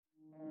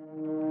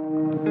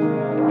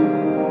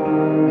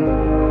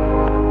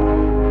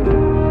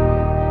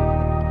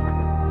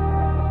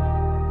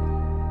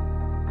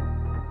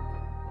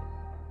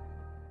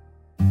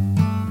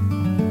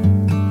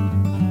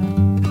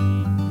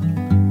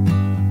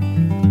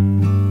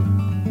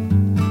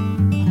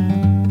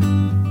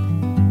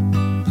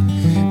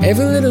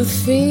Every little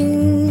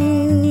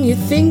thing you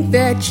think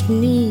that you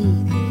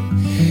need.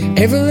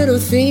 Every little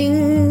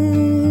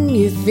thing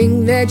you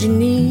think that you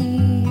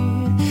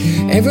need.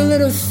 Every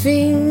little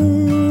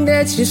thing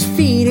that's just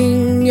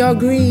feeding your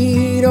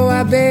greed. Oh,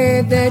 I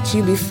bet that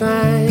you'd be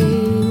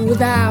fine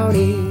without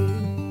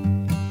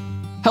it.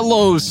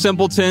 Hello,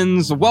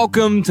 simpletons.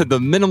 Welcome to the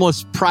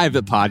Minimalist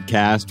Private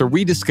Podcast, where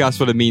we discuss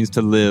what it means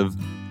to live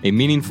a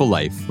meaningful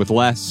life with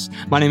less.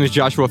 My name is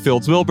Joshua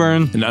Fields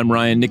Milburn. And I'm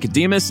Ryan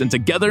Nicodemus, and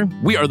together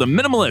we are the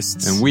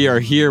Minimalists. And we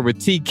are here with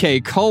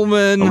TK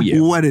Coleman. Oh,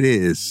 yeah. What it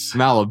is. From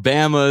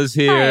Alabama's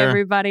here. Hi,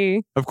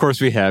 everybody. Of course,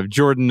 we have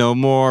Jordan No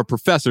More,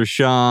 Professor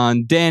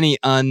Sean, Danny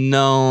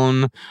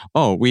Unknown.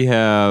 Oh, we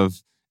have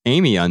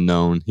Amy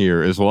Unknown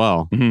here as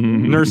well.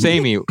 Nurse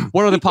Amy.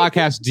 What other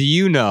podcast do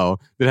you know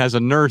that has a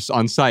nurse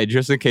on site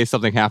just in case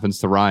something happens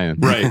to Ryan?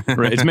 Right.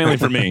 It's mainly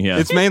for me, yeah.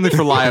 It's mainly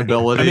for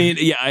liability. I mean,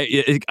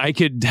 yeah, I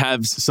could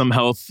have some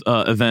health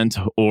event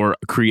or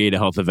create a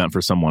health event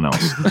for someone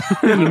else.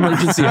 An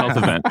emergency health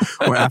event.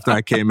 Or after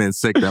I came in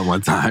sick that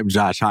one time,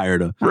 Josh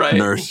hired a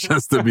nurse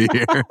just to be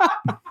here.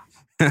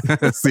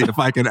 See if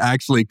I can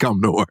actually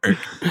come to work.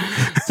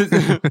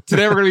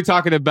 Today we're going to be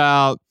talking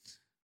about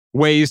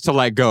ways to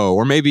let go,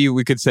 or maybe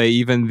we could say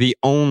even the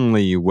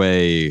only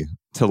way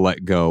to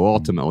let go.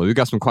 Ultimately, we've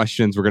got some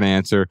questions we're going to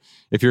answer.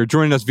 If you're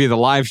joining us via the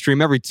live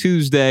stream, every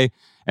Tuesday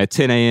at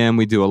 10 a.m.,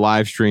 we do a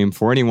live stream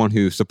for anyone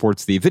who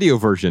supports the video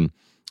version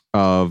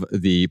of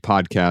the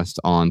podcast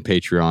on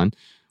Patreon.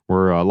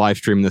 We're live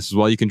streaming this as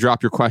well. You can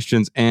drop your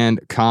questions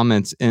and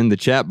comments in the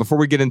chat. Before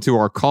we get into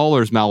our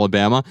callers from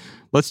Alabama,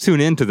 let's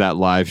tune into that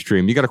live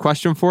stream. You got a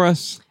question for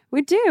us?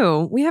 We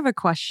do. We have a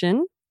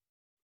question.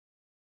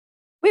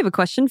 We have a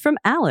question from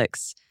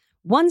Alex.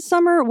 One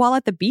summer while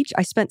at the beach,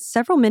 I spent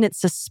several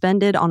minutes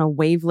suspended on a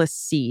waveless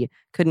sea.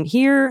 Couldn't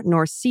hear,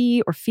 nor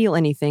see, or feel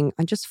anything.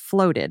 I just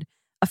floated.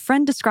 A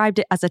friend described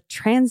it as a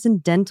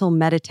transcendental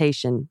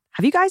meditation.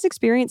 Have you guys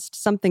experienced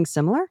something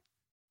similar?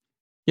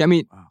 Yeah, I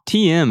mean,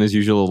 TM is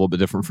usually a little bit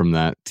different from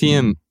that.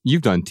 TM,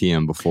 you've done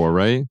TM before,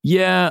 right?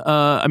 Yeah,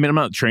 I mean, I'm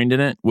not trained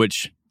in it,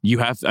 which you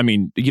have. I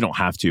mean, you don't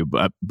have to,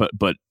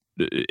 but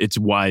it's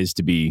wise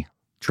to be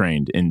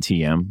trained in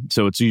TM.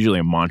 So it's usually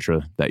a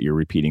mantra that you're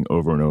repeating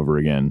over and over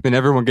again. And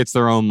everyone gets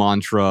their own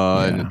mantra.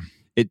 And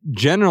it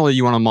generally,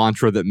 you want a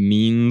mantra that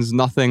means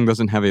nothing,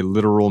 doesn't have a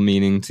literal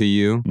meaning to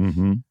you.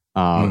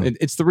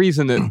 It's the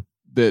reason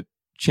that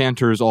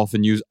chanters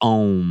often use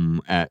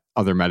Om at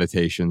other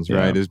meditations,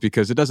 right? Is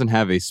because it doesn't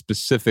have a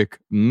specific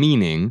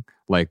meaning,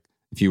 like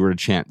if you were to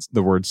chant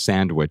the word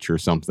sandwich or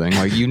something,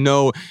 like, you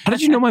know. How did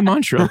you know my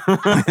mantra?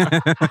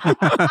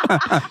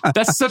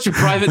 That's such a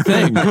private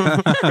thing.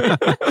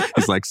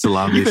 It's like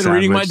salami. You've been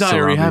reading my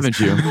diary, haven't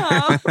you?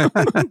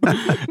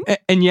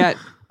 And yet,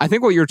 I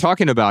think what you're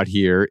talking about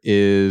here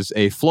is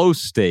a flow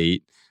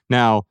state.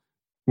 Now,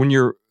 when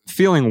you're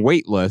feeling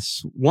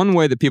weightless, one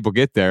way that people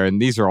get there, and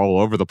these are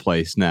all over the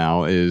place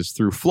now, is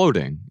through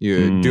floating.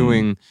 You're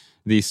doing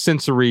the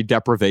sensory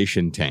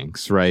deprivation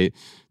tanks, right?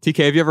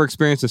 TK, have you ever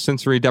experienced a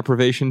sensory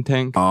deprivation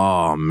tank?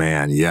 Oh,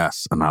 man,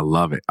 yes. And I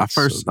love it. I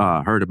first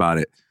heard about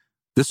it.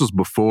 This was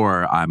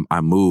before I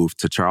moved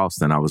to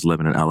Charleston. I was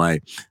living in LA.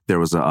 There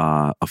was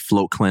a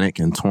float clinic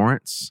in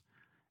Torrance.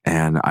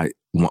 And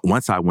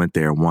once I went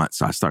there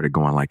I started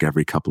going like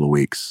every couple of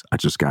weeks. I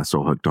just got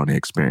so hooked on the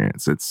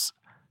experience. It's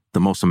the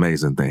most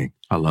amazing thing.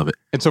 I love it.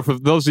 And so for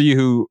those of you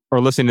who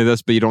are listening to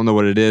this, but you don't know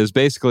what it is,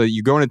 basically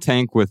you go in a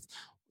tank with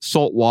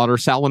salt water,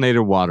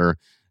 salinated water,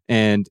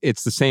 and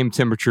it's the same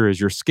temperature as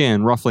your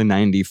skin, roughly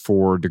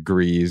 94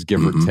 degrees,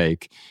 give or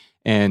take.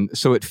 And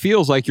so it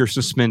feels like you're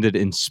suspended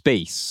in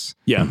space.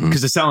 Yeah,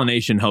 because the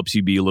salination helps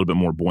you be a little bit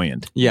more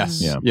buoyant.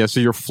 Yes. Yeah. So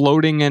you're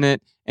floating in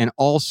it, and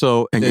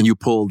also... And you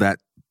pull that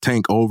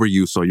tank over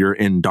you, so you're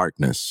in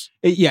darkness.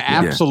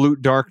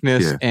 Absolute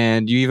darkness. Yeah.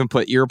 And you even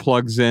put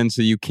earplugs in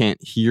so you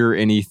can't hear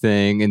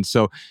anything. And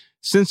so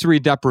sensory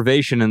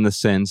deprivation in the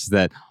sense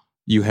that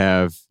you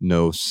have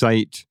no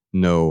sight,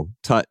 no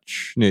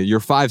touch. Your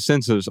five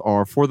senses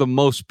are, for the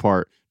most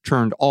part,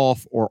 turned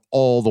off or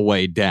all the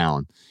way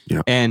down.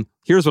 Yeah. And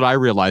here's what I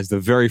realized the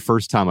very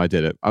first time I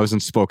did it. I was in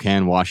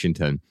Spokane,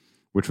 Washington,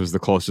 which was the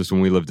closest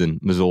when we lived in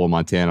Missoula,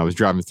 Montana. I was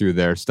driving through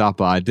there, stopped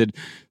by, did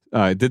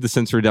the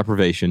sensory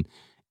deprivation,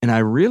 and I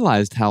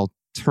realized how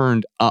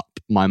turned up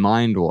my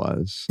mind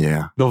was.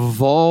 Yeah. The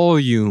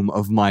volume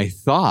of my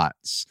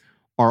thoughts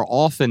are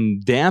often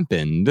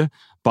dampened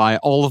by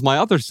all of my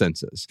other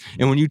senses.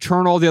 And when you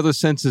turn all the other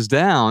senses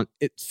down,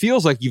 it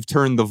feels like you've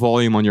turned the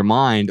volume on your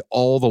mind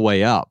all the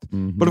way up.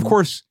 But of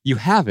course, you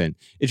haven't.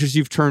 It's just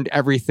you've turned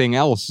everything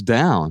else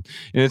down.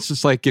 And it's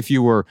just like if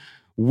you were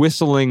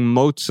whistling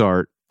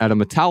Mozart at a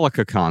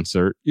Metallica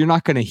concert, you're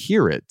not going to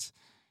hear it.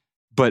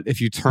 But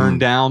if you turn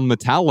down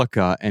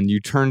Metallica and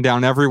you turn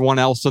down everyone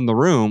else in the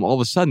room, all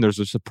of a sudden there's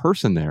just a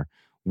person there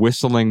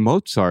whistling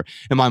Mozart.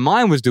 And my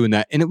mind was doing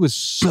that. And it was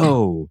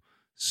so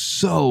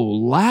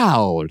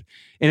loud.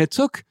 And it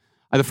took,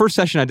 the first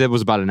session I did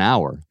was about an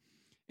hour.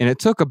 And it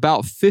took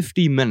about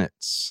 50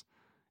 minutes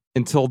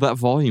until that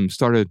volume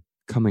started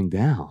coming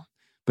down.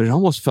 But it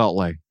almost felt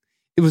like,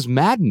 it was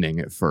maddening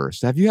at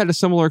first. Have you had a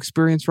similar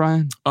experience,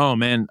 Ryan? Oh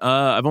man,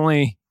 I've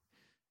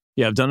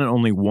done it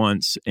only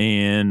once,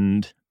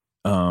 and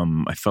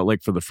I felt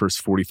like for the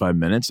first 45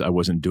 minutes I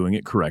wasn't doing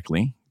it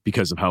correctly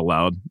because of how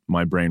loud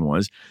my brain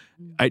was.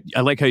 I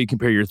like how you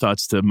compare your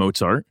thoughts to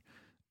Mozart.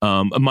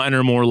 Mine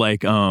are more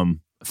like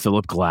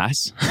Philip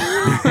Glass.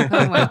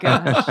 Oh my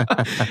gosh.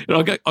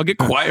 I'll get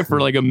quiet for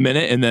like a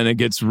minute and then it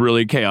gets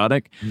really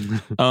chaotic.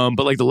 But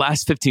like the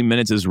last 15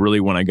 minutes is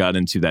really when I got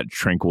into that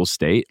tranquil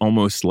state.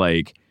 Almost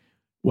like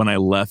when I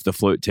left the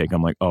float take,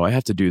 I'm like, oh, I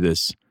have to do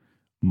this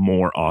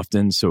more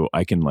often so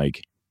I can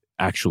like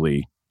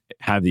actually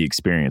have the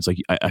experience. Like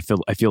I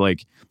feel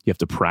like you have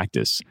to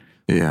practice.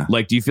 Yeah.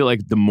 Like, do you feel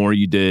like the more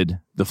you did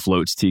the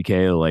floats,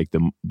 TK, like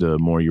the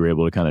more you were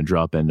able to kind of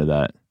drop into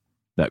that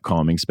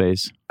calming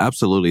space?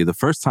 Absolutely. The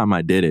first time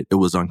I did it, it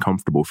was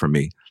uncomfortable for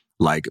me.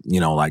 Like,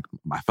 like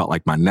I felt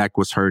like my neck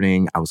was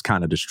hurting. I was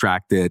kind of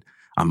distracted.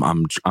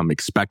 I'm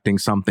expecting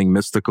something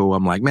mystical.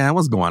 I'm like, man,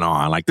 what's going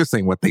on? Like, this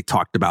ain't what they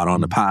talked about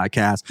on the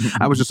podcast.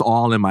 I was just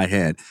all in my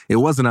head. It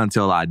wasn't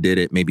until I did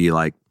it maybe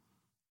like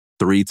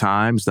 3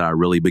 times that I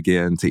really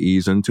began to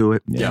ease into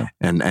it. Yeah.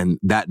 And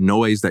that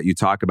noise that you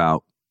talk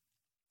about,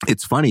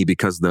 it's funny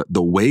because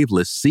the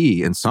waveless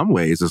sea in some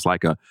ways is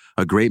like a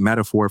great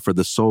metaphor for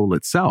the soul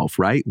itself,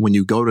 right? When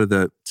you go to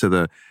the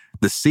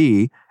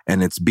sea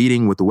and it's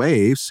beating with the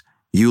waves,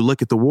 you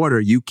look at the water,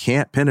 you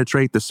can't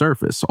penetrate the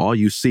surface. All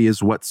you see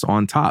is what's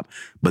on top.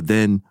 But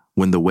then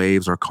when the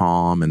waves are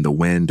calm and the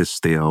wind is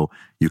still,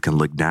 you can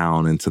look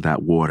down into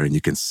that water and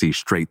you can see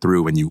straight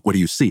through. And what do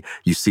you see?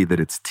 You see that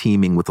it's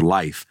teeming with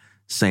life.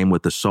 Same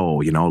with the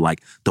soul,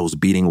 like those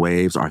beating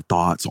waves, our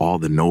thoughts, all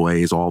the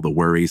noise, all the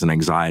worries and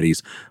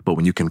anxieties. But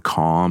when you can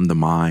calm the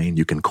mind,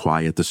 you can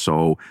quiet the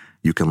soul,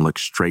 you can look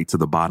straight to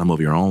the bottom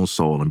of your own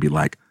soul and be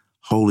like,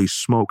 holy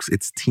smokes,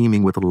 it's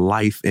teeming with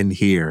life in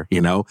here,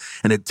 And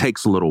it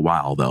takes a little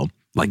while though.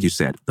 Like you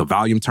said, the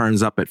volume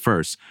turns up at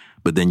first,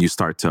 but then you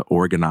start to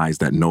organize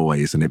that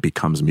noise and it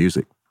becomes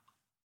music.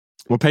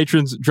 Well,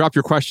 patrons, drop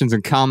your questions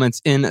and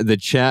comments in the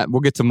chat.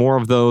 We'll get to more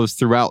of those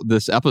throughout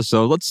this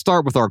episode. Let's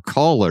start with our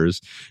callers.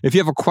 If you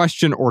have a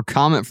question or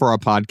comment for our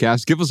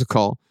podcast, give us a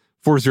call,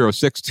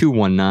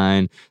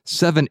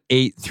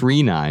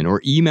 406-219-7839,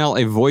 or email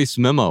a voice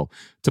memo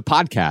to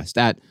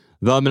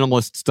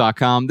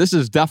podcast@theminimalists.com. This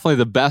is definitely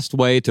the best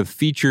way to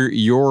feature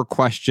your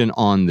question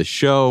on the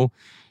show.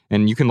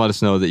 And you can let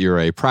us know that you're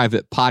a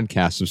private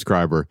podcast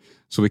subscriber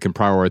so we can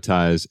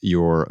prioritize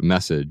your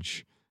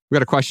message. We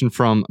got a question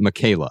from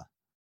Michaela.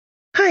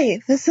 Hi,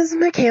 this is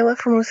Michaela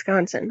from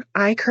Wisconsin.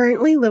 I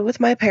currently live with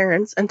my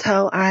parents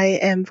until I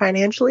am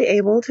financially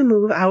able to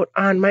move out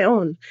on my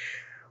own.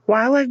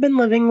 While I've been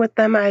living with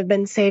them, I've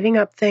been saving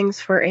up things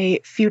for a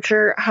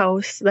future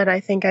house that I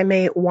think I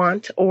may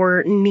want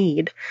or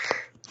need.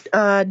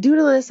 Due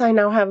to this, I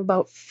now have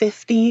about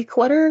 50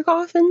 clutter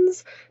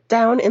coffins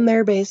down in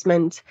their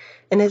basement,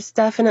 and it's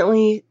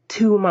definitely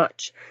too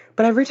much.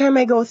 But every time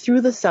I go through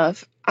the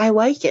stuff, I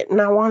like it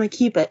and I want to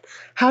keep it.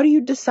 How do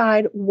you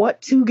decide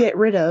what to get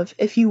rid of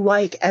if you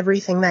like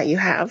everything that you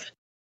have?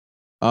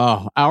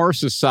 Oh, our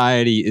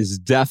society is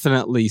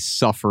definitely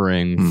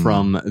suffering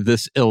from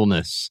this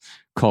illness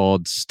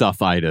called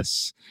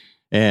Stuffitis.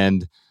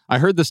 And I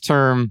heard this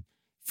term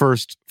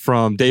first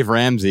from Dave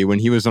Ramsey when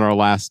he was in our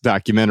last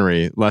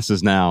documentary, Less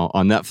Is Now,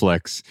 on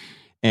Netflix.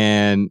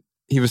 And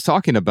he was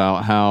talking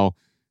about how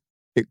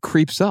it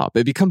creeps up.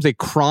 It becomes a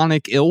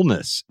chronic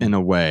illness in a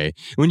way.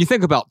 When you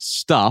think about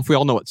stuff, we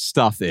all know what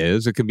stuff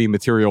is. It can be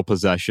material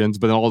possessions,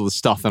 but then all the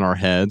stuff in our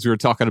heads. We were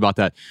talking about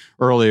that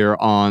earlier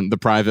on the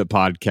private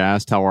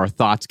podcast, how our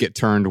thoughts get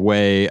turned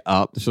way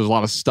up. So there's a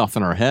lot of stuff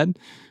in our head,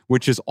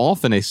 which is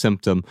often a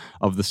symptom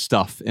of the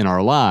stuff in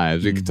our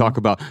lives. We can talk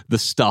about the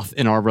stuff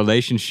in our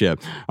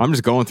relationship. I'm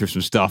just going through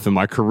some stuff in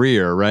my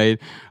career, right?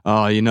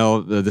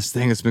 This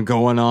thing that's been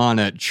going on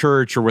at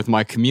church or with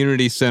my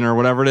community center,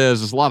 whatever it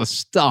is. There's a lot of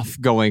stuff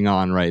going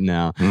on right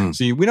now.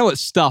 So we know what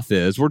stuff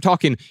is. We're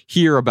talking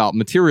here about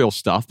material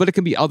stuff, but it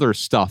can be other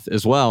stuff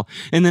as well.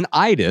 And then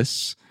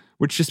itis,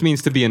 which just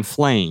means to be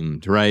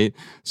inflamed, right?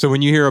 So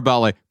when you hear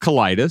about like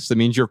colitis, that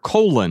means your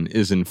colon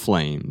is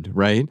inflamed,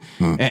 right?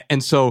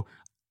 And so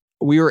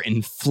we are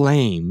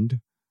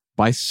inflamed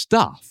by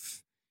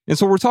stuff. And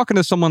so we're talking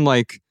to someone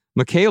like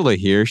Michaela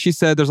here. She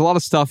said there's a lot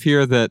of stuff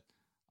here that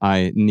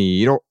I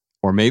need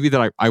or maybe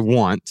that I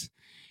want.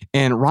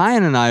 And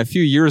Ryan and I, a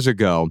few years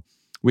ago,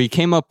 we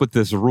came up with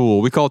this rule.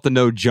 We call it the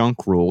no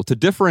junk rule to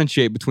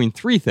differentiate between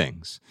 3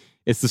 things.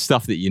 It's the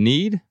stuff that you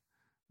need,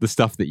 the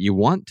stuff that you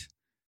want,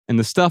 and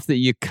the stuff that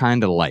you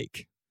kind of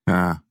like.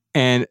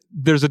 And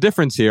there's a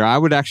difference here. I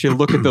would actually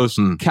look at those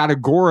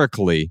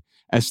categorically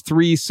as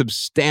 3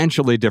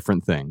 substantially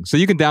different things. So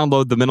you can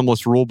download the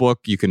Minimalist Rulebook.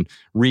 You can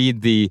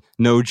read the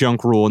no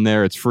junk rule in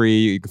there. It's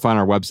free. You can find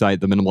our website,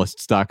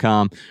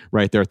 theminimalists.com,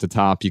 right there at the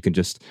top. You can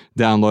just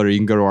download it. You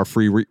can go to our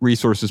free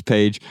resources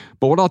page.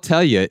 But what I'll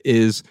tell you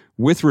is,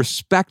 with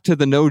respect to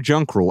the no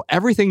junk rule,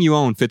 everything you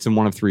own fits in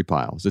one of 3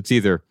 piles. It's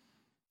either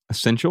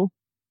essential,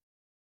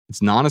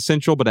 it's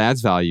non-essential but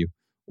adds value,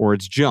 or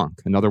it's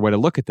junk. Another way to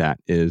look at that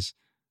is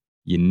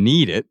you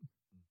need it,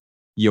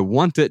 you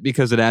want it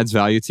because it adds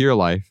value to your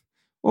life,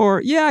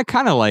 or yeah, I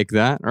kind of like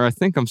that, or I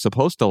think I'm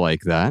supposed to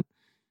like that,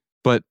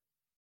 but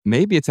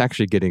maybe it's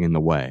actually getting in the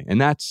way. And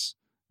that's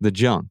the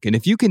junk. And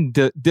if you can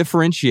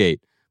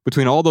differentiate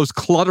between all those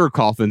clutter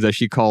coffins, as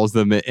she calls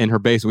them, in her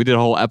basement. We did a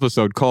whole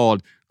episode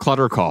called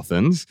Clutter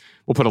Coffins.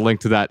 We'll put a link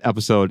to that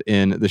episode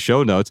in the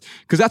show notes,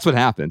 because that's what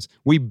happens.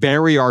 We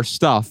bury our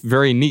stuff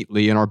very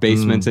neatly in our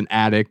basements and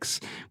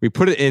attics. We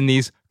put it in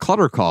these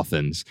clutter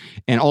coffins,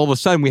 and all of a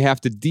sudden we have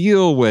to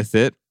deal with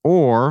it,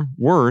 or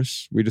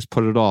worse, we just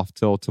put it off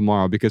till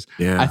tomorrow, because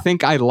I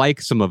think I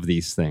like some of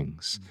these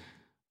things.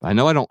 I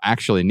know I don't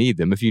actually need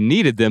them. If you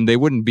needed them, they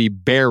wouldn't be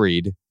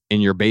buried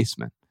in your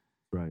basement.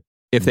 Right.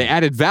 If they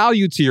added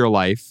value to your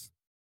life,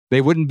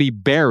 they wouldn't be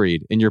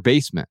buried in your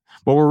basement.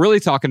 What we're really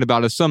talking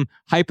about is some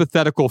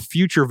hypothetical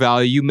future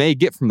value you may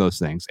get from those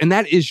things. And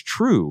that is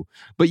true,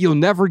 but you'll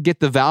never get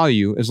the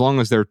value as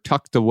long as they're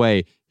tucked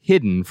away,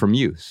 hidden from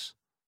use.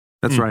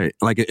 That's right.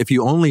 Like, if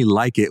you only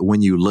like it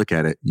when you look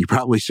at it, you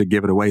probably should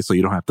give it away so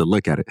you don't have to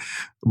look at it.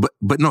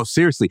 But no,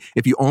 seriously,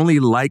 if you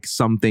only like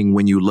something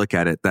when you look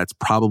at it, that's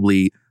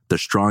probably the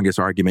strongest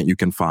argument you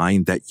can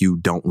find that you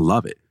don't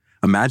love it.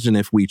 Imagine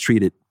if we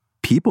treated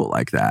people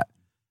like that.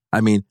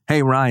 I mean,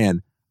 hey,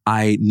 Ryan,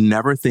 I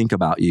never think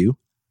about you.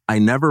 I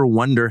never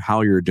wonder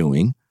how you're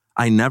doing.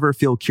 I never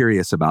feel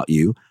curious about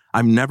you.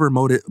 I'm never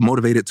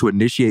motivated to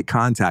initiate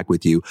contact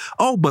with you.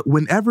 Oh, but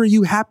whenever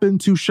you happen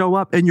to show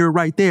up and you're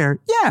right there,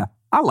 yeah,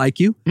 I like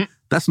you.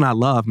 That's not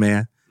love,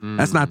 man.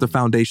 That's not the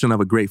foundation of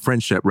a great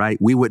friendship, right?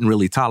 We wouldn't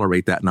really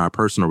tolerate that in our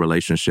personal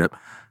relationship.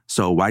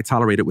 So why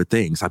tolerate it with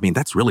things? I mean,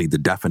 that's really the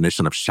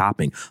definition of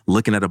shopping,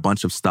 looking at a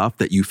bunch of stuff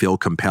that you feel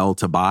compelled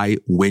to buy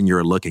when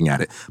you're looking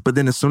at it. But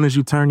then as soon as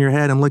you turn your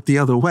head and look the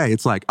other way,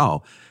 it's like,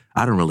 oh,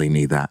 I don't really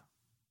need that.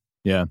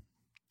 Yeah.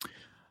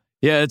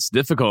 Yeah, it's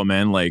difficult,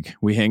 man. Like,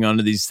 we hang on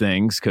to these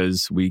things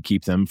because we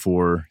keep them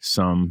for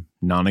some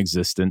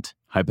non-existent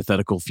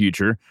hypothetical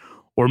future.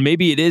 Or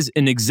maybe it is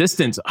an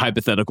existent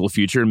hypothetical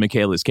future in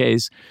Michaela's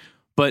case.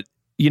 But,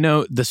 you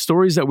know, the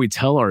stories that we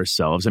tell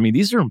ourselves, I mean,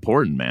 these are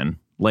important, man.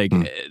 Like,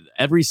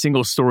 every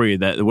single story,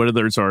 that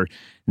whether it's our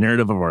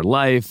narrative of our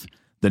life,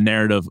 the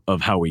narrative of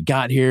how we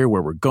got here,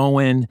 where we're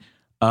going,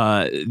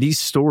 these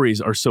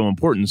stories are so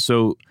important.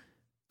 So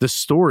the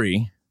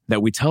story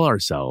that we tell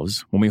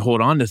ourselves when we hold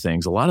on to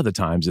things a lot of the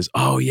times is,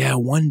 oh yeah,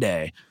 one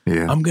day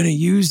I'm going to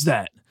use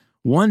that.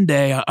 One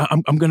day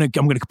I'm going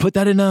to put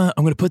that in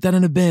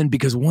a bin,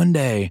 because one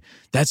day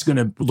that's going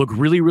to look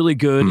really, really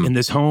good in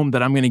this home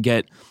that I'm going to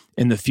get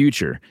in the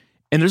future.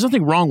 And there's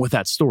nothing wrong with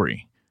that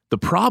story. The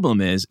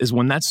problem is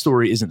when that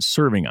story isn't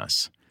serving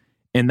us.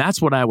 And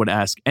that's what I would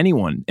ask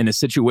anyone in a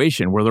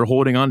situation where they're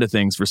holding on to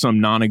things for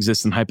some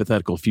non-existent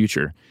hypothetical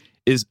future,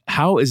 is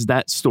how is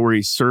that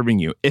story serving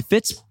you? If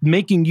it's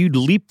making you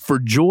leap for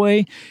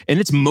joy and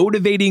it's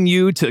motivating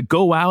you to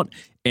go out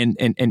and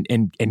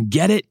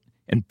get it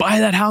and buy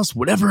that house,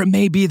 whatever it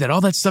may be, that all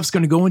that stuff's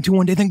going to go into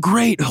one day, then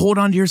great, hold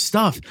on to your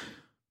stuff.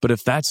 But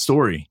if that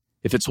story,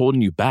 if it's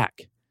holding you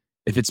back,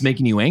 if it's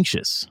making you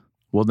anxious,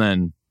 well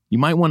then you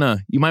might want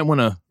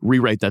to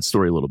rewrite that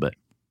story a little bit.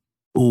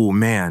 Oh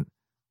man,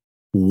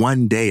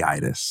 one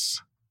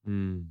day-itis.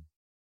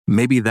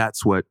 Maybe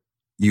that's what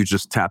you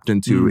just tapped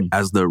into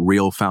as the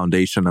real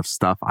foundation of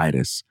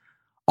stuff-itis.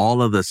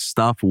 All of the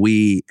stuff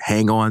we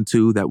hang on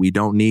to that we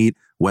don't need,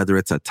 whether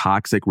it's a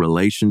toxic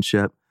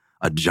relationship,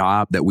 a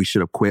job that we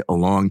should have quit a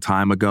long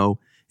time ago,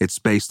 it's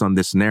based on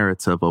this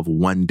narrative of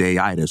one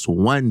day-itis.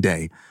 One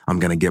day I'm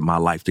going to get my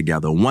life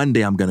together. One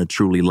day I'm going to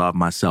truly love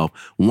myself.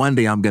 One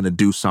day I'm going to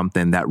do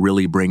something that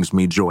really brings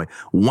me joy.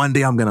 One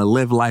day I'm going to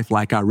live life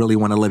like I really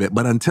want to live it.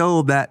 But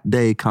until that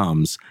day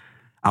comes,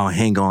 I'll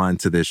hang on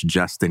to this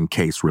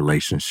just-in-case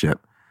relationship,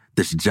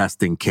 this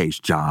just-in-case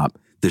job,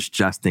 this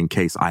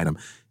just-in-case item.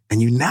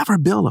 And you never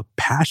build a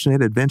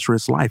passionate,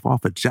 adventurous life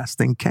off of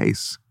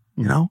just-in-case,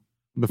 you know?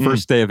 The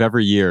first day of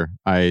every year,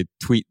 I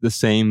tweet the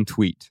same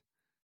tweet.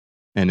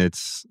 And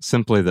it's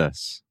simply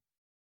this: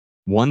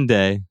 one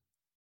day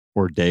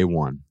or day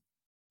one,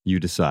 you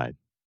decide.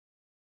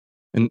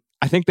 And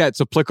I think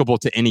that's applicable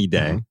to any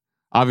day.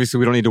 Obviously,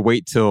 we don't need to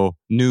wait till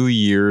New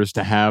Year's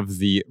to have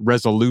the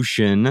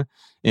resolution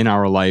in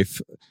our life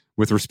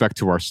with respect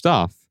to our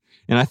stuff.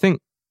 And I think,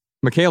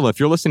 Michaela, if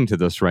you're listening to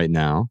this right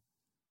now,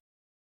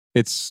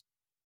 it's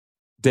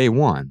day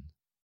one.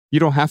 You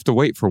don't have to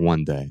wait for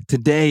one day.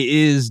 Today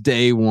is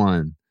day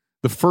one,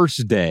 the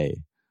first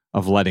day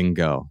of letting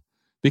go.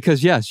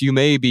 Because yes, you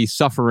may be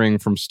suffering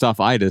from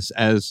stuff-itis,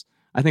 as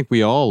I think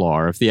we all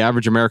are. If the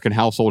average American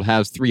household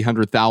has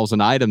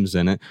 300,000 items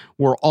in it,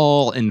 we're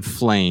all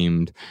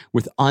inflamed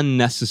with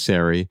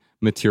unnecessary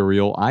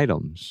material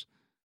items,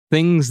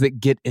 things that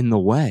get in the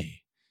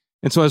way.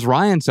 And so as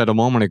Ryan said a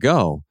moment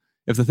ago,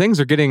 if the things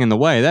are getting in the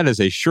way, that is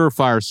a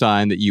surefire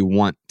sign that you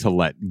want to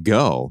let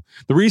go.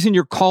 The reason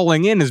you're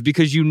calling in is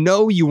because you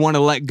know you want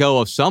to let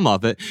go of some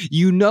of it.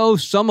 You know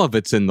some of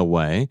it's in the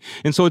way.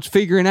 And so it's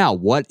figuring out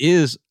what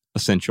is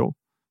essential,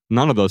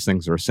 None of those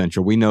things are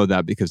essential. We know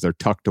that because they're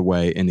tucked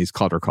away in these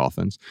clutter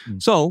coffins.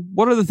 So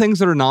what are the things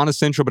that are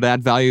non-essential but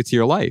add value to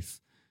your life?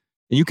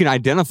 And you can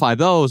identify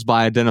those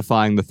by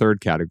identifying the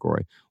third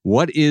category.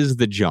 What is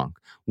the junk?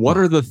 What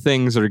are the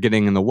things that are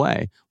getting in the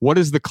way? What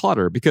is the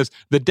clutter? Because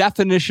the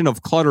definition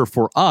of clutter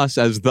for us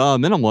as the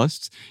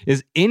minimalists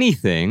is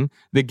anything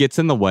that gets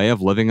in the way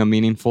of living a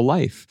meaningful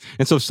life.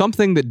 And so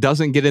something that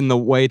doesn't get in the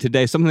way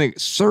today, something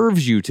that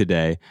serves you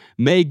today,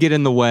 may get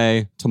in the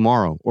way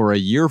tomorrow or a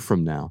year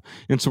from now.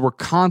 And so we're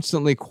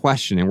constantly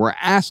questioning, we're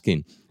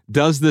asking,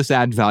 does this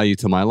add value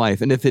to my life?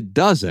 And if it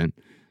doesn't,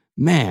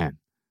 man,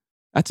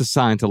 that's a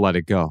sign to let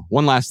it go.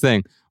 One last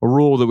thing, a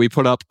rule that we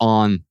put up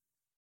on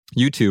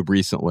YouTube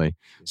recently.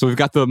 So we've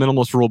got the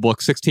Minimalist Rule Book,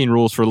 16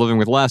 Rules for Living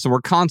with Less, and we're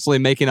constantly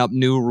making up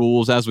new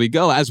rules as we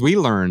go, as we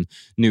learn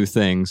new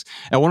things.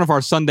 At one of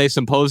our Sunday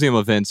symposium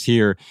events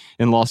here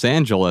in Los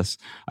Angeles,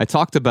 I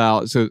talked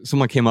about, so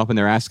someone came up and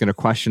they're asking a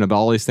question about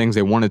all these things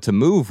they wanted to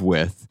move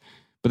with,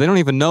 but they don't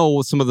even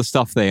know some of the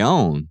stuff they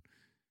own.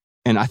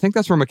 And I think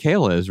that's where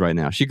Michaela is right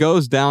now. She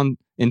goes down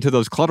into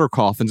those clutter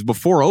coffins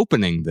before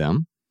opening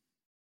them.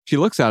 She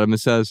looks at them and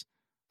says,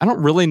 I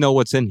don't really know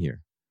what's in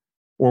here.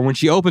 Or when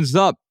she opens it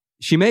up,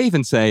 she may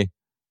even say,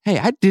 hey,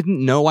 I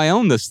didn't know I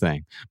owned this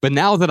thing. But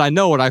now that I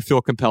know it, I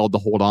feel compelled to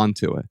hold on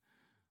to it.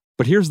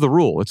 But here's the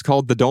rule. It's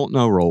called the don't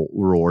know rule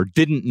or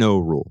didn't know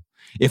rule.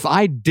 If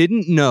I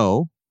didn't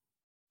know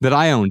that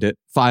I owned it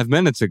 5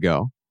 minutes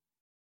ago,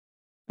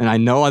 and I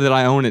know that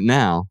I own it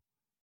now,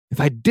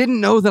 if I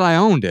didn't know that I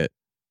owned it,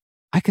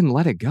 I can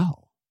let it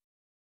go.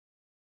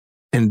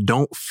 And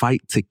don't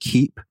fight to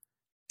keep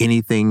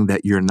anything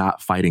that you're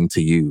not fighting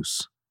to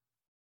use.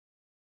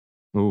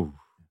 Ooh.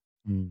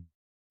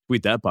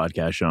 Tweet that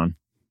podcast, Sean.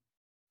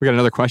 We got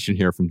another question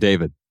here from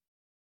David.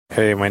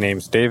 Hey, my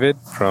name's David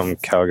from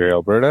Calgary,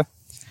 Alberta.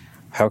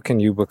 How can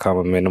you become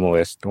a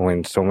minimalist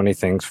when so many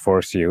things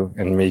force you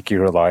and make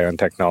you rely on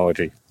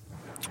technology?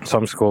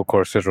 Some school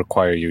courses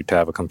require you to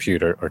have a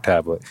computer or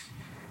tablet.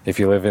 If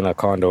you live in a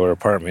condo or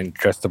apartment,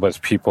 just to buzz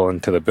people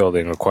into the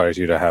building requires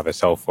you to have a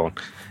cell phone.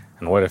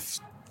 And what if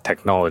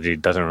technology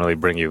doesn't really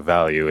bring you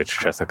value? It's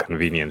just a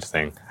convenience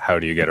thing. How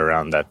do you get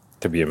around that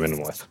to be a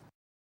minimalist?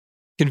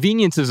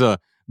 Convenience is a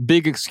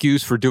big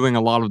excuse for doing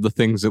a lot of the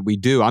things that we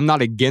do. I'm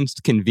not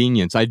against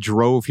convenience. I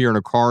drove here in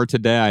a car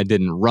today. I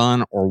didn't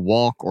run or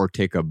walk or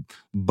take a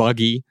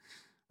buggy,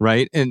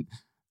 right? And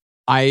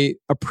I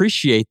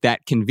appreciate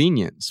that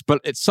convenience.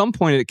 But at some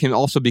point, it can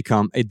also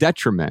become a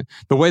detriment.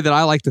 The way that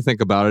I like to think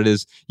about it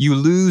is you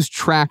lose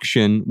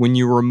traction when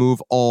you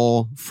remove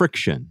all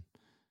friction.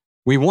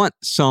 We want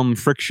some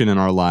friction in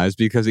our lives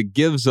because it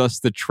gives us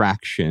the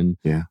traction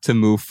to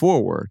move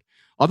forward.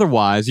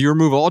 Otherwise, you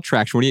remove all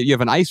traction when you have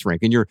an ice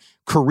rink and you're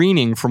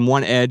careening from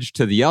one edge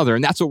to the other.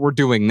 And that's what we're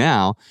doing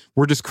now.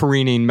 We're just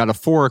careening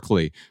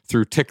metaphorically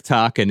through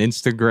TikTok and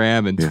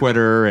Instagram and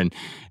Twitter and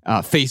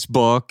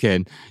Facebook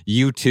and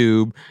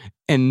YouTube.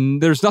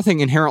 And there's nothing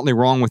inherently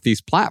wrong with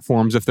these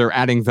platforms if they're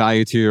adding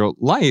value to your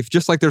life,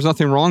 just like there's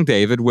nothing wrong,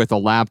 David, with a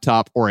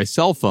laptop or a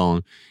cell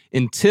phone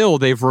until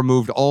they've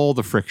removed all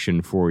the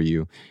friction for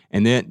you.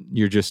 And then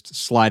you're just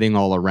sliding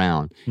all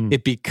around.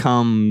 It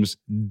becomes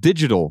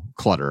digital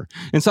clutter.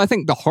 And so I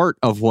think the heart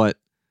of what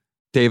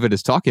David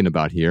is talking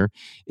about here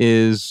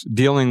is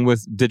dealing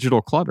with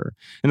digital clutter.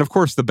 And of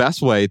course, the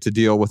best way to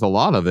deal with a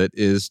lot of it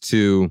is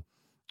to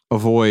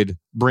avoid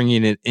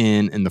bringing it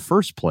in the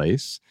first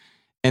place.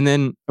 And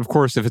then, of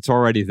course, if it's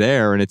already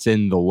there and it's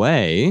in the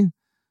way,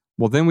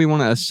 well, then we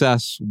want to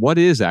assess what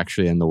is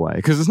actually in the way.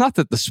 Because it's not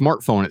that the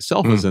smartphone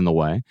itself is in the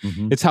way.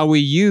 It's how we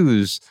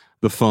use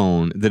the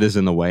phone that is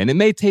in the way. And it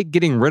may take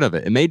getting rid of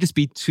it. It may just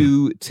be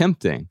too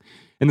tempting.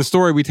 In the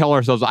story, we tell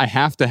ourselves, I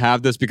have to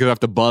have this because I have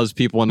to buzz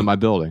people into my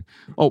building.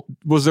 Oh,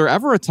 was there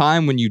ever a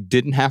time when you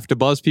didn't have to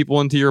buzz people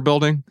into your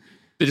building?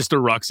 They just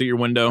throw rocks at your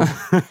window.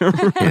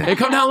 Hey,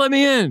 come down, let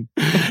me in.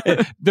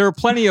 There are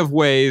plenty of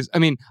ways. I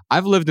mean,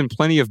 I've lived in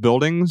plenty of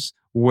buildings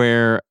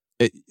where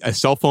a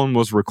cell phone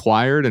was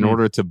required in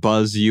order to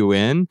buzz you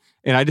in.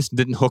 And I just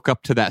didn't hook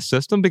up to that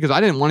system because I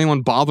didn't want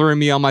anyone bothering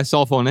me on my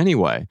cell phone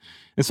anyway.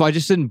 And so I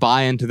just didn't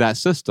buy into that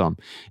system.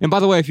 And by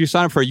the way, if you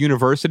sign up for a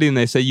university and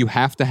they say you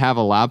have to have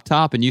a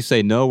laptop and you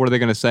say no, what are they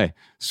going to say?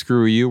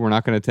 Screw you, we're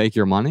not going to take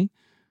your money.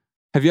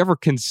 Have you ever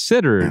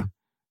considered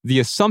the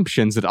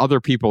assumptions that other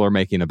people are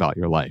making about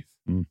your life?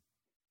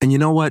 And you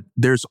know what?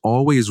 There's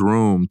always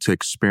room to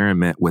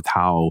experiment with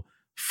how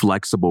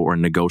flexible or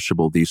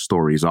negotiable these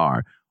stories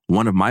are.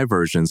 One of my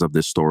versions of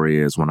this story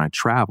is when I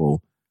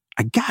travel,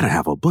 I gotta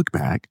have a book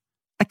bag.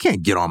 I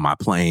can't get on my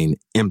plane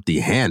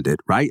empty-handed,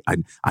 right?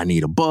 I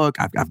need a book.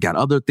 I've got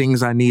other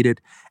things I needed.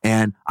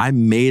 And I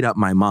made up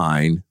my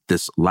mind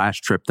this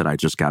last trip that I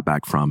just got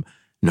back from,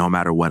 no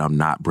matter what, I'm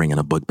not bringing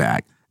a book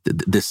bag.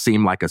 This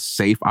seemed like a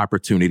safe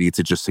opportunity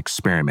to just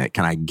experiment.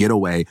 Can I get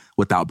away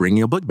without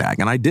bringing a book bag?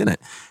 And I didn't.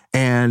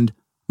 And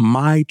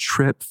my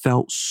trip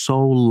felt so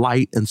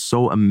light and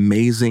so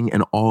amazing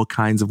in all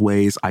kinds of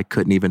ways I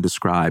couldn't even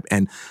describe.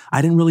 And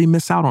I didn't really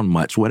miss out on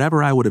much.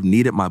 Whatever I would have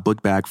needed my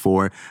book bag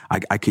for,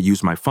 I could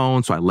use my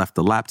phone. So I left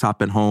the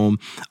laptop at home.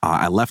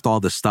 I left all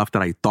the stuff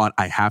that I thought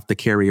I have to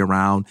carry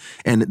around.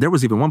 And there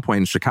was even one point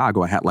in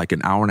Chicago, I had like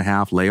an hour and a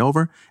half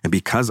layover. And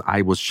because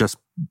I was just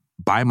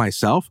by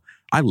myself,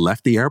 I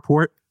left the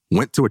airport,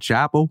 went to a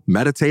chapel,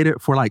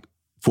 meditated for like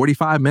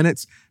 45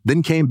 minutes,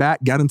 then came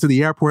back, got into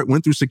the airport,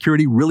 went through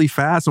security really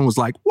fast and was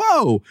like,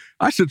 whoa,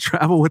 I should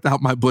travel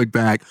without my book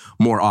bag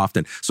more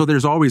often. So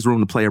there's always room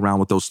to play around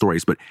with those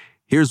stories. But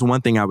here's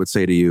one thing I would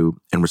say to you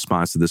in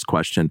response to this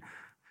question.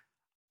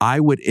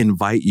 I would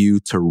invite you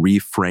to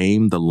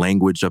reframe the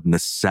language of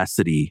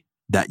necessity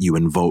that you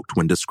invoked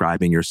when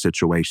describing your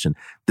situation.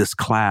 This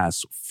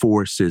class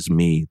forces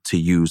me to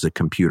use a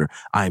computer.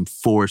 I'm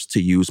forced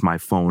to use my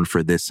phone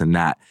for this and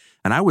that.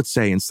 And I would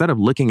say, instead of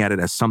looking at it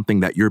as something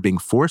that you're being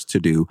forced to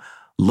do,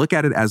 look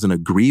at it as an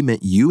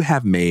agreement you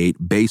have made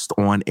based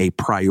on a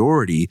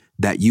priority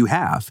that you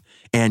have.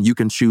 And you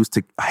can choose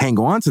to hang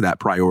on to that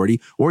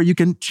priority, or you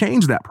can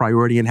change that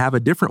priority and have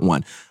a different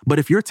one. But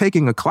if you're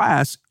taking a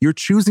class, you're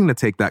choosing to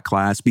take that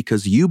class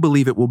because you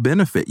believe it will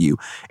benefit you.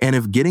 And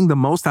if getting the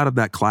most out of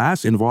that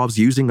class involves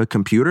using a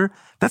computer,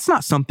 that's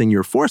not something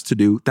you're forced to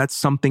do. That's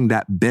something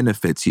that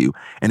benefits you.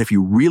 And if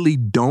you really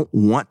don't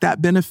want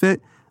that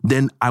benefit,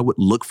 then I would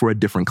look for a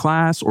different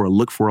class or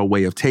look for a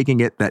way of taking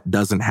it that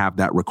doesn't have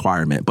that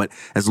requirement. But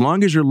as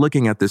long as you're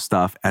looking at this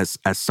stuff as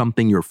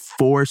something you're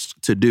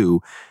forced to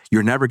do,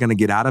 you're never going to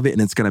get out of it,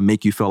 and it's going to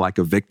make you feel like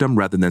a victim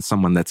rather than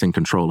someone that's in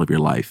control of your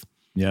life.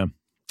 Yeah.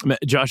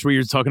 Josh, what you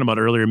were talking about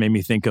earlier made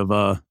me think of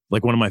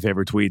like one of my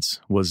favorite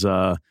tweets was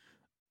a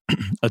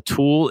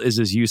tool is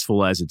as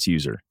useful as its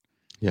user.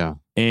 Yeah.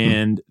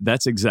 And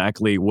that's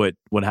exactly what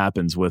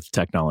happens with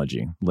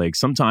technology. Like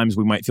sometimes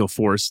we might feel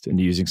forced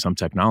into using some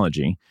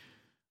technology.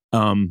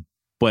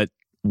 But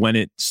when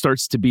it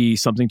starts to be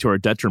something to our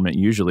detriment,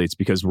 usually it's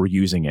because we're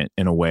using it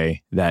in a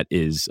way that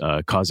is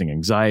causing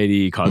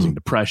anxiety, causing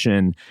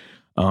depression,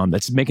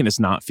 that's making us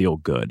not feel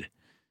good.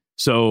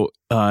 So,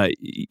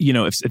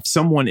 if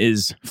someone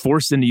is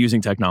forced into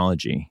using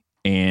technology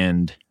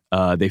and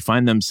they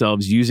find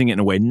themselves using it in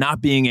a way,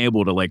 not being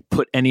able to like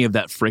put any of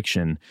that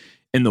friction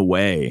in the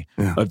way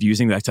of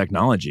using that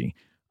technology.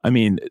 I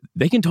mean,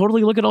 they can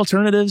totally look at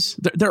alternatives.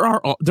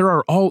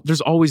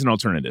 There's always an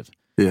alternative.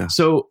 Yeah.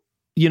 So,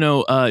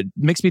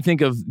 makes me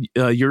think of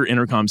your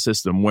intercom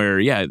system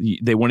where,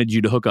 they wanted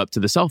you to hook up to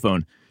the cell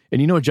phone.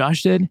 And you know what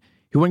Josh did?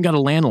 He went and got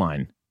a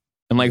landline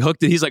and like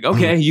hooked it. He's like,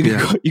 okay, you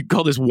can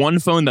call this one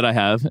phone that I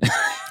have.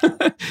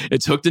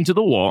 It's hooked into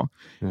the wall.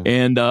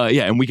 And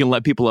and we can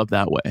let people up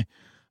that way.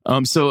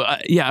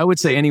 I would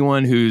say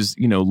anyone who's,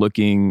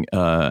 looking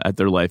at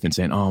their life and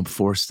saying, oh, I'm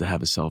forced to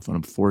have a cell phone,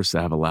 I'm forced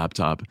to have a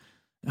laptop.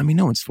 I mean,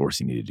 no one's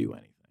forcing you to do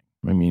anything.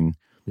 I mean,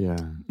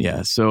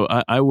 yeah. So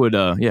I would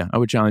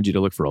challenge you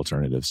to look for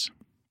alternatives.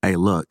 Hey,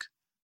 look,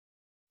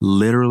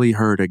 literally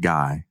heard a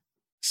guy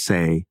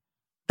say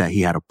that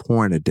he had a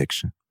porn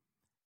addiction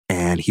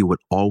and he would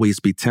always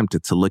be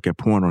tempted to look at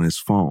porn on his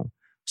phone.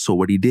 So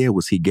what he did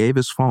was he gave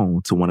his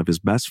phone to one of his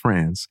best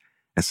friends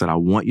and said, I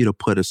want you to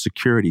put a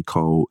security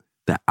code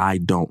that I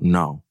don't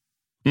know.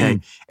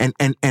 Okay.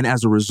 And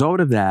as a result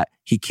of that,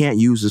 he can't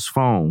use his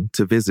phone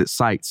to visit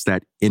sites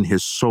that in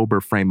his sober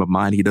frame of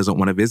mind, he doesn't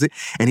want to visit.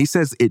 And he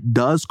says it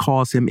does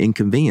cause him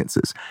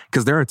inconveniences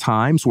because there are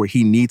times where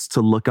he needs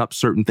to look up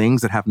certain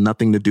things that have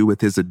nothing to do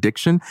with his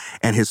addiction.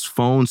 And his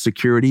phone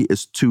security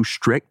is too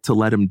strict to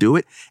let him do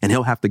it. And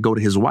he'll have to go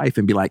to his wife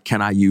and be like,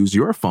 can I use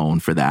your phone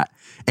for that?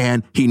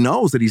 And he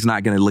knows that he's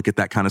not going to look at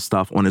that kind of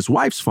stuff on his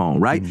wife's phone.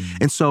 Right.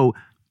 And so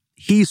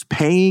he's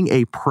paying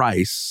a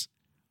price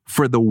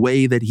for the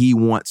way that he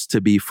wants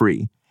to be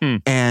free.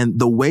 And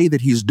the way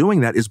that he's doing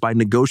that is by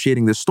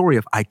negotiating this story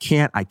of, I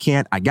can't, I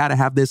gotta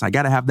have this, I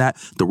gotta have that.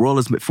 The world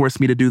has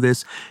forced me to do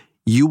this.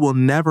 You will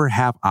never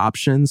have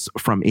options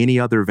from any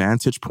other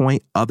vantage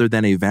point other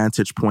than a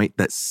vantage point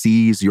that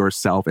sees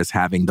yourself as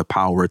having the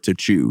power to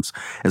choose.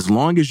 As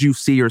long as you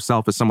see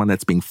yourself as someone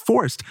that's being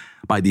forced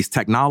by these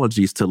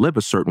technologies to live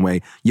a certain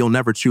way, you'll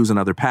never choose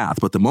another path.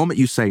 But the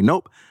moment you say,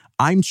 nope,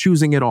 I'm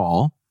choosing it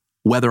all,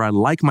 whether I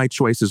like my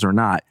choices or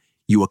not,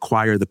 you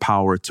acquire the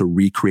power to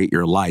recreate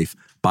your life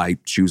by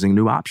choosing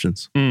new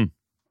options.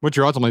 What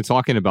you're ultimately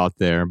talking about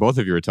there, both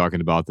of you are talking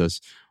about this,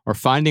 are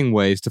finding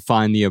ways to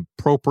find the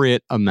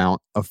appropriate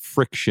amount of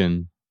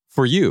friction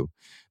for you.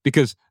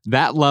 Because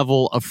that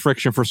level of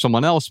friction for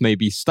someone else may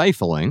be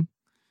stifling.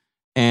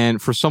 And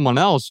for someone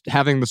else,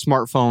 having the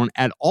smartphone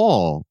at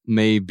all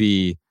may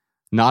be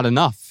not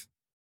enough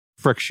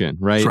friction,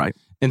 right? That's right.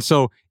 And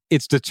so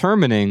it's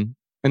determining,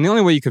 and the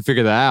only way you can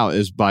figure that out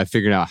is by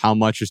figuring out how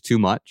much is too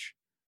much,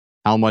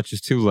 how much is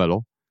too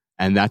little,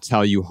 and that's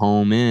how you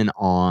home in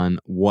on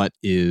what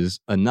is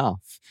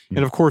enough.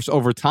 And of course,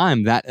 over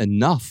time, that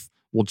enough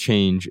will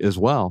change as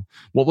well.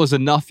 What was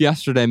enough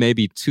yesterday may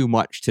be too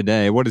much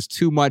today. What is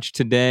too much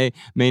today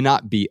may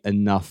not be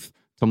enough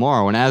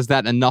tomorrow. And as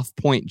that enough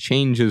point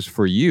changes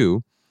for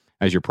you,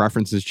 as your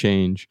preferences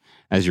change,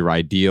 as your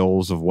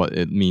ideals of what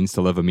it means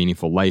to live a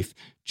meaningful life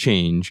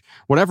change,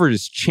 whatever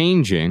is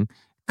changing,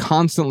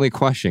 constantly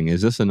questioning,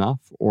 is this enough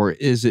or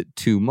is it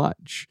too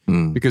much?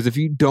 Because if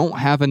you don't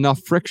have enough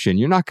friction,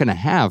 you're not going to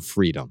have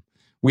freedom.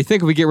 We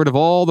think if we get rid of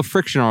all the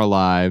friction in our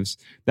lives,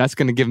 that's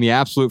going to give me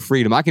absolute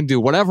freedom. I can do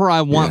whatever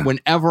I want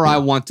whenever I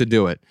want to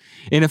do it.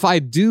 And if I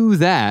do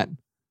that,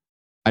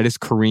 I just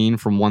careen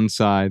from one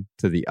side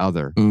to the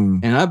other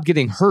and I'm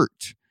getting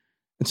hurt.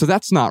 And so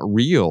that's not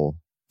real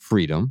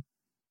freedom.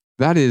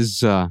 That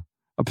is a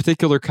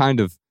particular kind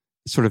of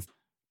sort of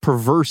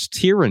perverse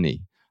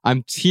tyranny.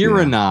 I'm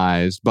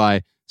tyrannized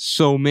by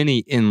so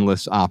many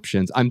endless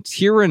options. I'm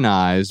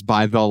tyrannized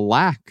by the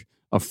lack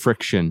of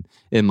friction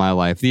in my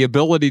life. The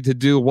ability to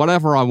do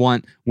whatever I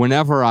want,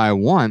 whenever I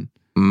want.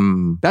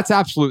 That's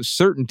absolute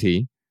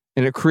certainty.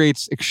 And it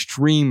creates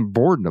extreme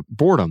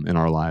boredom in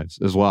our lives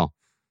as well.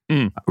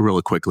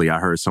 Really quickly, I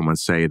heard someone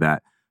say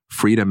that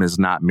freedom is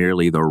not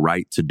merely the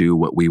right to do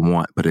what we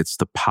want, but it's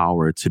the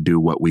power to do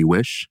what we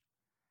wish.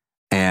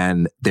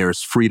 And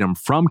there's freedom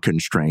from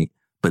constraint,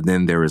 but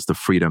then there is the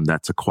freedom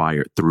that's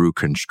acquired through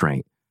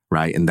constraint,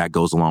 right? And that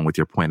goes along with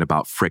your point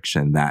about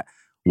friction, that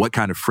what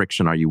kind of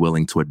friction are you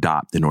willing to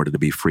adopt in order to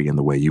be free in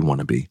the way you want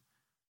to be?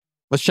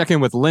 Let's check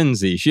in with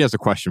Lindsay. She has a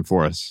question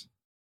for us.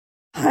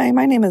 Hi,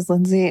 my name is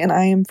Lindsay, and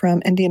I am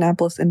from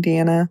Indianapolis,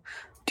 Indiana.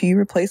 Do you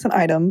replace an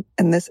item?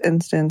 In this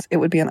instance, it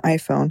would be an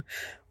iPhone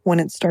when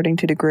it's starting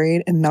to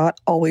degrade and not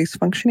always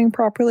functioning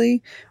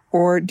properly?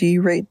 Or do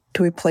you wait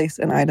to replace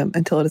an item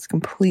until it is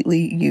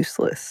completely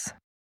useless?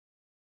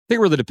 I think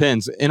it really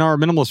depends. In our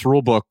minimalist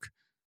rule book,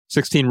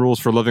 16 Rules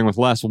for Living with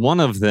Less,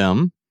 one of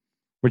them,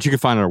 which you can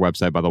find on our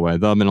website, by the way,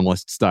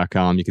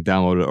 theminimalists.com. You can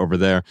download it over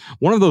there.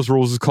 One of those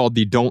rules is called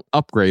the don't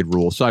upgrade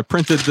rule. So I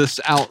printed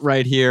this out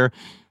right here.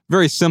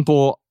 Very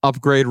simple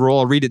upgrade rule.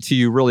 I'll read it to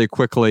you really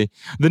quickly.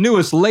 The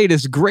newest,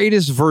 latest,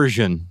 greatest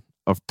version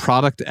of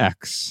Product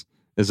X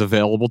is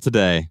available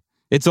today.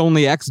 It's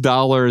only X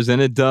dollars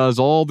and it does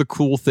all the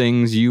cool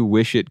things you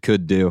wish it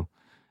could do.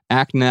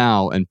 Act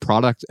now and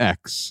Product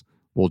X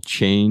will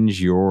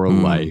change your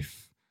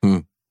life.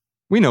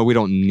 We know we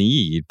don't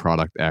need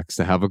Product X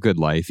to have a good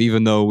life,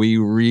 even though we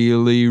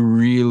really,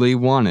 really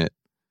want it.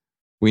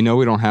 We know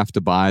we don't have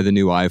to buy the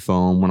new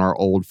iPhone when our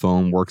old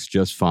phone works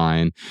just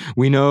fine.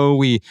 We know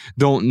we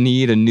don't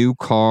need a new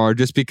car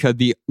just because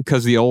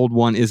the old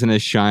one isn't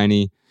as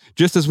shiny.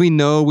 Just as we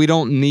know we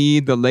don't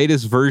need the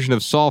latest version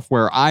of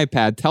software,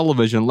 iPad,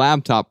 television,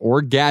 laptop,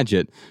 or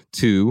gadget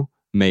to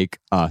make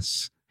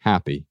us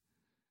happy.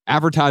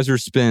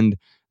 Advertisers spend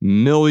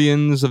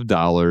millions of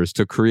dollars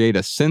to create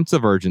a sense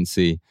of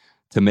urgency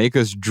to make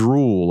us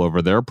drool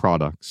over their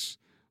products.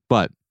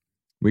 But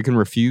we can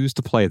refuse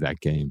to play that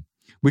game.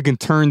 We can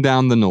turn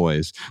down the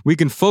noise. We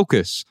can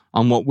focus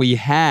on what we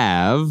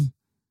have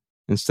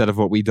instead of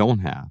what we don't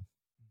have.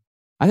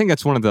 I think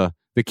that's one of the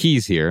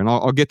keys here. And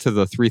I'll get to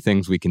the three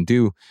things we can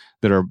do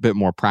that are a bit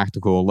more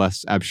practical,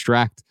 less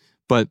abstract.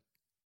 But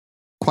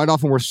quite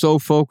often we're so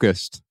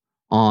focused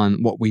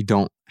on what we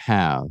don't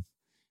have.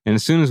 And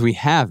as soon as we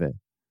have it,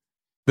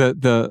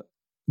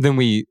 then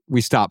we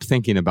stop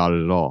thinking about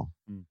it at all.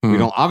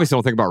 We obviously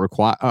don't think about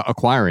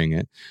acquiring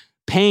it.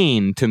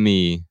 Pain to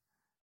me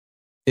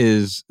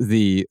is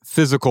the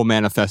physical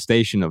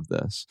manifestation of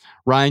this.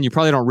 Ryan, you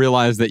probably don't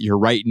realize that your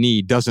right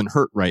knee doesn't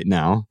hurt right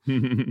now.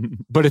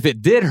 But if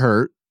it did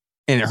hurt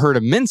and it hurt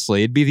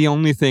immensely, it'd be the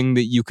only thing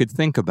that you could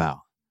think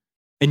about.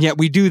 And yet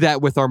we do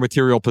that with our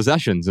material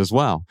possessions as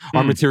well,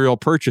 our material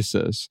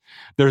purchases.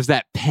 There's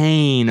that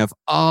pain of,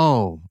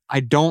 oh, I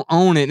don't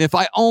own it. And if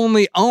I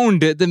only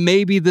owned it, then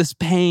maybe this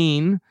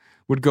pain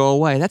would go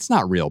away. That's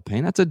not real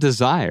pain. That's a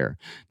desire.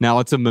 Now,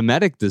 it's a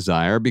mimetic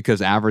desire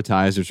because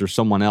advertisers or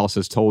someone else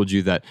has told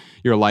you that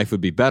your life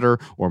would be better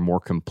or more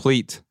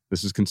complete.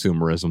 This is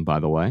consumerism, by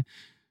the way.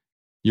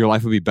 Your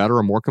life would be better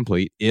or more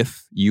complete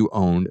if you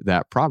owned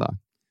that product.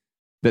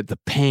 That the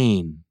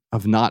pain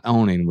of not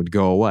owning would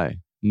go away.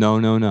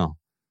 No.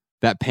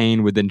 That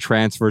pain would then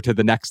transfer to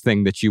the next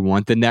thing that you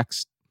want, the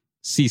next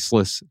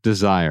ceaseless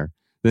desire,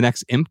 the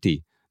next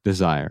empty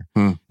desire.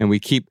 And we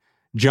keep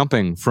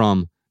jumping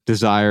from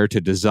desire to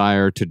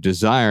desire to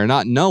desire,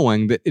 not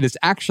knowing that it is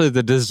actually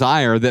the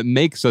desire that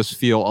makes us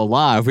feel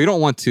alive. We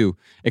don't want to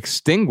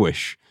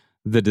extinguish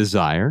the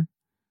desire.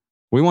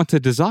 We want to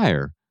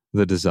desire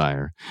the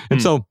desire.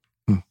 And so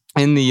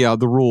in the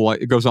rule,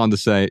 it goes on to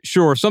say,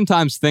 sure,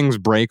 sometimes things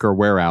break or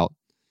wear out.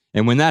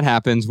 And when that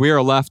happens, we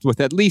are left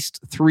with at least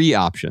three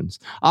options.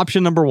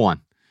 Option number one,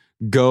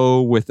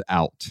 go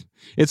without.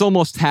 It's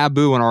almost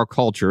taboo in our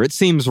culture. It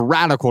seems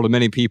radical to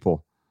many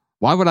people.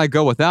 Why would I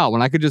go without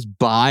when I could just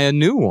buy a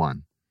new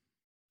one?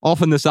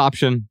 Often this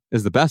option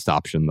is the best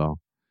option, though.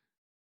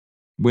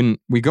 When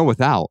we go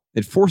without,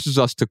 it forces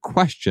us to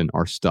question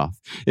our stuff.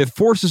 It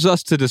forces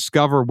us to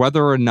discover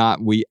whether or not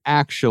we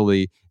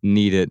actually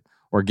need it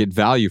or get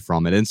value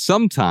from it. And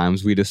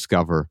sometimes we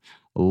discover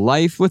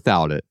life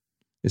without it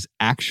is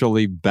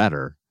actually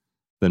better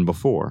than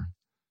before.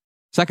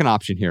 Second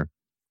option here,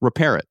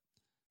 repair it.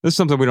 This is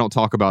something we don't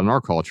talk about in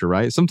our culture,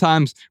 right?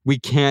 Sometimes we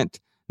can't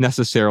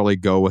necessarily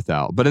go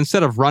without. But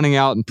instead of running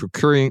out and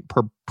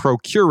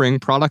procuring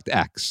product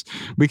X,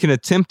 we can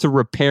attempt to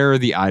repair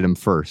the item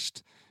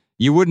first.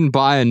 You wouldn't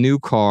buy a new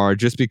car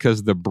just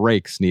because the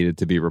brakes needed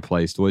to be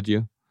replaced, would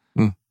you?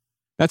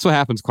 That's what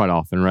happens quite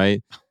often,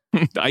 right?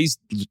 I used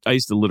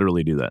to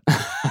literally do that.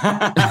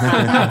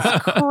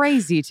 That's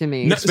crazy to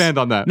me. Expand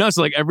on that. No, it's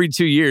like every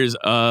 2 years,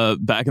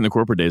 back in the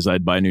corporate days,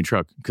 I'd buy a new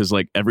truck because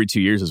like every 2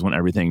 years is when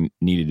everything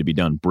needed to be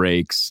done.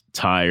 Brakes,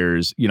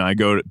 tires. I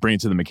go to bring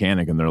it to the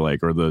mechanic and they're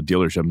like, or the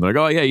dealership, and they're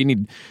like, oh yeah, you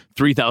need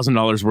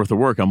 $3,000 worth of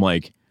work. I'm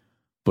like,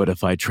 but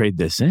if I trade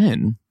this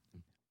in,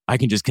 I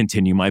can just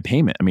continue my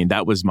payment. I mean,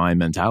 that was my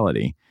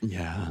mentality.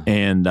 Yeah.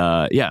 And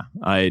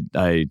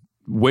I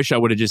wish I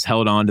would have just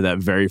held on to that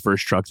very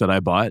first truck that I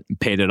bought,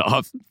 paid it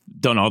off,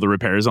 done all the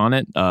repairs on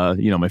it. My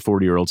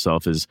 40-year-old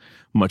self is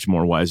much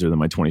more wiser than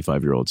my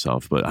 25-year-old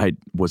self, but I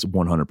was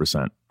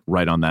 100%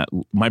 right on that.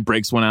 My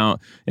brakes went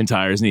out and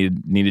tires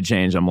needed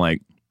change. I'm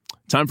like,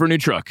 time for a new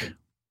truck.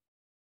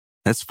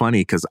 That's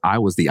funny because I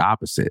was the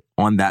opposite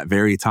on that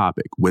very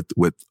topic with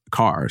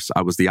cars.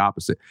 I was the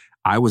opposite.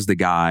 I was the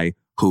guy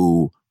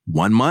who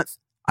 1 month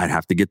I'd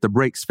have to get the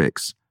brakes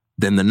fixed.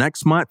 Then the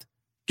next month,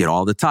 get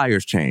all the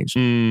tires changed.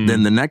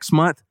 Then the next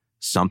month,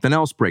 something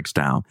else breaks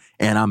down.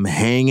 And I'm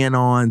hanging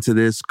on to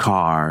this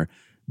car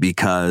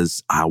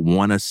because I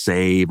want to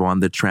save on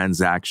the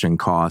transaction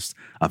cost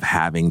of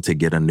having to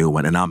get a new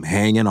one. And I'm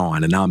hanging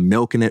on and I'm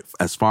milking it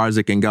as far as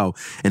it can go.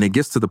 And it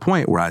gets to the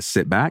point where I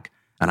sit back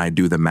and I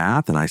do the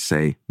math and I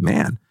say,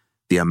 man,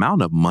 the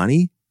amount of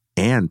money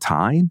and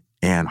time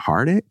and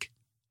heartache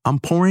I'm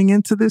pouring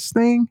into this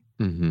thing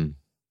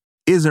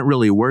isn't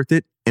really worth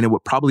it. And it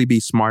would probably be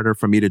smarter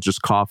for me to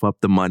just cough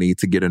up the money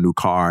to get a new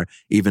car,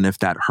 even if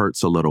that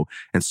hurts a little.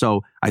 And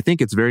so I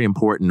think it's very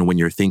important when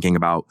you're thinking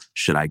about,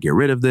 should I get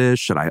rid of this?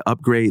 Should I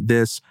upgrade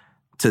this?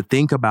 To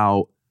think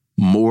about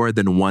more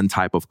than one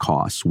type of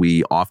cost.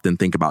 We often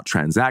think about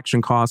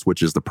transaction costs,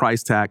 which is the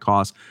price tag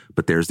cost,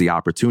 but there's the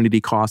opportunity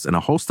cost and a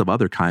host of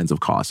other kinds of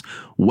costs.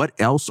 What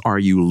else are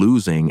you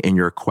losing in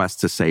your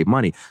quest to save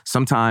money?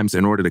 Sometimes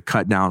in order to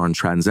cut down on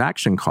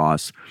transaction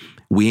costs,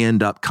 we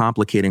end up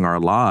complicating our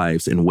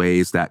lives in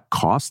ways that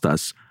cost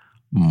us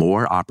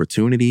more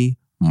opportunity,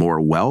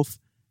 more wealth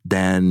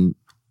than,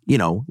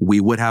 we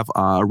would have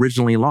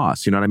originally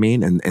lost. You know what I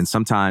mean? And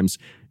sometimes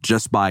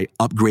just by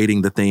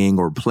upgrading the thing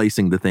or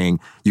replacing the thing,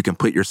 you can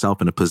put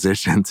yourself in a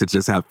position to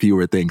just have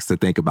fewer things to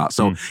think about.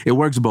 So it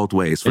works both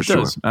ways for sure.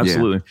 Does,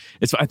 absolutely.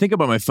 Yeah. I think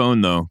about my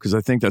phone though, because I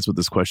think that's what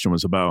this question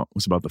was about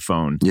the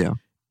phone. Yeah.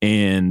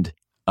 And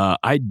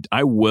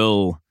I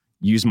will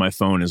use my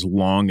phone as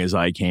long as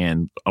I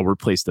can. I'll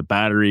replace the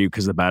battery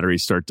because the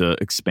batteries start to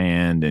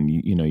expand, and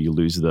you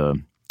lose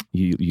the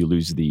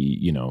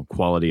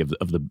quality of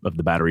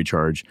the battery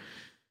charge,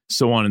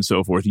 so on and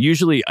so forth.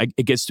 Usually,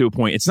 it gets to a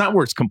point. It's not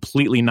where it's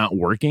completely not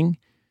working.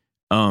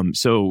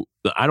 So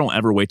I don't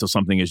ever wait till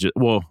something is just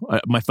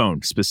my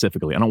phone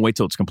specifically. I don't wait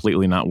till it's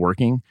completely not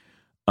working.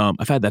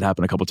 I've had that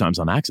happen a couple times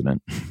on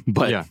accident,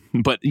 but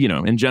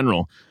in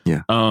general,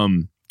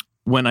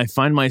 when I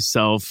find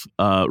myself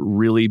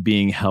really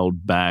being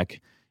held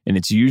back, and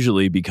it's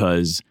usually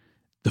because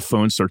the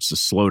phone starts to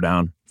slow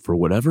down for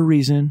whatever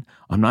reason.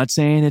 I'm not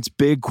saying it's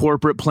big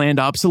corporate planned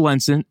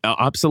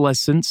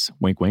obsolescence,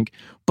 wink, wink,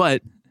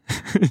 but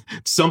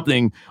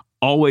something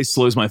always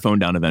slows my phone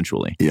down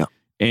eventually. Yeah.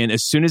 And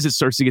as soon as it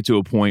starts to get to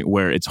a point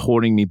where it's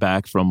holding me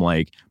back from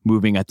like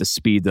moving at the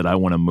speed that I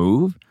want to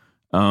move,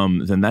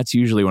 then that's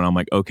usually when I'm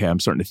like, okay, I'm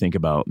starting to think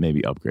about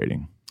maybe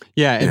upgrading.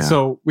 Yeah, and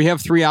so we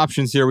have three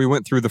options here. We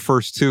went through the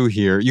first two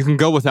here. You can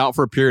go without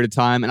for a period of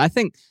time. And I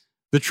think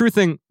the true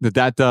thing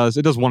that does,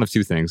 it does one of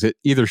two things. It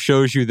either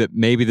shows you that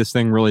maybe this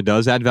thing really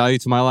does add value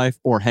to my life,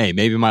 or hey,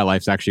 maybe my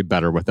life's actually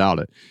better without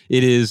it.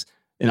 It is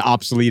an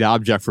obsolete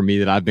object for me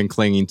that I've been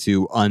clinging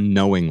to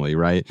unknowingly,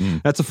 right?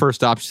 That's the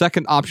first option.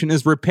 Second option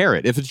is repair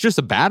it. If it's just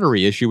a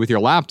battery issue with your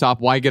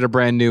laptop, why get a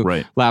brand new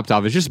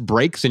laptop? If it's just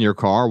brakes in your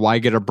car, why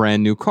get a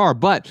brand new car?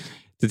 But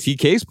to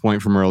TK's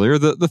point from earlier,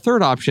 the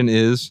third option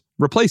is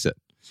replace it.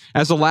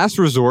 As a last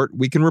resort,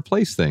 we can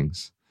replace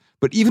things.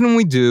 But even when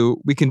we do,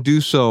 we can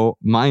do so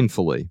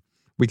mindfully.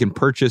 We can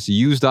purchase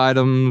used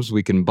items,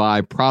 we can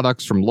buy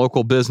products from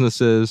local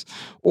businesses,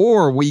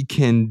 or we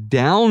can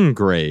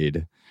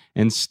downgrade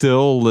and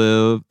still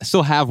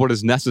have what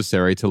is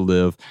necessary to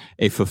live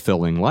a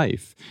fulfilling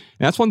life.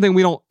 And that's one thing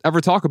we don't ever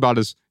talk about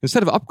is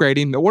instead of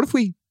upgrading, what if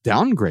we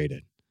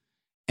downgraded?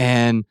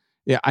 And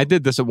yeah, I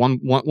did this at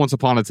once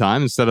upon a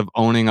time. Instead of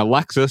owning a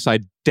Lexus, I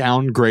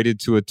downgraded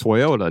to a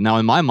Toyota. Now,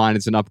 in my mind,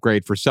 it's an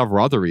upgrade for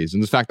several other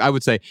reasons. In fact, I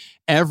would say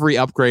every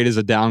upgrade is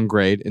a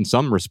downgrade in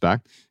some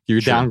respect.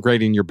 You're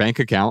downgrading your bank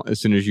account as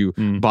soon as you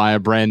buy a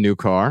brand new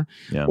car.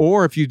 Yeah.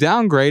 Or if you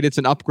downgrade, it's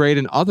an upgrade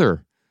in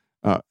other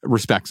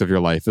respects of your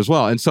life as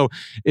well. And so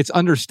it's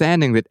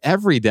understanding that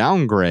every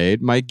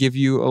downgrade might give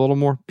you a little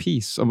more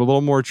peace, a little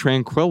more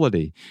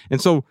tranquility.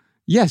 And so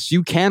yes,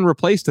 you can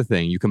replace the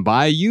thing. You can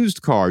buy a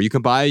used car. You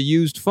can buy a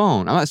used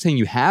phone. I'm not saying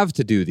you have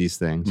to do these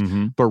things,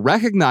 but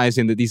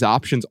recognizing that these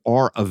options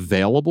are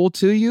available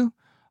to you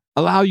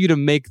allow you to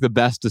make the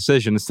best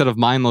decision instead of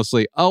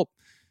mindlessly, oh,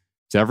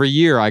 it's every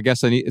year. I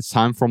guess it's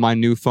time for my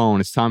new phone.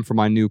 It's time for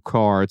my new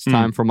car. It's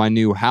time for my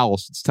new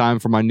house. It's time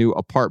for my new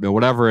apartment,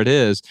 whatever it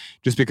is,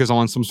 just because I'm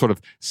on some sort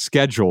of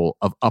schedule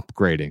of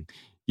upgrading.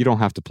 You don't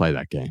have to play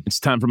that game. It's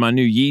time for my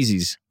new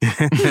Yeezys.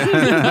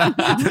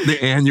 The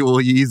annual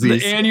Yeezys.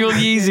 The annual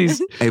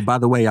Yeezys. Hey, by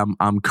the way,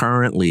 I'm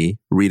currently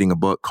reading a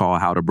book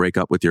called How to Break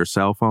Up with Your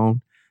Cell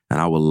Phone. And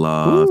I would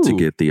love to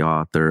get the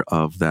author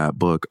of that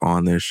book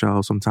on this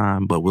show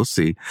sometime, but we'll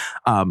see.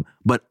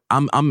 But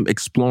I'm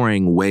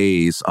exploring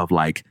ways of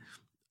like,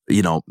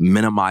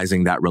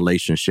 minimizing that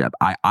relationship.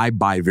 I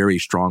buy very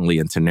strongly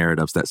into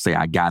narratives that say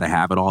I gotta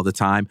have it all the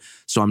time.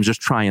 So I'm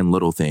just trying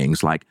little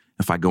things. Like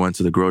if I go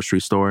into the grocery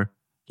store,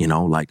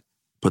 like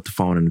put the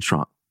phone in the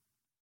trunk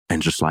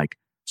and just like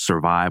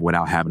survive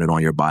without having it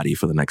on your body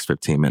for the next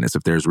 15 minutes.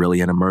 If there's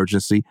really an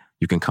emergency,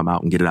 you can come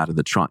out and get it out of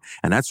the trunk.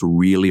 And that's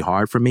really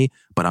hard for me,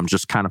 but I'm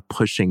just kind of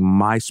pushing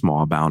my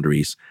small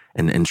boundaries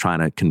and trying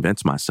to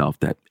convince myself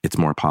that it's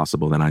more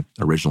possible than I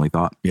originally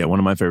thought. Yeah, one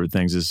of my favorite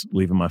things is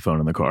leaving my phone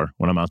in the car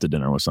when I'm out to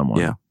dinner with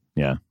someone.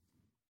 Yeah.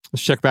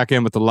 Let's check back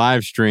in with the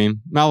live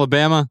stream.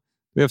 Alabama,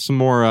 we have some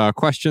more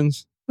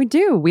questions. We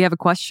do. We have a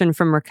question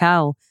from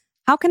Raquel.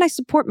 How can I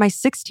support my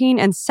 16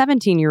 and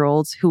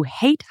 17-year-olds who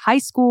hate high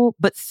school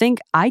but think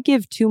I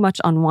give too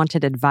much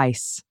unwanted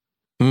advice?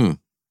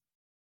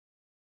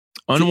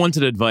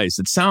 Unwanted advice.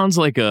 It sounds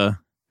like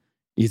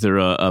either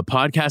a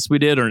podcast we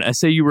did or an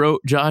essay you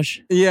wrote,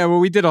 Josh. Yeah, well,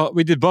 we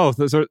did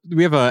both. So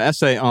we have an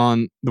essay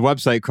on the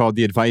website called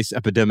The Advice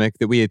Epidemic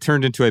that we had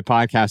turned into a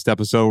podcast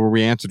episode where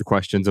we answered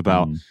questions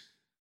about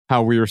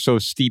how we were so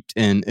steeped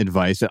in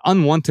advice.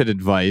 Unwanted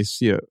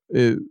advice,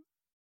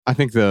 I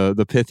think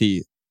the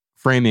pithy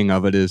framing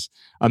of it is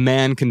a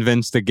man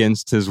convinced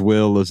against his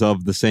will is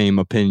of the same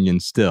opinion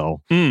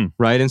still,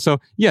 right? And so,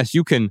 yes,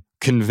 you can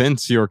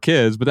convince your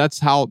kids, but that's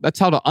how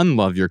to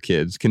unlove your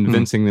kids,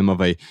 convincing them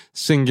of a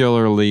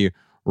singularly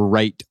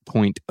right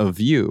point of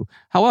view.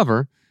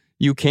 However,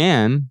 you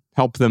can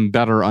help them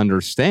better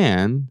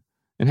understand.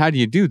 And how do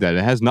you do that?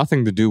 It has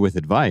nothing to do with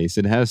advice.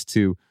 It has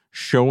to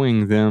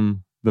showing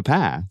them the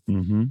path.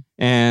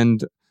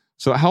 And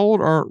so how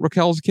old are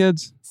Raquel's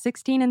kids?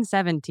 16 and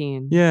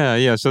 17.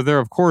 Yeah. So they're,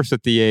 of course,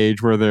 at the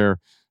age where they're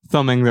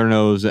thumbing their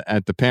nose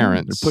at the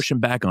parents. They're pushing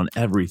back on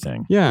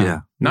everything.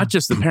 Yeah. Not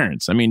just the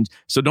parents. I mean,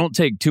 so don't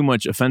take too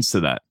much offense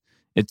to that.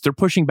 They're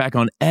pushing back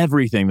on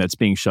everything that's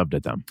being shoved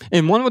at them.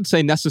 And one would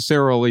say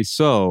necessarily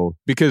so,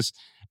 because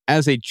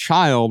as a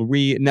child,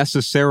 we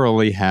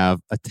necessarily have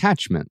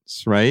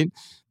attachments, right?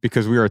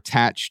 Because we are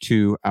attached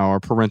to our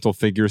parental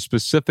figure,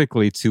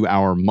 specifically to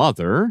our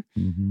mother.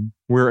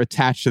 We're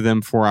attached to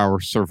them for our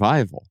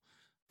survival.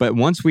 But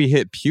once we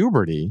hit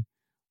puberty,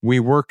 we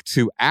work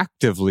to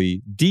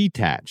actively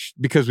detach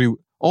because we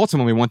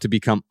ultimately want to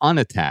become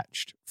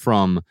unattached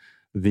from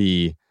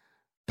the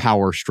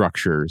power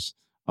structures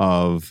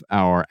of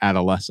our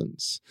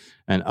adolescence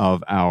and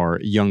of our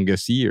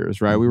youngest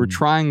years, right? We were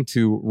trying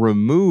to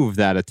remove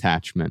that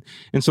attachment.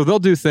 And so they'll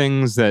do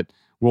things that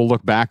we'll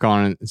look back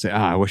on and say,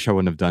 I wish I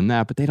wouldn't have done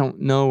that, but they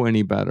don't know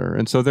any better.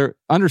 And so they're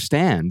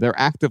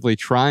actively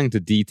trying to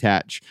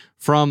detach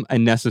from a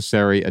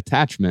necessary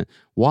attachment.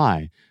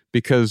 Why?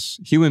 Because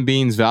human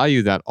beings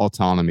value that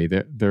autonomy.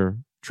 They're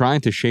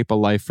trying to shape a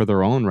life for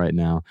their own right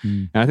now.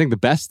 And I think the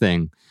best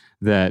thing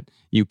that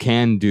you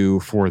can do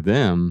for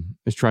them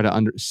is try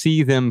to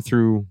see them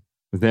through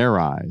their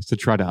eyes, to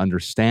try to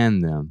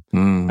understand them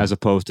as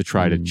opposed to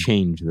try to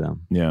change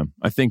them. Yeah.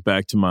 I think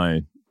back to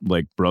my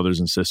brothers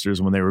and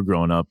sisters when they were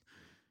growing up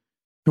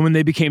and when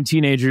they became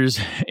teenagers,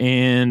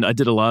 and I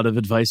did a lot of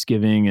advice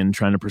giving and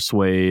trying to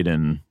persuade,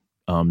 and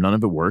none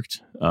of it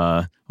worked.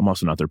 I'm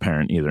also not their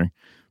parent either,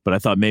 but I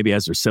thought maybe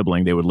as their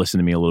sibling, they would listen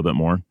to me a little bit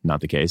more.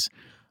 Not the case.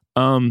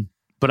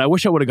 But I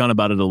wish I would have gone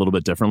about it a little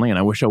bit differently, and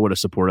I wish I would have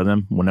supported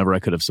them whenever I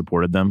could have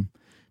supported them,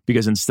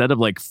 because instead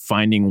of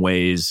finding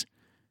ways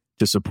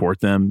to support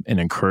them and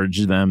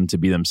encourage them to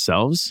be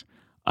themselves,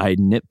 I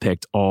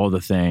nitpicked all the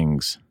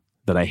things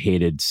that I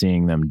hated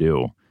seeing them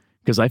do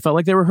because I felt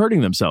like they were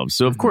hurting themselves.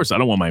 So of course I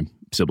don't want my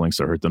siblings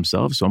to hurt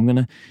themselves. So I'm going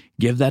to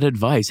give that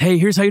advice. Hey,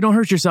 here's how you don't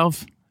hurt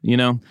yourself,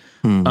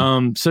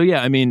 So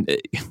yeah, I mean,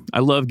 I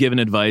love giving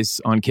advice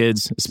on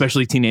kids,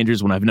 especially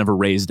teenagers when I've never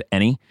raised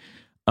any.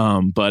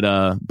 But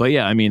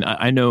yeah, I mean,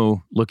 I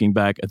know looking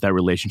back at that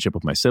relationship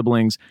with my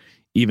siblings,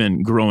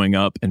 even growing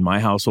up in my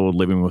household,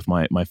 living with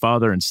my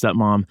father and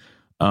stepmom,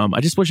 I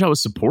just wish I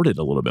was supported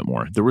a little bit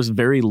more. There was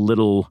very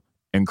little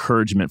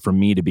encouragement for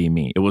me to be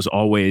me. It was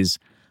always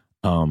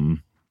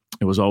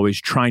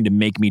trying to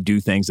make me do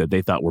things that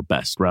they thought were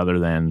best, rather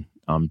than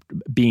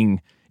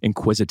being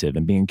inquisitive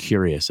and being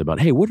curious about,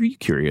 hey, what are you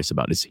curious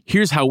about?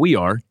 Here's how we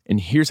are, and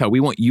here's how we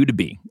want you to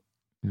be.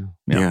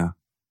 Yeah.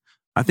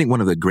 I think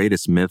one of the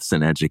greatest myths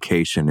in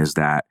education is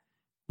that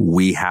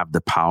we have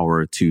the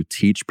power to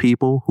teach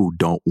people who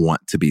don't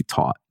want to be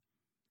taught.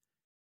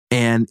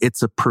 And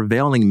it's a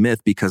prevailing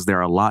myth because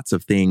there are lots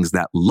of things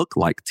that look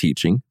like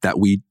teaching that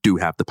we do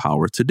have the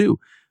power to do.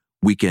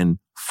 We can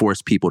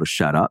force people to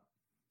shut up.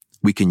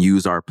 We can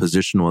use our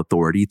positional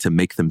authority to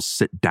make them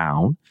sit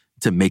down,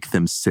 to make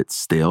them sit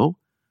still.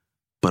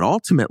 But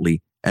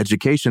ultimately,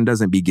 education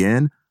doesn't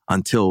begin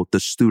until the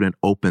student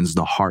opens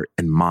the heart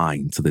and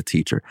mind to the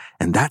teacher.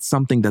 And that's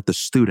something that the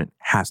student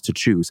has to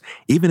choose.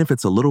 Even if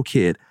it's a little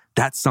kid,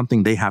 that's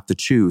something they have to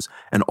choose.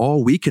 And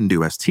all we can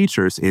do as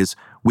teachers is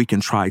we can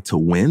try to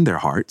win their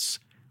hearts.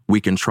 We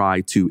can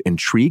try to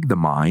intrigue the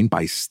mind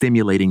by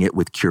stimulating it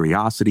with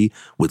curiosity,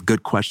 with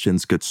good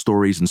questions, good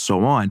stories, and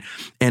so on.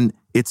 And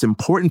it's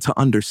important to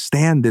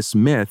understand this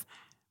myth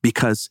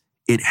because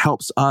it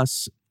helps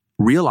us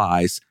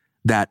realize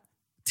that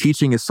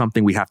teaching is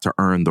something we have to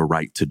earn the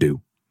right to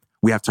do.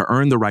 We have to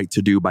earn the right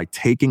to do by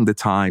taking the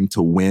time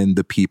to win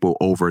the people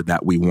over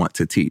that we want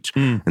to teach.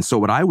 And so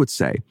what I would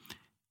say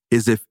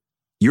is if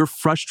you're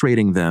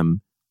frustrating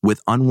them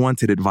with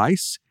unwanted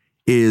advice,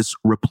 is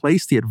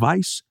replace the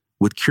advice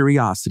with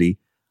curiosity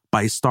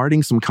by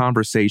starting some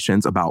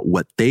conversations about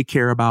what they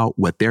care about,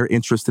 what they're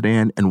interested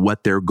in, and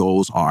what their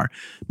goals are.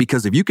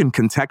 Because if you can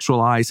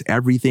contextualize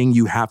everything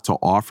you have to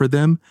offer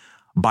them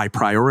by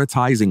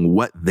prioritizing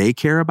what they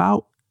care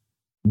about,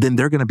 then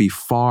they're going to be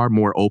far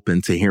more open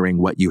to hearing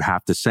what you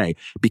have to say,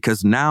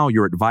 because now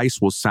your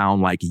advice will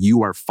sound like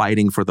you are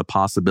fighting for the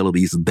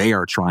possibilities they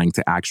are trying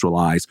to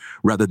actualize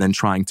rather than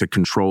trying to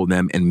control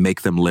them and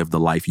make them live the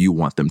life you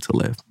want them to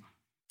live.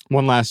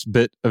 One last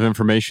bit of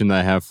information that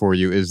I have for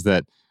you is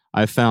that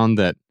I found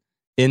that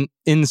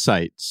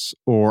insights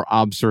or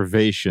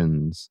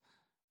observations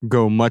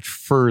go much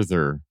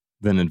further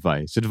than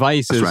advice.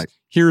 Advice That's is, right.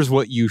 Here's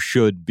what you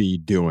should be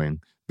doing,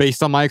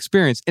 based on my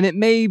experience. And it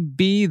may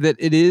be that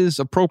it is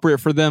appropriate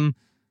for them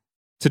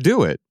to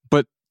do it,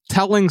 but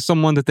telling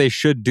someone that they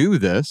should do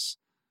this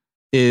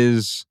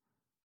is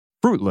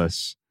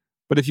fruitless.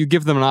 But if you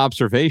give them an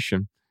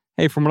observation,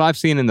 hey, from what I've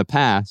seen in the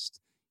past,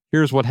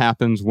 here's what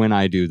happens when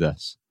I do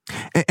this.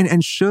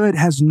 And should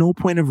has no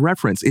point of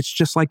reference. It's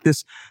just like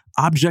this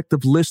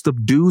objective list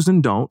of do's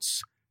and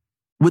don'ts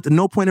with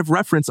no point of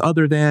reference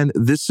other than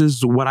this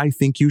is what I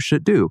think you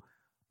should do.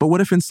 But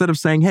what if instead of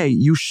saying, hey,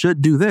 you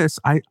should do this,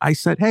 I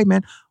said, hey,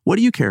 man, what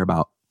do you care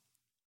about?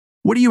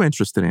 What are you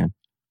interested in?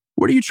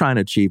 What are you trying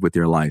to achieve with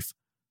your life?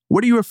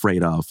 What are you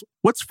afraid of?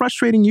 What's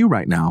frustrating you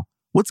right now?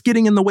 What's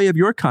getting in the way of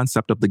your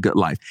concept of the good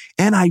life?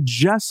 And I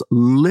just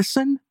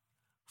listen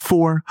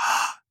for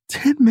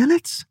 10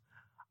 minutes.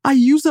 I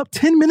use up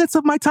 10 minutes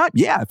of my time.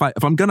 Yeah,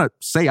 if I'm going to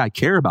say I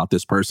care about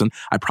this person,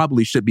 I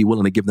probably should be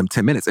willing to give them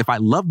 10 minutes. If I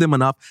love them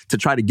enough to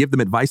try to give them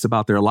advice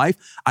about their life,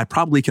 I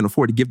probably can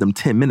afford to give them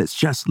 10 minutes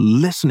just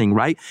listening,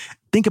 right?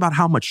 Think about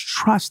how much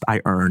trust I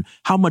earn,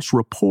 how much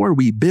rapport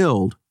we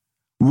build.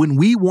 When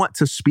we want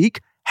to speak,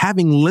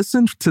 having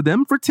listened to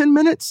them for 10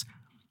 minutes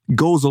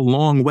goes a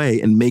long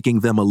way in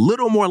making them a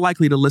little more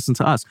likely to listen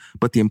to us.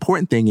 But the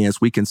important thing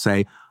is we can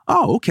say,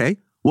 oh, okay,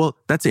 well,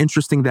 that's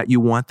interesting that you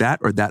want that,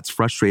 or that's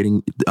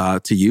frustrating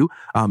to you.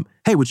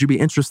 Hey, would you be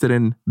interested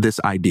in this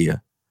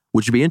idea?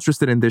 Would you be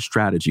interested in this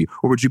strategy?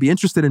 Or would you be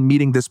interested in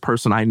meeting this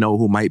person I know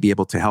who might be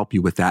able to help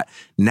you with that?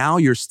 Now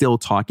you're still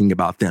talking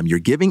about them. You're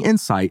giving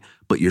insight,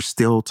 but you're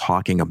still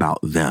talking about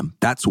them.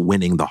 That's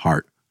winning the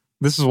heart.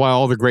 This is why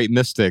all the great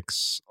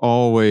mystics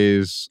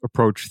always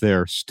approach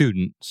their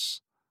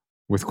students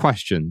with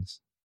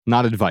questions,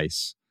 not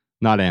advice,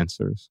 not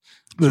answers.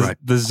 Right.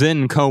 The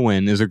Zen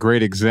koan is a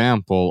great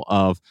example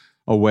of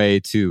a way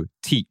to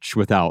teach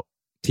without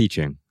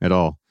teaching at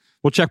all.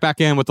 We'll check back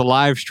in with the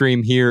live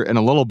stream here in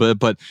a little bit,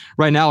 but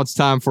right now it's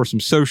time for some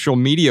social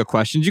media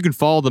questions. You can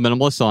follow The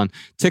Minimalists on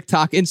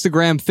TikTok,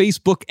 Instagram,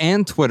 Facebook,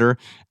 and Twitter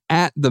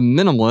at The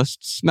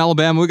Minimalists.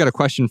 Alabama, we got a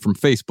question from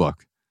Facebook.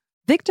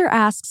 Victor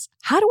asks,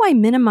 how do I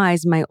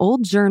minimize my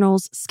old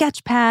journals,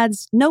 sketch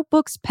pads,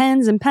 notebooks,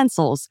 pens, and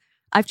pencils?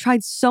 I've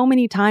tried so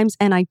many times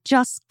and I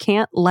just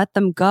can't let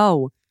them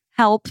go.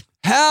 Help.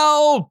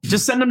 Help!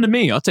 Just send them to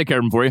me. I'll take care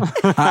of them for you.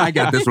 I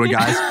got this one,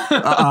 guys.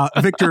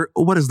 Victor,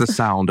 what is the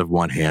sound of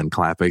one hand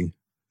clapping?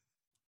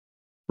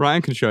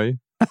 Ryan can show you.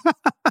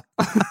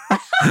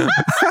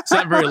 It's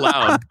not very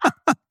loud.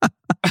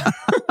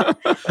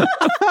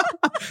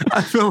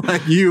 I feel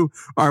like you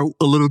are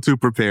a little too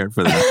prepared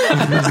for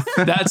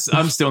that.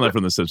 I'm stealing that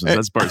from The Simpsons.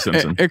 That's Bart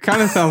Simpson. It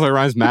kind of sounds like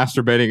Ryan's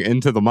masturbating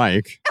into the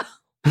mic.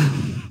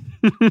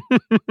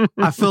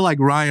 I feel like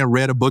Ryan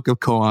read a book of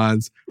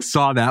koans,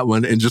 saw that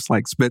one, and just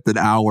like spent an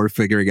hour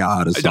figuring out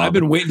how to solve I've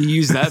been waiting to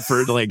use that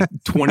for like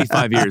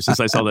 25 years since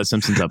I saw that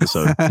Simpsons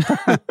episode.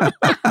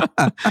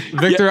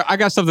 Victor, I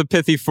got something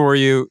pithy for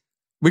you.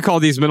 We call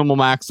these minimal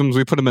maxims.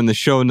 We put them in the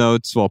show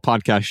notes while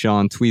Podcast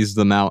Sean tweezes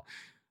them out.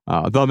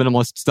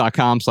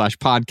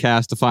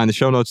 theminimalists.com/podcast to find the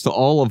show notes to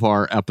all of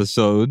our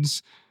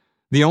episodes.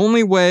 The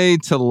only way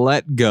to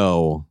let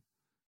go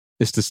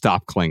is to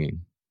stop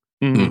clinging.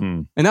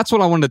 Mm-hmm. And that's what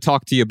I wanted to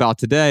talk to you about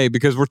today,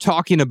 because we're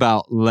talking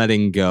about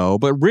letting go,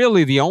 but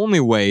really the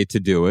only way to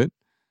do it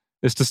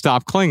is to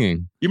stop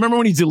clinging. You remember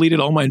when he deleted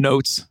all my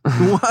notes?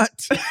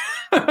 What?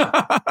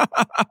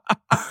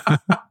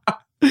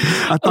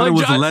 I thought it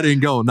was John,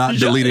 letting go, not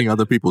deleting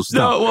other people's stuff.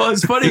 No, well,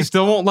 it's funny. He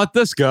still won't let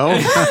this go.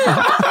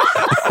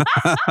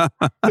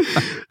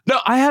 No,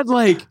 I had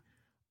like,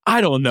 I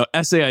don't know,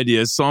 essay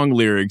ideas, song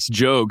lyrics,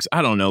 jokes.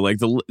 I don't know, like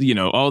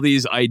all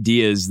these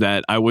ideas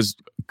that I was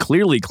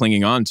clearly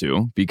clinging on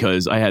to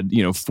because I had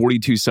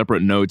 42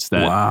 separate notes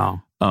that.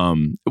 Wow.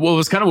 Well, it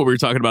was kind of what we were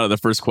talking about at the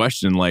first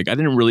question. Like, I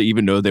didn't really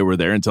even know they were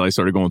there until I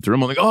started going through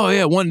them. I'm like, oh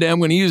yeah, one day I'm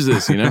going to use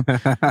this,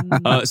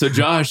 So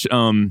Josh,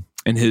 and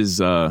his,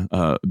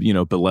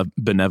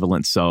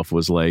 benevolent self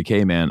was like,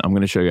 hey man, I'm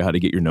going to show you how to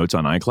get your notes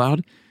on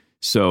iCloud.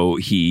 So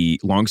he,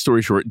 long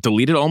story short,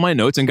 deleted all my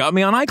notes and got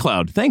me on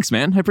iCloud. Thanks,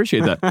 man. I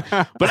appreciate that.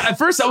 But at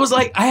first I was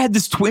like, I had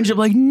this twinge of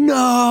like,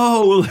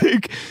 no,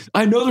 like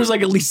I know there's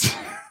like at least...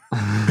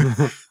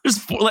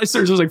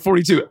 there's like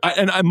 42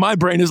 my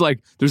brain is like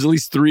there's at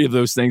least 3 of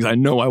those things I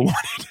know I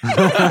wanted.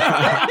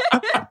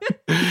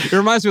 It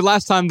reminds me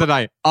last time that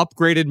I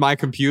upgraded my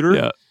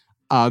computer,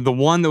 the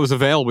one that was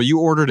available, you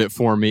ordered it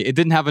for me, it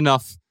didn't have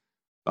enough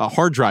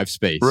hard drive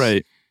space,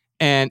 right?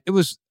 And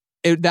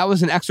that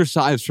was an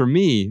exercise for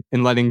me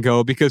in letting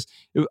go because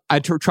I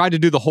tried to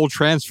do the whole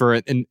transfer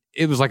and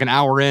it was like an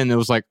hour in. It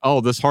was like,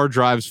 oh, this hard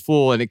drive's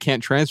full and it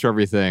can't transfer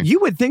everything. You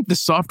would think the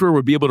software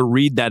would be able to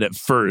read that at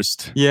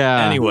first.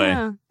 Yeah.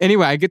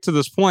 Anyway, I get to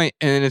this point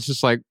and it's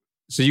just like,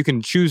 so you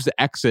can choose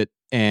to exit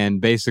and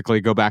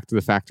basically go back to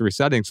the factory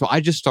settings. So I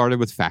just started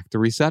with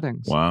factory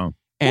settings. Wow.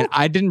 And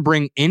I didn't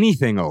bring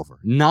anything over.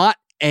 Not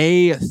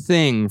a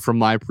thing from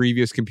my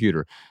previous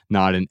computer.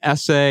 Not an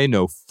essay,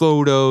 no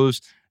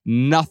photos.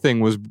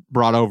 Nothing was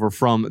brought over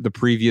from the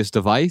previous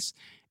device.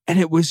 And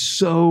it was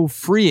so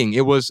freeing.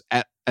 It was,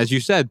 as you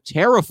said,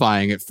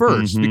 terrifying at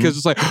first because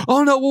it's like,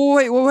 oh no,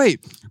 wait.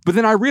 But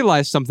then I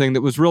realized something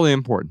that was really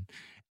important.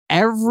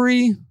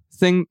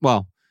 Everything,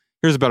 well,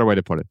 here's a better way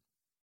to put it.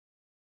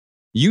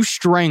 You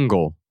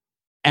strangle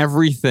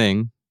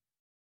everything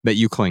that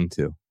you cling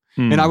to.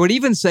 And I would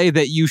even say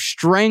that you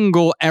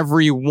strangle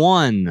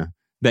everyone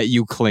that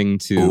you cling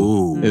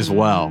to as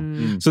well.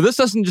 So this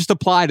doesn't just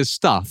apply to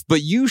stuff,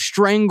 but you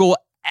strangle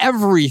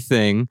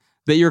everything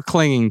that you're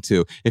clinging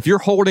to. If you're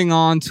holding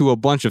on to a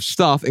bunch of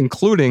stuff,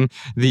 including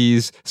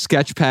these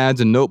sketch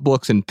pads and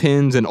notebooks and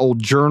pens and old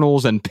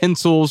journals and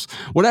pencils,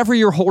 whatever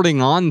you're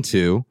holding on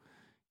to,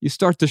 you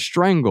start to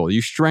strangle.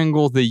 You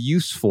strangle the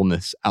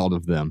usefulness out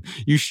of them.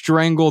 You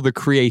strangle the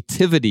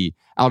creativity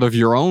out of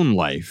your own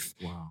life.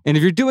 Wow. And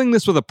if you're doing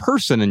this with a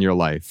person in your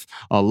life,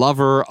 a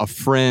lover, a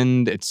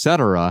friend,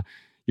 etc.,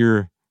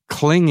 you're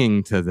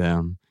clinging to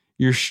them.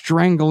 You're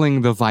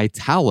strangling the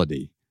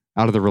vitality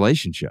out of the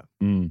relationship.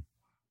 When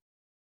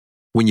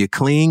you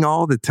cling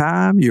all the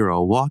time, you're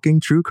a walking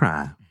true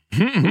crime.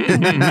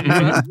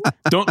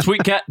 Don't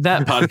tweet cat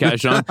that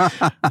podcast, Sean.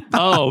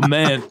 Oh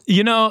man,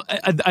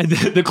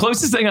 the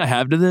closest thing I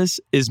have to this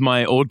is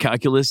my old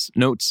calculus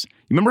notes.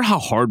 You remember how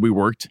hard we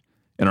worked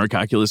in our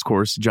calculus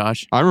course,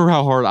 Josh? I remember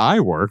how hard I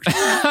worked.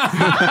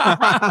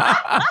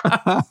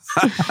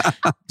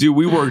 Dude,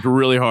 we worked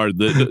really hard.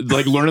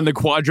 Like learning the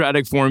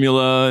quadratic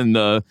formula and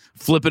the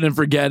flip it and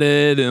forget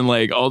it and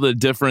like all the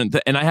different...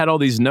 and I had all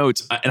these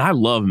notes and I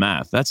love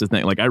math. That's the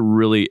thing. Like I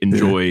really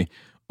enjoy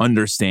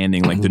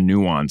understanding like the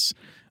nuance.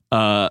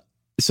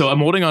 So I'm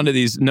holding on to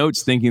these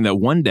notes thinking that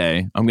one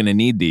day I'm going to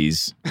need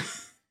these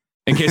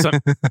in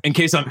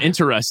case I'm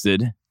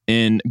interested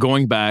in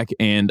going back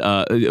and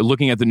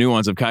looking at the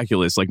nuance of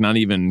calculus, like not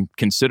even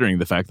considering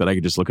the fact that I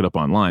could just look it up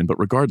online. But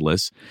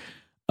regardless,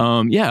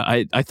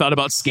 I thought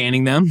about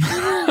scanning them.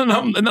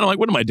 and then I'm like,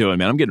 what am I doing,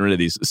 man? I'm getting rid of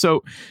these.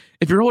 So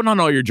if you're holding on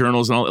to all your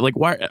journals and all, like,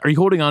 why are you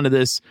holding on to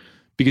this?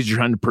 Because you're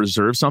trying to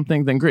preserve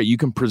something? Then great, you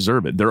can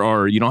preserve it.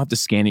 You don't have to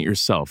scan it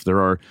yourself. There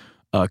are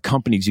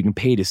companies you can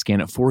pay to scan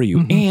it for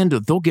you, and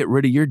they'll get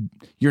rid of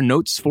your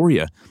notes for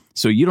you.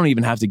 So you don't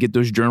even have to get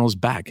those journals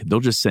back. They'll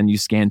just send you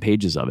scanned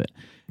pages of it.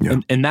 Yeah.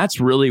 And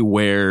that's really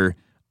where,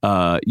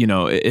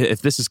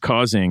 if this is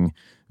causing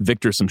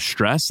Victor some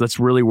stress, that's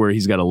really where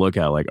he's got to look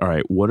at, like, all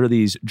right, what are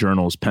these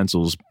journals,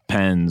 pencils,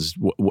 pens,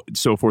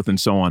 so forth and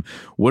so on?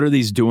 What are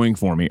these doing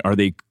for me? Are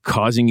they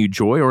causing you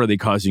joy or are they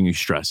causing you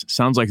stress?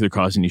 Sounds like they're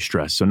causing you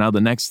stress. So now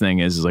the next thing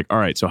is like, all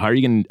right, so how are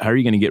you going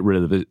to get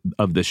rid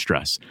of this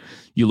stress?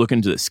 You look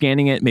into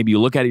scanning it. Maybe you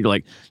look at it, you're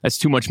like, that's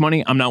too much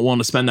money. I'm not willing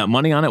to spend that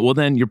money on it. Well,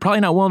 then you're probably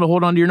not willing to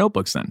hold on to your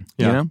notebooks then.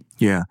 Yeah. You know?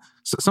 Yeah.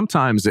 So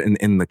sometimes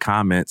in the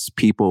comments,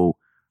 people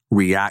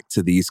react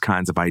to these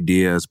kinds of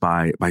ideas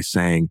by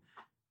saying,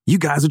 you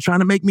guys are trying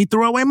to make me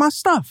throw away my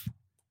stuff,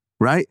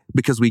 right?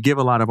 Because we give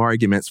a lot of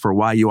arguments for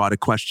why you ought to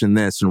question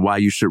this and why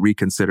you should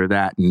reconsider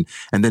that.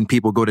 And then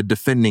people go to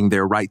defending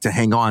their right to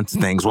hang on to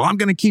things. Well, I'm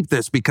going to keep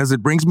this because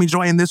it brings me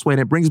joy in this way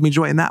and it brings me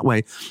joy in that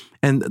way.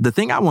 And the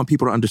thing I want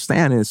people to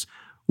understand is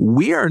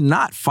we are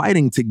not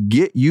fighting to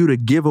get you to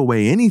give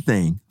away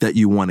anything that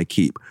you want to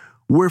keep.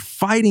 We're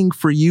fighting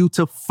for you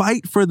to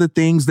fight for the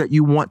things that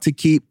you want to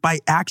keep by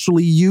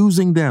actually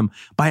using them,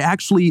 by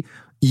actually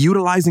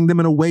utilizing them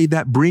in a way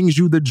that brings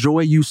you the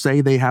joy you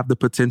say they have the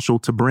potential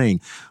to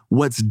bring.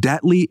 What's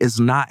deadly is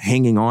not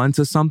hanging on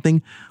to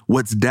something.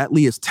 What's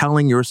deadly is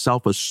telling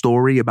yourself a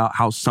story about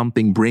how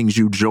something brings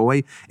you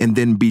joy and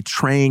then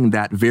betraying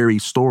that very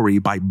story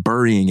by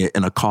burying it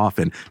in a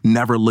coffin,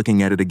 never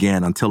looking at it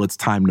again until it's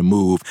time to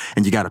move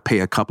and you got to pay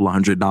a couple of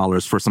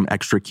 $100s for some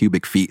extra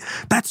cubic feet.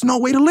 That's no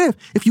way to live.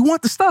 If you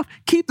want the stuff,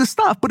 keep the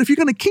stuff. But if you're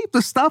going to keep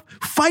the stuff,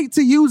 fight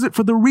to use it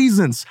for the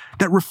reasons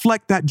that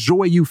reflect that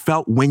joy you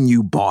felt when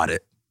you bought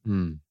it.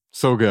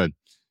 So good.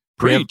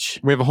 Preach.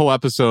 We have a whole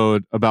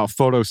episode about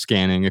photo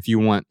scanning. If you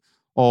want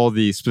all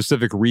the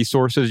specific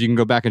resources, you can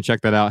go back and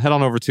check that out. Head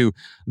on over to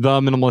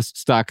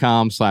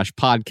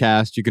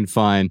theminimalists.com/podcast. You can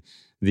find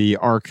the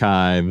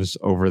archives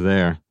over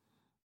there.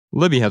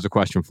 Libby has a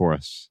question for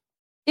us.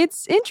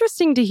 It's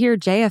interesting to hear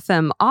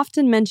JFM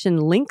often mention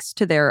links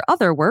to their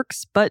other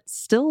works, but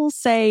still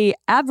say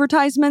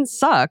advertisements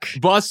suck.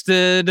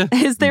 Busted.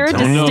 Is there a No,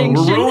 distinction?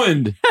 we're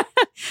ruined.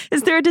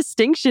 Is there a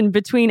distinction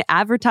between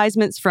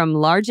advertisements from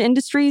large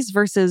industries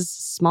versus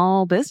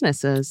small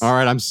businesses? All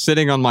right, I'm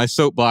sitting on my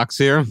soapbox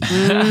here.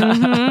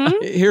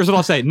 Mhm. Here's what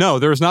I'll say. No,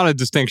 there's not a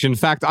distinction. In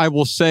fact, I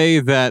will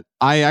say that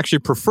I actually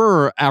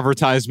prefer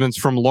advertisements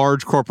from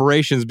large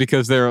corporations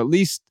because they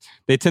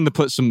tend to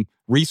put some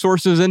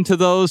resources into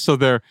those, so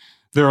they're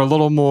a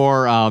little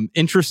more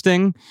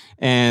interesting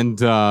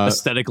and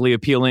Aesthetically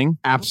appealing.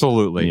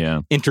 absolutely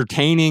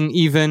entertaining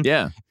even.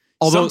 Yeah.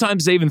 Although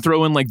Sometimes they even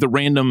throw in like the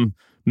random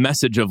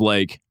message of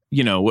like,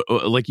 you know,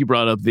 like you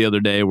brought up the other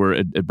day where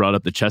it brought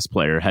up the chess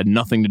player, had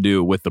nothing to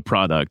do with the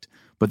product.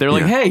 But they're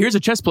like, hey, here's a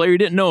chess player you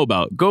didn't know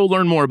about. Go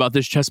learn more about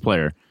this chess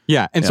player.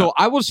 Yeah. And so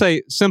I will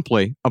say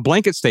simply a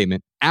blanket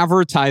statement,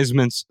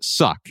 advertisements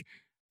suck.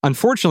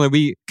 Unfortunately,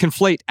 we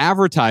conflate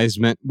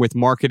advertisement with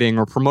marketing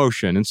or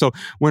promotion. And so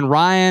when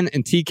Ryan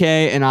and TK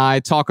and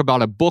I talk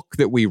about a book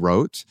that we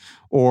wrote,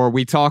 or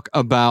we talk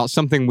about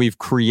something we've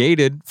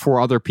created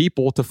for other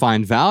people to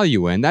find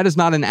value in, that is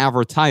not an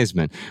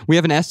advertisement. We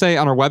have an essay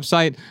on our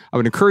website. I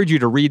would encourage you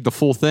to read the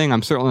full thing.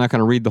 I'm certainly not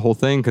going to read the whole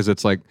thing because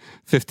it's like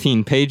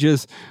 15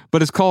 pages,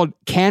 but it's called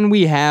Can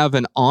We Have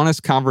an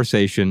Honest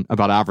Conversation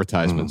About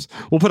Advertisements?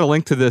 We'll put a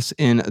link to this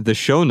in the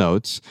show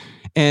notes.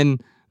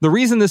 And the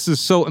reason this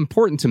is so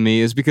important to me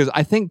is because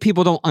I think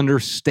people don't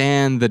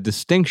understand the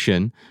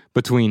distinction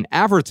between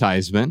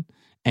advertisement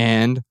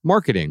and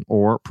marketing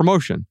or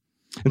promotion.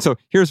 And so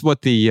here's how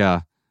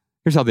the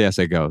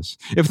essay goes.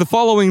 If the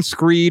following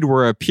screed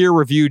were a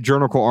peer-reviewed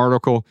journal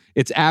article,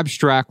 its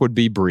abstract would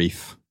be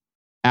brief.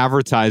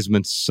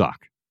 Advertisements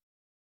suck.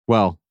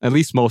 Well, at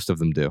least most of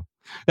them do.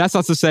 That's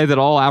not to say that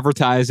all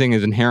advertising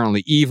is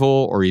inherently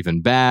evil or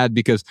even bad,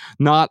 because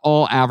not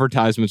all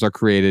advertisements are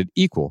created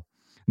equal.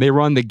 They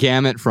run the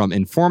gamut from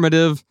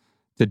informative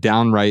to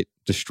downright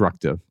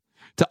destructive.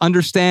 To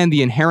understand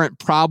the inherent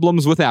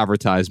problems with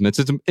advertisements,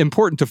 it's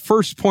important to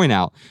first point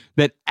out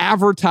that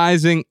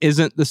advertising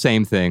isn't the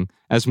same thing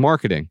as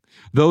marketing.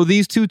 Though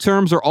these two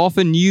terms are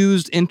often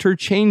used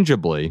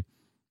interchangeably,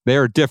 they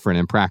are different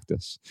in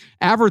practice.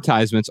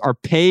 Advertisements are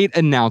paid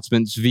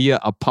announcements via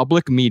a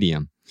public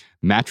medium.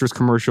 Mattress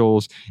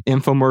commercials,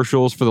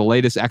 infomercials for the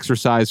latest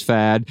exercise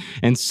fad,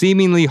 and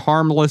seemingly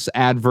harmless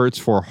adverts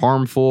for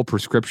harmful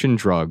prescription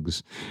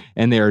drugs.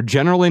 And they are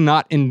generally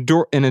not an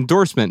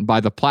endorsement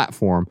by the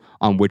platform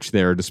on which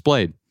they are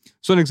displayed.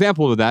 So an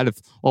example of that, if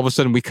all of a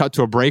sudden we cut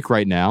to a break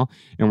right now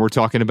and we're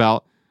talking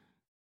about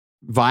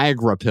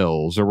Viagra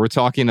pills, or we're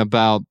talking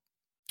about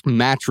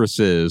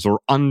mattresses or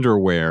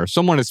underwear,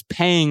 someone is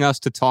paying us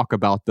to talk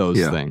about those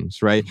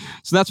things, right?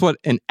 So that's what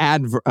an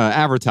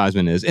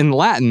advertisement is. In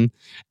Latin,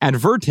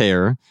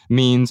 advertere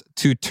means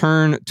to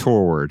turn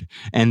toward,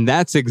 and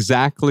that's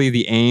exactly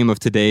the aim of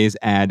today's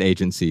ad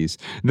agencies.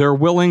 They're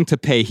willing to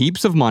pay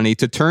heaps of money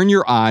to turn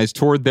your eyes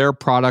toward their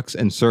products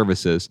and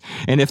services.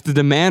 And if the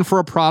demand for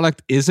a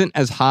product isn't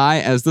as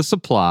high as the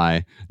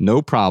supply,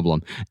 no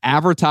problem.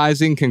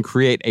 Advertising can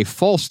create a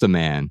false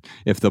demand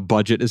if the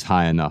budget is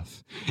high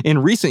enough. In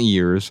recent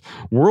years,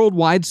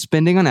 worldwide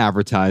spending on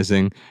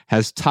advertising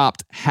has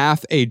topped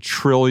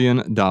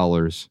 $500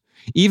 billion.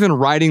 Even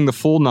writing the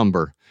full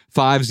number,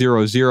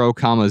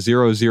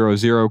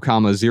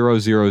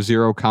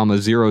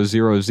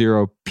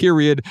 500,000,000,000,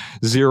 period,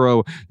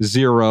 00,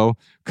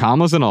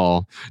 commas and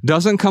all,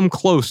 doesn't come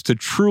close to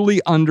truly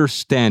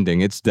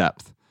understanding its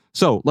depth.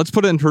 So let's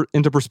put it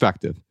into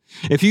perspective.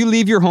 If you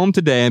leave your home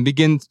today and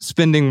begin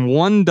spending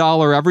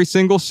 $1 every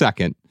single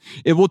second,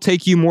 it will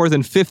take you more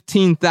than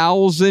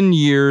 15,000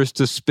 years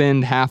to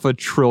spend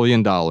 $500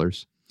 billion.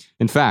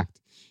 In fact,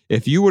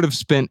 if you would have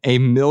spent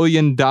 $1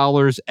 million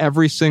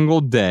every single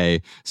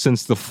day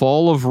since the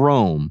fall of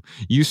Rome,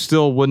 you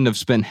still wouldn't have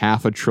spent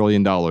 $500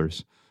 billion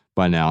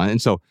by now.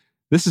 And so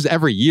this is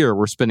every year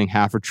we're spending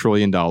 $500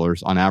 billion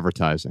on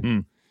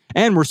advertising.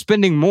 And we're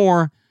spending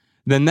more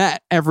than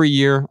that every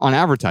year on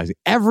advertising.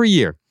 Every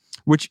year.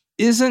 Which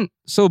isn't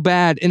so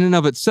bad in and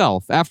of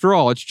itself. After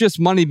all, it's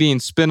just money being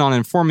spent on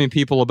informing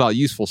people about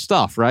useful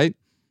stuff, right?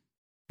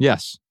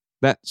 Yes,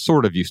 that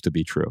sort of used to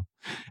be true.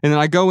 And then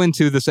I go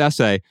into this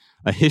essay,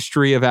 a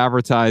history of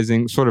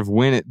advertising, sort of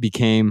when it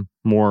became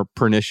more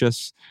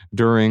pernicious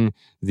during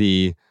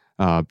the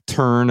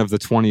turn of the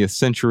 20th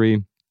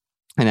century.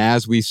 And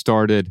as we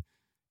started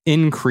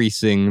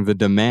increasing the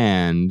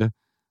demand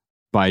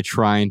by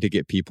trying to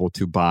get people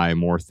to buy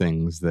more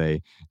things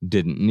they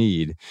didn't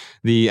need.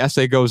 The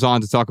essay goes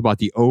on to talk about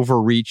the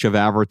overreach of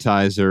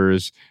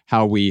advertisers,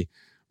 how we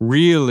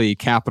really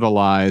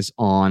capitalize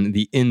on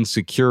the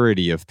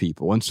insecurity of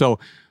people. And so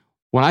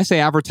when I say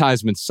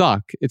advertisements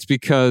suck, it's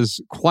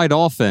because quite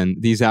often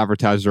these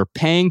advertisers are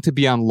paying to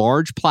be on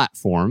large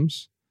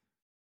platforms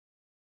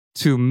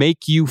to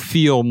make you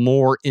feel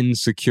more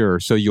insecure.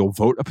 So you'll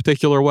vote a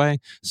particular way,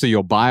 so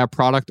you'll buy a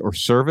product or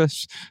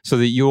service, so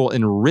that you'll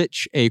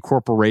enrich a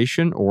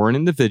corporation or an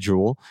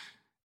individual.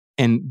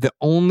 And the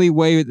only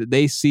way that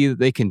they see that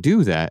they can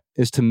do that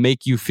is to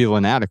make you feel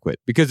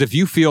inadequate. Because if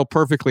you feel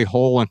perfectly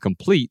whole and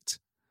complete,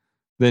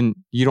 then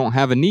you don't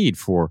have a need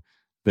for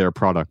their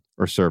product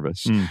or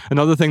service.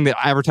 Another thing that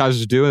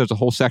advertisers do, and there's a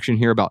whole section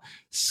here about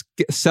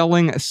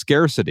selling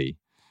scarcity.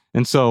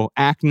 And so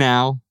act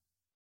now,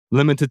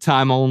 limited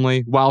time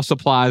only, while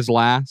supplies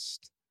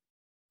last.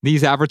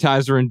 These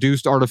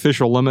advertiser-induced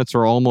artificial limits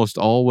are almost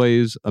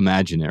always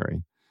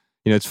imaginary.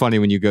 You know, it's funny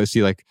when you go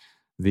see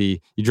you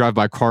drive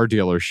by a car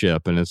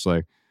dealership and it's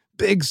like,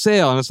 big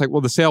sale. And it's like,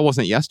 well, the sale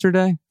wasn't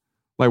yesterday.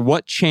 Like,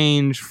 what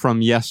changed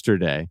from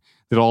yesterday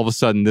that all of a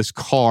sudden this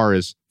car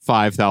is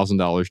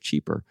 $5,000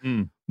 cheaper?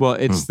 Well,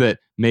 it's that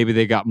maybe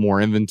they got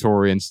more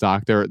inventory in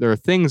stock. There are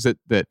things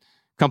that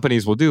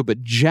companies will do,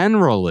 but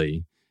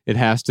generally it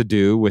has to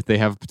do with they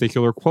have a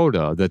particular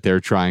quota that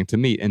they're trying to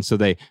meet. And so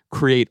they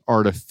create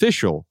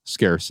artificial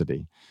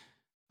scarcity.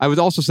 I would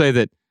also say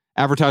that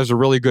advertisers are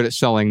really good at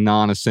selling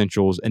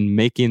non-essentials and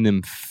making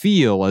them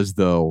feel as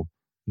though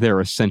they're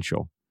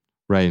essential,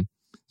 right?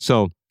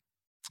 So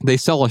they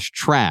sell us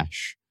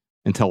trash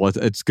until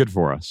it's good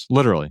for us,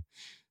 literally.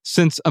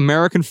 Since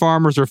American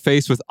farmers are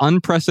faced with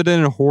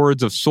unprecedented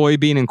hordes of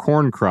soybean and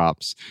corn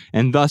crops,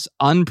 and thus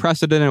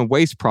unprecedented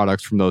waste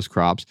products from those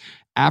crops,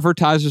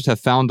 advertisers have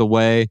found a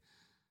way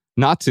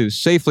not to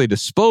safely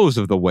dispose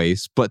of the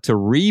waste, but to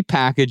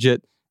repackage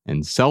it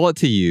and sell it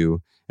to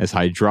you as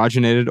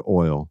hydrogenated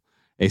oil,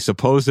 a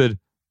supposed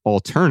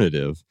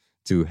alternative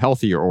to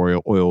healthier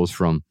oils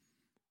from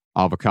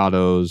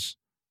avocados,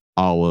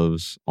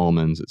 olives,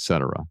 almonds,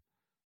 etc.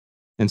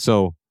 And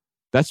so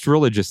that's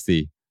really just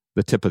the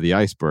tip of the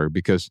iceberg,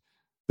 because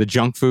the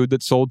junk food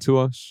that's sold to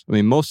us, I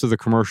mean, most of the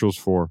commercials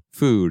for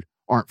food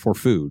aren't for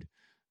food.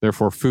 They're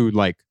for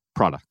food-like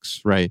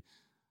products, right?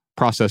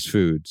 Processed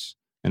foods,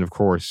 and of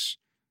course,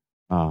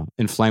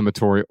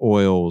 inflammatory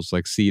oils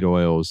like seed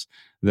oils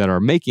that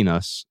are making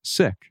us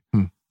sick.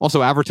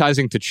 Also,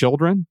 advertising to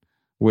children,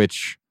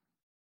 which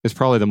is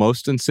probably the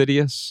most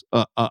insidious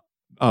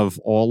of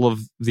all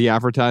of the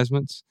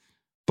advertisements.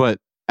 But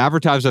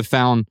advertisers have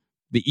found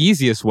the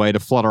easiest way to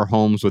flood our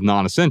homes with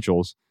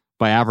non-essentials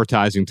by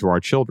advertising to our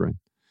children.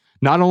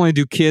 Not only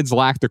do kids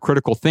lack the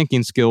critical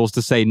thinking skills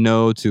to say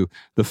no to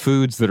the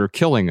foods that are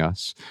killing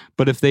us,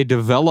 but if they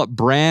develop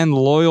brand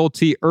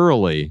loyalty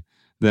early,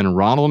 then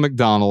Ronald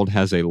McDonald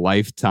has a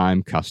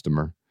lifetime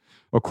customer.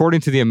 According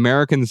to the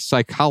American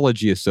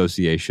Psychology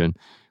Association,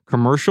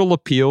 commercial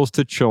appeals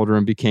to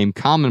children became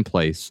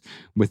commonplace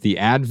with the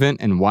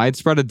advent and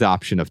widespread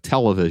adoption of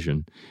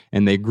television,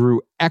 and they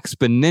grew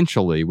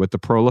exponentially with the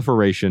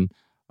proliferation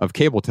of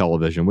cable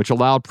television, which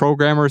allowed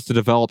programmers to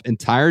develop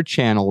entire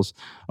channels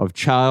of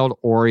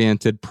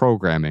child-oriented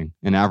programming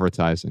and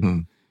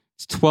advertising.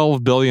 It's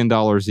 $12 billion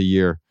a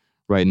year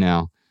right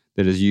now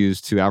that is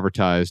used to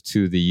advertise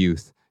to the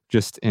youth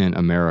just in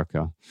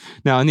America.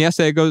 Now, in the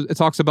essay, it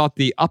talks about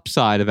the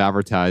upside of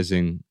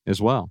advertising as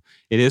well.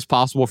 It is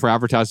possible for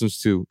advertisements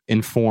to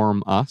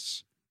inform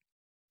us.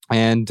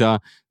 And then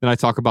I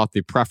talk about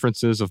the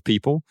preferences of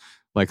people,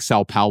 like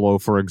Sao Paulo,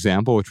 for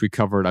example, which we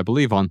covered, I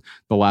believe, on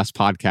the last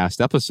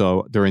podcast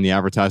episode during the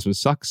Advertisement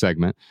Suck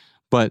segment.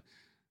 But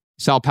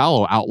Sao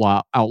Paulo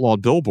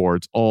outlawed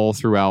billboards all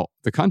throughout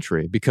the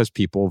country because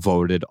people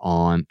voted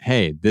on,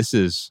 hey, this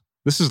is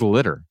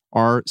litter.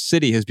 Our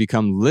city has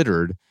become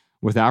littered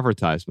with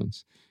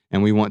advertisements,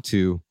 and we want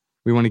to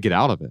get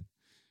out of it.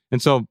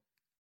 And so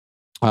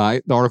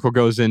the article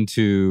goes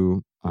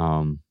into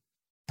the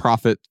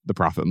profit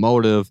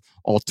motive,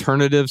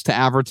 alternatives to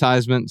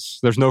advertisements.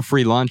 There's no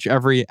free lunch.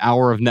 Every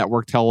hour of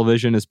network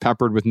television is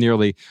peppered with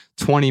nearly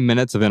 20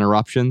 minutes of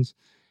interruptions.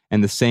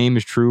 And the same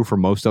is true for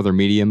most other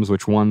mediums,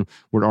 which one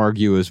would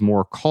argue is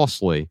more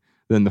costly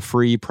than the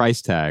free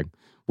price tag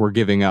we're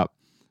giving up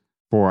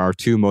for our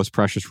two most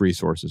precious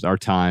resources, our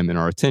time and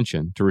our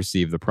attention to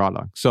receive the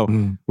product.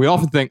 So we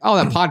often think, oh,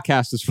 that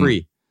podcast is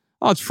free.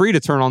 Oh, it's free to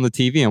turn on the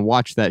TV and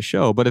watch that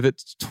show. But if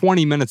it's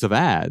 20 minutes of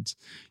ads,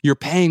 you're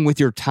paying with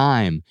your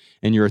time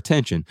and your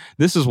attention.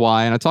 This is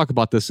why, and I talk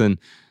about this in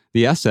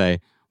the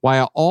essay, why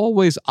I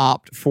always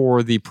opt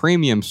for the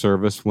premium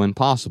service when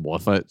possible.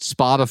 If it's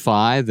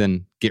Spotify,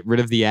 then get rid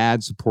of the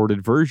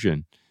ad-supported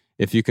version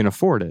if you can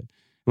afford it.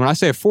 When I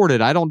say afford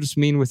it, I don't just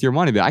mean with your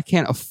money, but I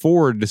can't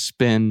afford to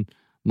spend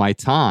my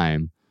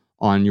time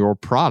on your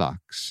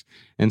products.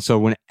 And so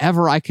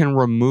whenever I can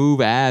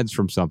remove ads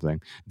from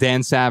something,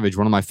 Dan Savage,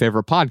 one of my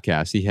favorite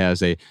podcasts, he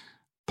has a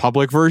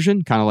public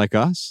version, kind of like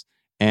us.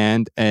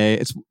 And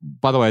it's,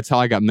 by the way, it's how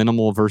I got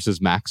minimal versus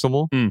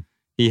maximal.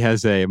 He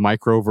has a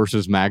micro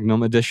versus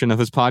magnum edition of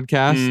his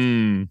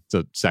podcast. It's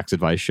a sex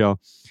advice show.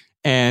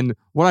 And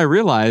what I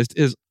realized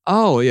is,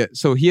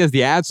 so he has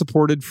the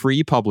ad-supported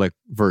free public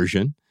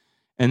version,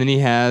 and then he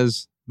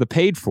has the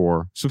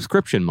paid-for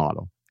subscription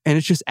model. And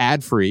it's just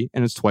ad-free,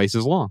 and it's twice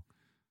as long.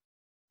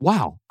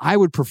 Wow, I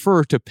would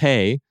prefer to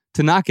pay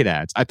to not get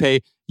ads. I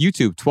pay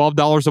YouTube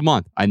 $12 a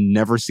month. I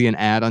never see an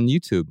ad on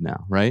YouTube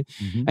now, right?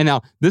 And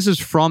now this is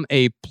from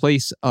a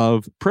place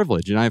of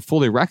privilege, and I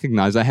fully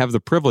recognize I have the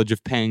privilege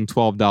of paying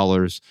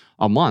 $12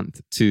 a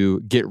month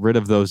to get rid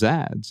of those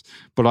ads.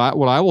 But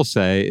what I will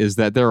say is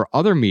that there are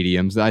other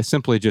mediums that I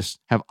simply just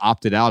have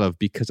opted out of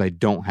because I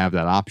don't have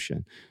that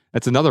option.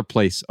 That's another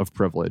place of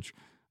privilege.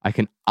 I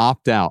can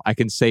opt out. I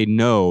can say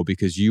no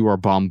because you are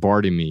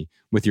bombarding me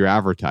with your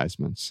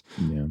advertisements.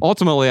 Yeah.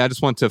 Ultimately, I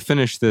just want to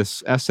finish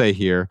this essay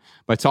here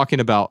by talking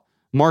about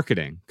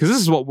marketing, because this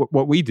is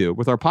what we do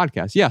with our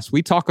podcast. Yes,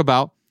 we talk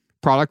about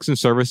products and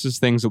services,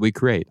 things that we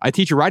create. I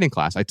teach a writing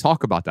class. I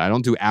talk about that. I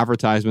don't do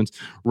advertisements.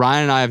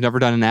 Ryan and I have never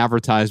done an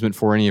advertisement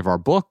for any of our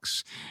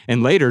books.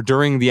 And later,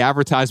 during the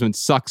advertisement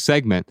suck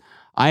segment,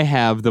 I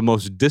have the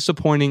most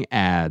disappointing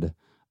ad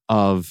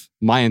of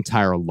my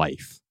entire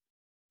life.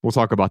 We'll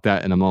talk about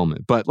that in a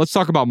moment. But let's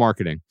talk about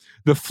marketing.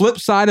 The flip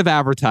side of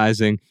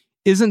advertising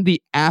isn't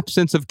the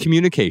absence of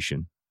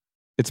communication.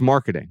 It's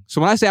marketing.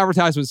 So when I say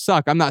advertisements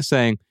suck, I'm not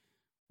saying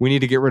we need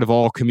to get rid of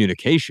all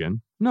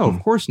communication. No,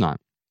 of course not.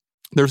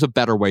 There's a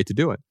better way to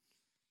do it.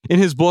 In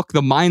his book,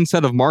 The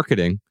Mindset of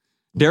Marketing,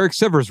 Derek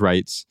Sivers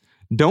writes,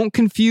 "Don't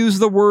confuse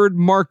the word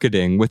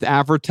marketing with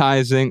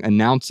advertising,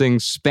 announcing,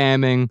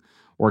 spamming,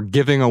 or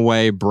giving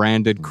away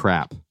branded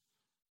crap.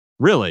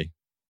 Really,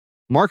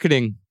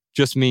 marketing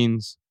just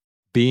means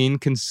being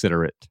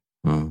considerate.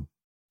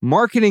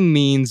 Marketing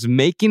means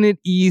making it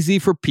easy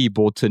for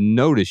people to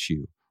notice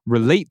you,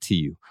 relate to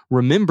you,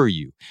 remember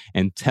you,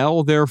 and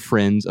tell their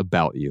friends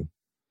about you.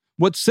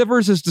 What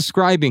Sivers is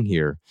describing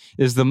here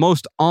is the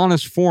most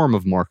honest form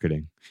of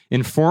marketing,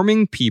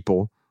 informing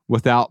people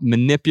without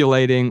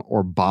manipulating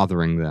or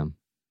bothering them.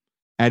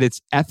 At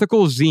its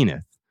ethical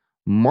zenith,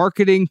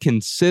 marketing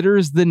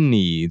considers the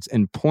needs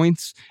and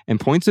points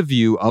of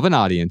view of an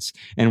audience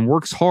and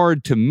works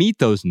hard to meet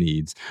those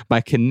needs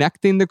by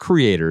connecting the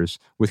creators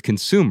with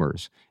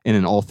consumers in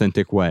an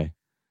authentic way.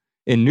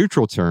 In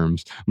neutral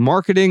terms,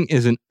 marketing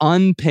is an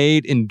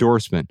unpaid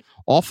endorsement,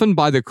 often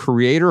by the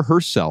creator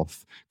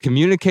herself,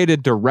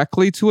 communicated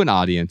directly to an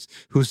audience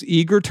who's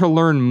eager to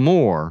learn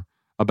more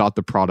about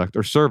the product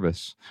or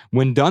service.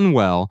 When done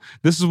well,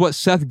 this is what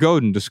Seth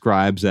Godin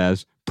describes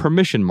as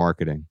permission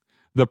marketing.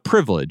 The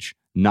privilege,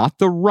 not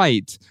the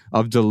right,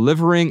 of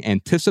delivering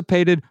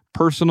anticipated,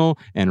 personal,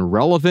 and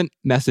relevant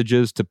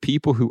messages to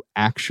people who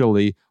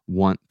actually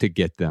want to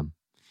get them.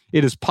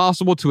 It is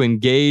possible to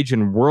engage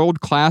in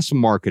world-class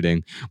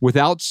marketing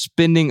without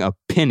spending a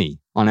penny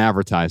on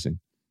advertising.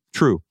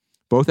 True,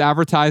 both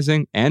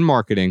advertising and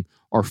marketing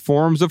are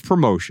forms of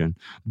promotion.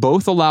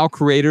 Both allow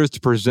creators to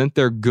present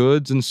their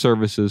goods and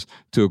services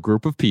to a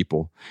group of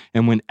people.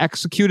 And when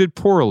executed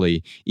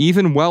poorly,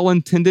 even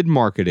well-intended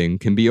marketing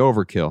can be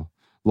overkill.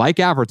 Like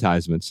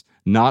advertisements,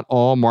 not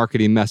all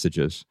marketing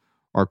messages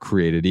are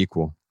created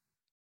equal.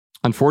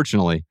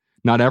 Unfortunately,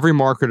 not every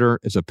marketer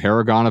is a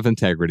paragon of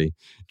integrity.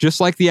 Just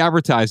like the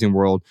advertising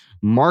world,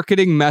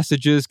 marketing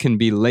messages can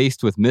be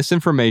laced with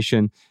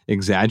misinformation,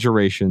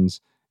 exaggerations,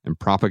 and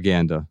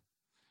propaganda.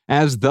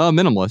 As the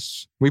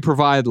minimalists, we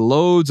provide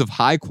loads of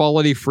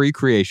high-quality free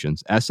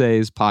creations,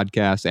 essays,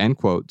 podcasts, and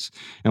quotes,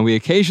 and we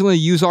occasionally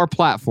use our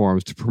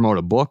platforms to promote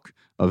a book,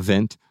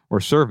 event, or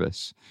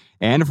service.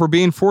 And if we're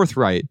being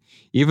forthright,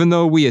 even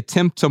though we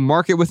attempt to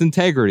market with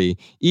integrity,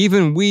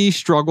 even we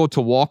struggle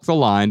to walk the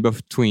line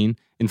between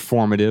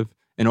informative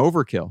and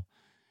overkill.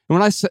 And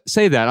when I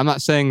say that, I'm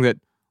not saying that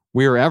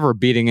we are ever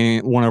beating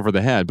anyone over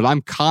the head, but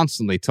I'm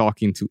constantly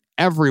talking to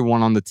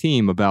everyone on the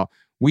team about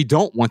we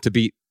don't want to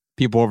beat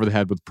people over the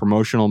head with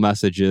promotional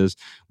messages,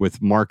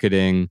 with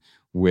marketing,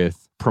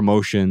 with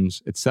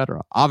promotions,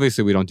 etc.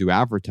 Obviously, we don't do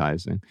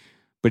advertising.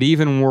 But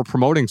even when we're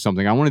promoting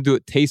something, I want to do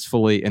it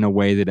tastefully in a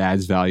way that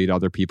adds value to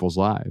other people's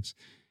lives.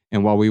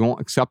 And while we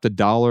won't accept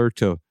 $1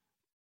 to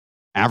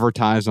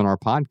advertise on our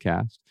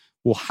podcast,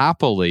 we'll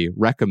happily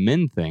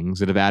recommend things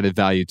that have added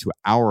value to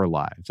our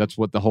lives. That's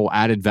what the whole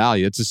added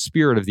value, it's the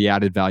spirit of the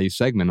added value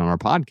segment on our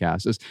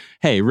podcast is,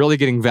 hey, really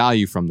getting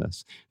value from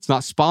this. It's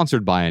not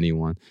sponsored by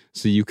anyone,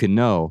 so you can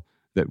know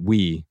that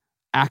we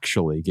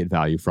actually get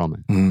value from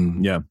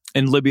it. Yeah.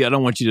 And Libby, I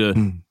don't want you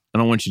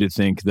to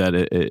think that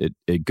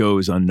it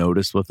goes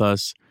unnoticed with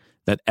us,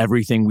 that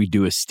everything we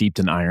do is steeped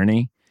in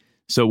irony.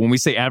 So when we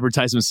say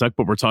advertisements suck,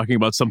 but we're talking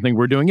about something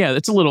we're doing, yeah,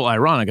 it's a little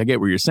ironic. I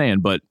get what you're saying.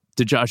 But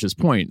to Josh's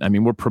point, I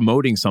mean, we're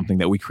promoting something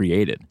that we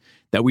created,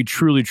 that we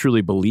truly,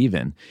 truly believe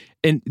in.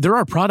 And there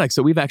are products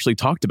that we've actually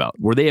talked about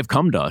where they have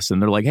come to us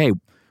and they're like, hey,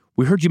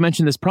 we heard you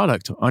mention this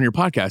product on your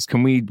podcast.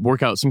 Can we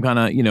work out some kind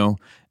of,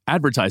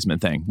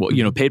 advertisement thing? Well,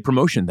 paid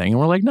promotion thing. And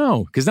we're like,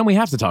 no, because then we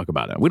have to talk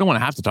about it. We don't want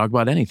to have to talk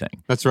about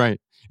anything. That's right.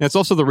 And it's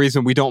also the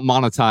reason we don't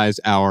monetize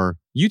our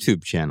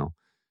YouTube channel.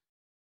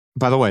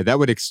 By the way, that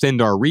would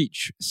extend our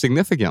reach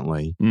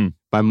significantly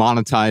by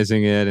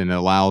monetizing it, and it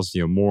allows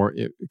more,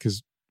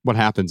 because what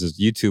happens is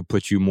YouTube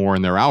puts you more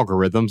in their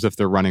algorithms if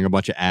they're running a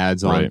bunch of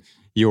ads on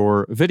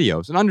your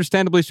videos. And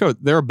understandably so.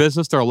 They're a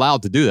business. They're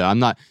allowed to do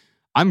that.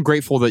 I'm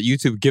grateful that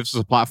YouTube gives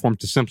us a platform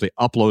to simply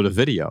upload a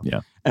video.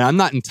 Yeah. And I'm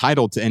not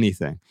entitled to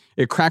anything.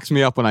 It cracks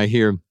me up when I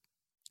hear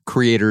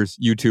creators,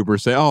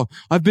 YouTubers say, oh,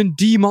 I've been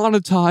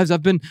demonetized.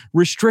 I've been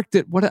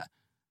restricted.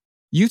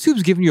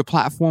 YouTube's giving you a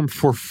platform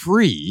for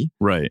free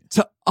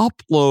to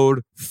upload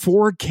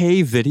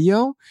 4K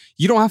video.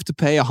 You don't have to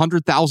pay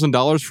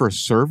 $100,000 for a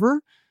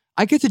server.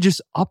 I get to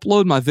just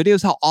upload my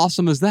videos. How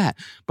awesome is that?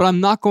 But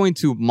I'm not going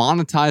to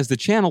monetize the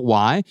channel.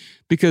 Why?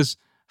 Because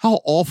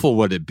how awful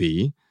would it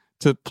be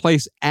to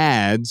place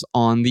ads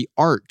on the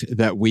art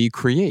that we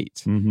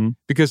create?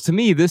 Because to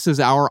me, this is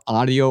our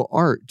audio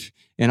art.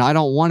 And I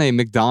don't want a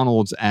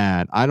McDonald's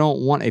ad. I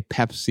don't want a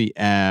Pepsi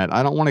ad.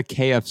 I don't want a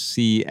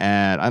KFC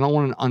ad. I don't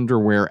want an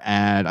underwear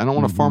ad. I don't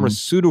want a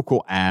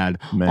pharmaceutical ad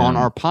on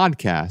our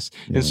podcast.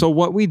 Yeah. And so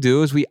what we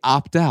do is we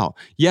opt out.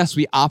 Yes,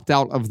 we opt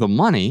out of the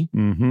money,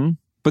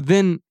 but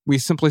then we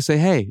simply say,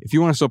 hey, if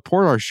you want to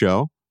support our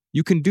show,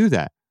 you can do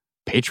that.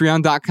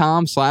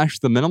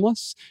 Patreon.com/The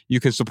Minimalists. You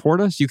can support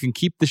us. You can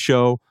keep the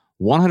show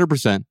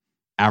 100%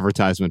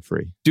 advertisement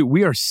free. Dude,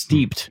 we are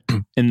steeped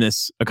in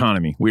this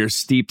economy. We are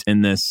steeped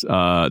in this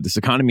this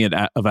economy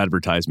of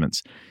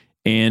advertisements.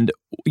 And,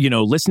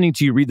 listening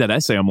to you read that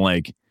essay, I'm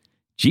like,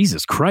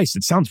 Jesus Christ,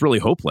 it sounds really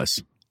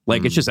hopeless.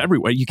 Like it's just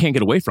everywhere. You can't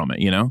get away from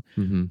it,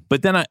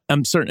 But then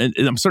I'm starting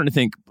to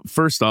think,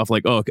 first off,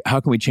 like, oh, how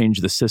can we change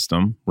the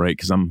system, right?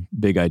 Because I'm a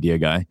big idea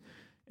guy.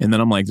 And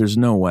then I'm like, there's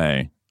no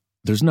way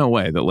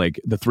that like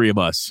the three of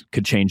us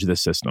could change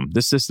this system.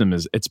 This system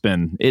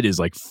it is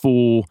like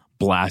full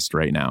blast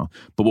right now.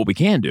 But what we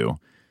can do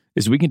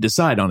is we can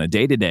decide on a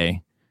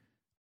day-to-day,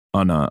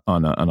 on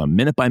a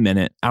minute by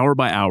minute, hour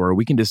by hour,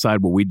 we can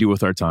decide what we do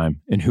with our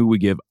time and who we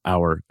give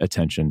our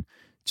attention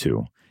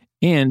to.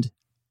 And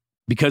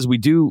because we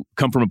do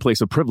come from a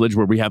place of privilege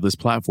where we have this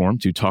platform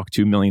to talk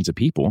to millions of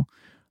people,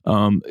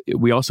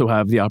 we also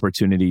have the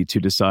opportunity to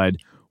decide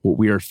what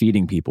we are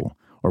feeding people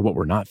or what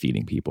we're not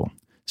feeding people.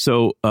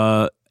 So,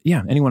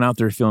 anyone out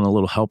there feeling a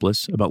little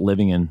helpless about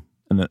living in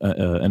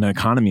an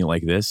economy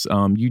like this,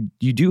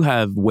 you do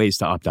have ways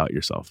to opt out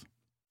yourself.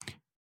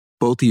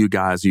 Both of you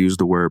guys use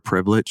the word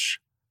privilege.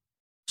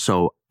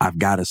 So I've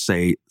got to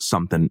say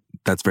something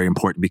that's very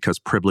important because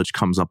privilege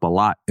comes up a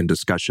lot in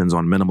discussions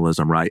on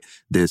minimalism, right?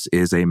 This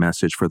is a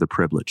message for the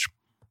privileged.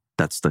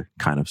 That's the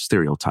kind of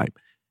stereotype.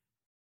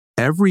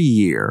 Every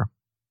year,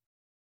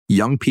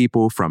 young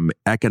people from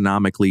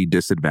economically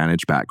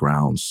disadvantaged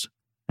backgrounds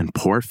and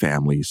poor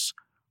families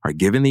are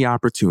given the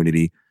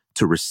opportunity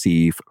to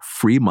receive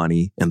free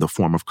money in the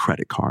form of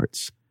credit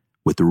cards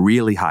with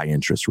really high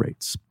interest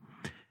rates.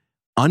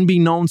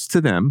 Unbeknownst to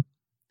them,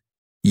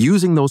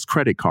 using those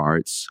credit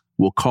cards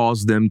will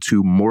cause them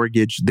to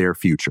mortgage their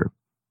future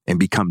and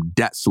become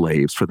debt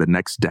slaves for the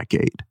next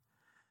decade.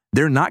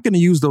 They're not going to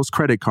use those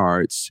credit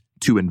cards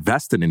to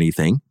invest in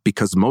anything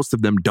because most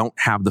of them don't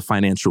have the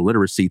financial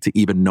literacy to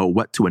even know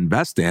what to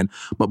invest in.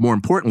 But more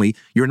importantly,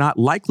 you're not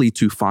likely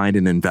to find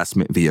an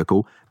investment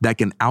vehicle that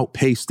can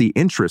outpace the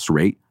interest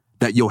rate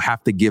that you'll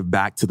have to give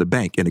back to the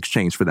bank in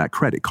exchange for that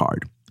credit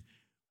card.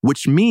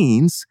 Which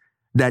means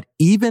that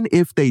even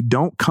if they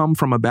don't come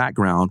from a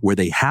background where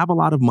they have a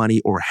lot of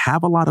money or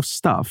have a lot of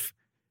stuff,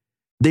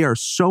 they are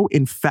so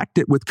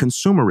infected with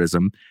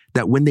consumerism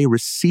that when they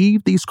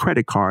receive these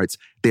credit cards,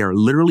 they are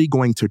literally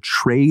going to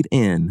trade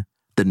in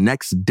the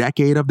next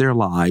decade of their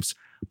lives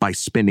by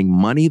spending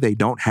money they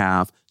don't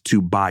have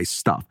to buy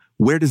stuff.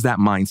 Where does that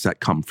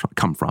mindset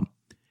come from?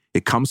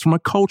 It comes from a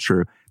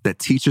culture that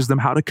teaches them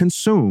how to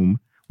consume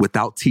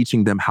without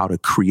teaching them how to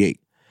create.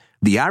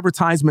 The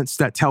advertisements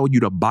that tell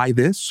you to buy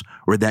this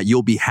or that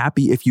you'll be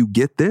happy if you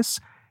get this,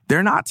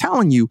 they're not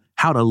telling you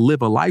how to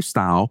live a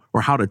lifestyle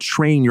or how to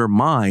train your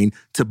mind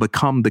to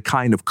become the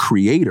kind of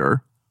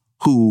creator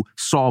who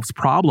solves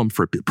problems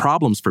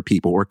for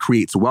people or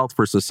creates wealth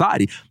for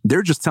society.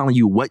 They're just telling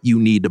you what you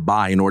need to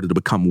buy in order to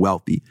become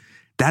wealthy.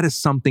 That is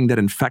something that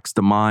infects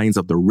the minds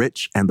of the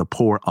rich and the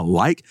poor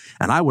alike.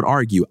 And I would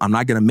argue, I'm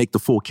not going to make the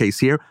full case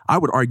here, I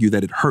would argue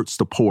that it hurts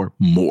the poor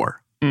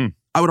more.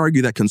 I would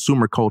argue that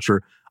consumer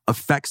culture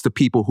affects the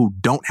people who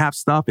don't have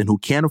stuff and who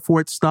can't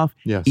afford stuff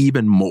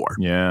even more.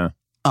 Yeah.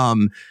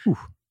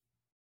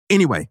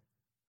 Anyway,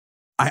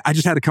 I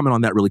just had to comment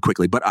on that really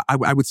quickly, but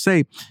I would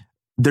say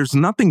there's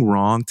nothing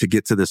wrong to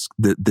get to this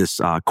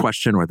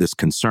question or this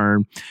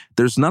concern.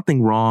 There's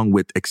nothing wrong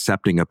with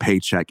accepting a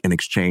paycheck in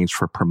exchange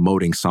for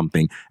promoting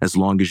something as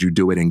long as you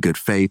do it in good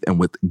faith and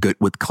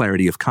with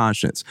clarity of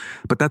conscience.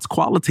 But that's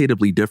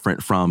qualitatively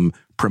different from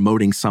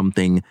promoting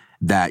something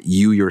that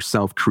you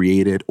yourself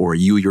created or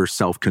you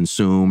yourself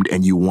consumed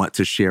and you want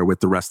to share with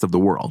the rest of the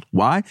world.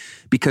 Why?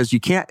 Because you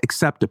can't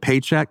accept a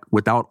paycheck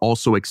without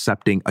also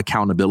accepting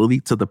accountability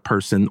to the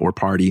person or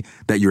party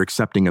that you're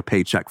accepting a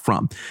paycheck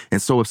from.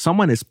 And so if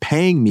someone is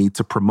paying me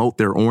to promote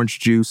their orange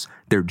juice,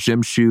 their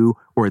gym shoe,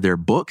 or their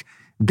book,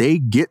 they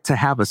get to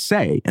have a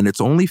say, and it's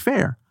only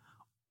fair,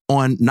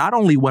 on not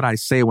only what I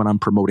say when I'm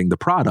promoting the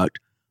product,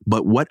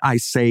 but what I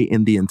say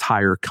in the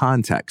entire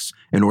context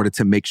in order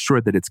to make sure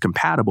that it's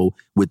compatible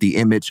with the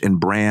image and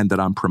brand that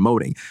I'm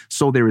promoting.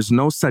 So there is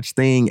no such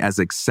thing as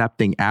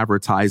accepting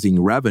advertising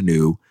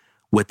revenue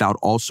without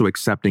also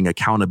accepting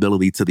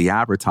accountability to the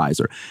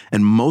advertiser.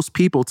 And most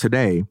people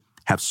today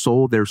have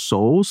sold their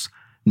souls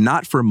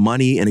not for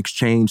money in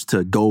exchange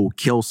to go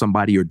kill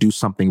somebody or do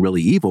something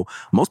really evil.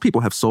 Most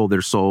people have sold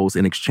their souls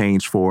in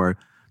exchange for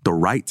the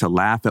right to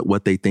laugh at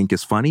what they think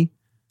is funny,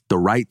 the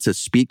right to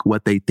speak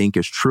what they think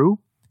is true.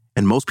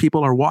 And most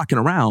people are walking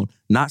around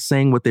not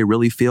saying what they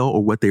really feel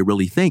or what they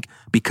really think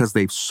because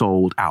they've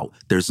sold out.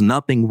 There's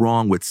nothing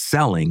wrong with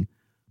selling,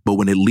 but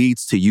when it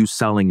leads to you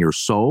selling your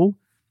soul,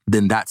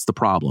 then that's the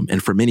problem.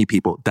 And for many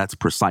people, that's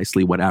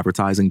precisely what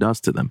advertising does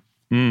to them.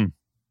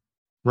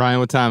 Ryan,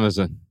 what time is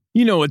it?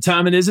 You know what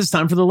time it is. It's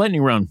time for the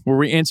lightning round, where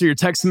we answer your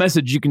text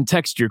message. You can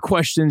text your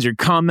questions, your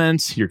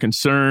comments, your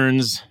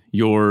concerns,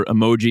 your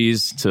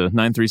emojis to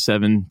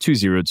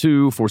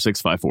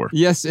 937-202-4654.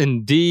 Yes,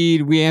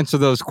 indeed. We answer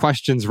those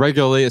questions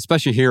regularly,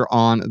 especially here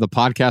on the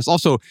podcast.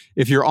 Also,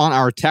 if you're on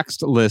our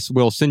text list,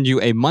 we'll send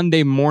you a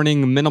Monday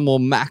morning minimal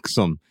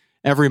maxim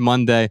every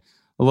Monday.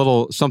 A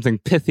little something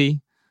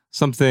pithy,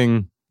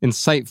 something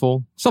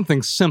insightful,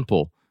 something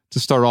simple to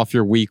start off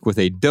your week with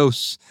a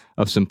dose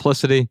of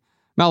simplicity.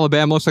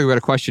 Alabama, looks like we got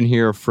a question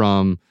here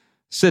from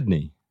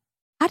Sydney.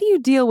 How do you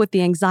deal with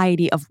the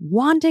anxiety of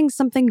wanting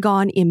something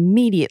gone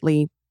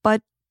immediately,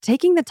 but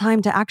taking the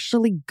time to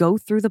actually go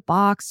through the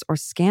box or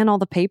scan all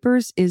the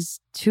papers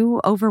is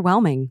too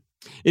overwhelming?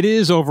 It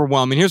is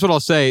overwhelming. Here's what I'll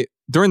say.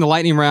 During the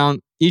lightning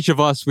round, each of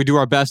us, we do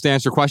our best to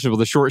answer questions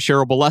with a short,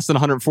 shareable, less than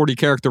 140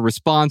 character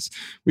response.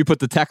 We put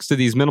the text to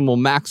these minimal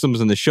maxims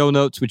in the show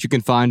notes, which you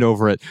can find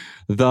over at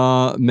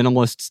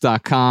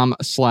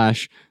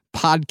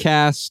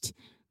theminimalists.com/podcast.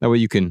 That way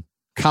you can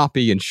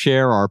copy and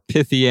share our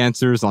pithy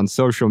answers on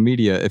social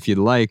media if you'd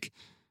like.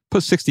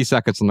 Put 60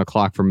 seconds on the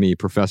clock for me,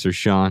 Professor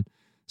Sean.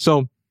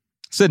 So,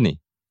 Sydney,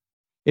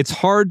 it's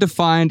hard to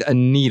find a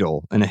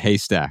needle in a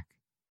haystack.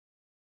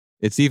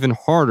 It's even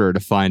harder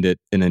to find it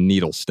in a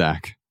needle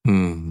stack. Let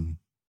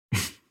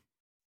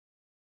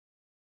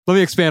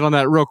me expand on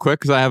that real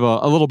quick because I have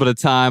a little bit of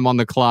time on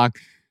the clock.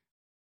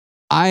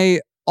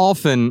 I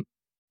often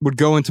would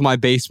go into my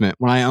basement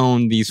when I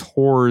owned these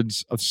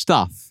hordes of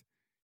stuff.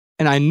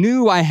 And I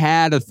knew I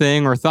had a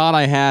thing or thought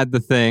I had the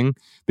thing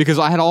because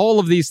I had all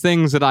of these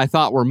things that I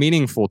thought were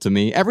meaningful to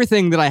me.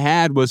 Everything that I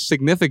had was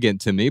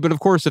significant to me. But of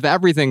course, if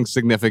everything's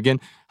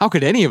significant, how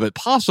could any of it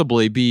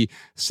possibly be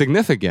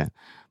significant?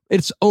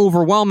 It's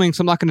overwhelming,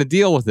 so I'm not going to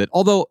deal with it.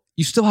 Although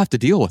you still have to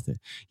deal with it.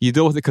 You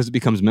deal with it because it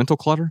becomes mental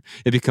clutter.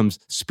 It becomes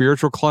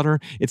spiritual clutter.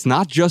 It's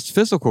not just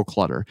physical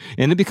clutter.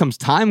 And it becomes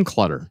time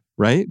clutter,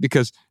 right?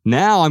 Because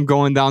now I'm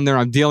going down there,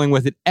 I'm dealing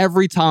with it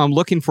every time I'm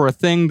looking for a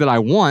thing that I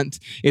want.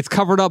 It's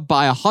covered up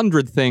by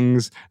 100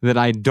 things that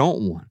I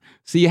don't want.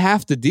 So you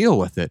have to deal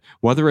with it.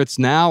 Whether it's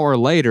now or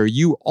later,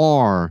 you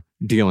are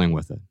dealing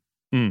with it.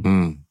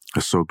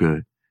 That's so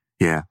good.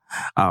 Yeah.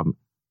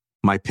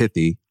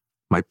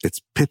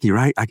 It's pithy,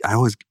 right? I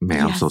always,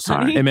 man, I'm so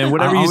sorry. Hey, man,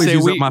 whatever I you always say,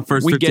 use we up my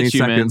first we 15 get you,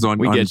 seconds man. on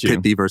We get you.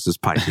 pithy versus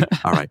pithy.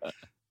 All right.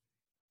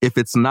 If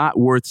it's not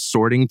worth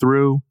sorting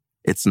through,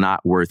 it's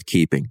not worth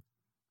keeping.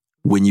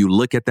 When you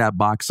look at that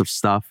box of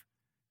stuff,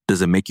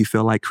 does it make you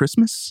feel like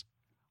Christmas?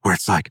 Where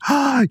it's like,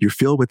 you're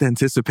filled with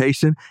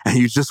anticipation and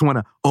you just want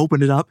to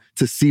open it up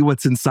to see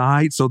what's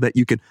inside so that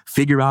you can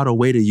figure out a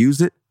way to use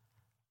it.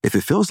 If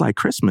it feels like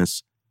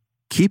Christmas,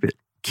 keep it.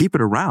 Keep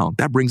it around.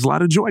 That brings a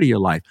lot of joy to your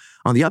life.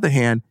 On the other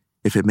hand,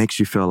 if it makes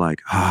you feel like,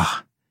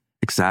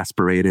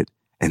 exasperated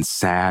and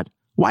sad,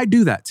 why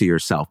do that to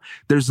yourself?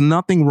 There's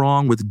nothing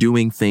wrong with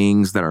doing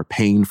things that are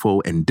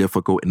painful and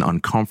difficult and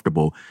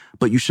uncomfortable,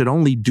 but you should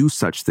only do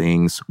such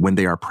things when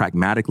they are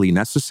pragmatically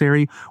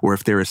necessary or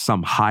if there is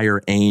some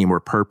higher aim or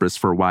purpose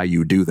for why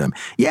you do them.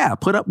 Yeah,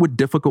 put up with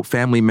difficult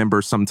family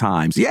members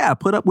sometimes. Yeah,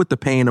 put up with the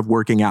pain of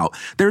working out.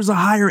 There's a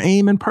higher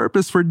aim and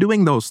purpose for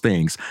doing those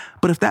things.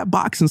 But if that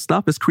box and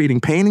stuff is creating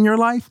pain in your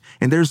life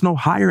and there's no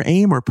higher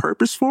aim or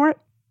purpose for it,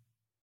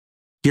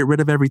 get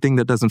rid of everything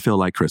that doesn't feel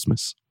like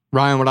Christmas.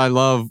 Ryan, what I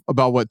love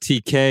about what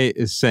TK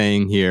is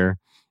saying here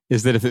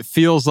is that if it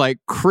feels like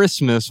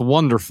Christmas,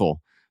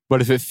 wonderful.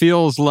 But if it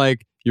feels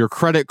like your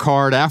credit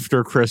card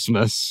after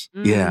Christmas,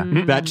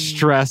 that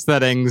stress,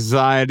 that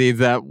anxiety,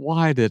 that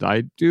why did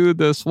I do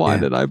this? Why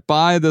did I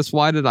buy this?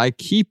 Why did I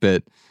keep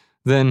it?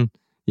 Then,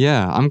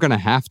 I'm going to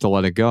have to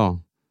let it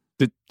go.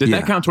 Did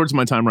that count towards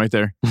my time right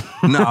there?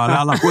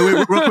 No. Wait,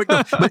 real quick.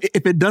 No. But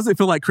if it doesn't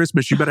feel like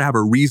Christmas, you better have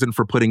a reason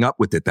for putting up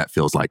with it that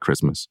feels like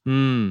Christmas.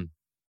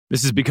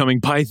 This is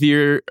becoming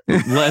Pythier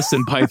less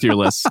and Pythier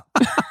less.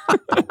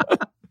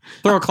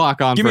 Throw a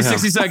clock on. Give for me him.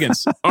 60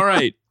 seconds. All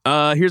right.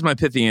 Here's my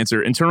pithy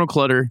answer. Internal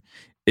clutter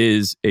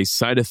is a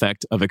side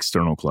effect of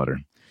external clutter.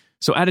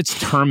 So at its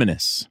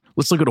terminus,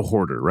 let's look at a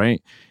hoarder,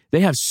 right?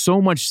 They have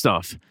so much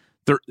stuff.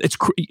 It's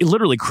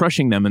literally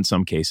crushing them in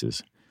some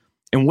cases.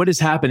 And what is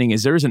happening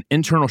is there is an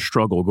internal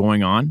struggle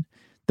going on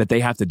that they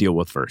have to deal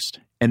with first.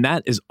 And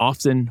that is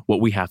often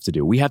what we have to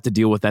do. We have to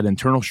deal with that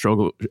internal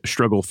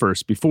struggle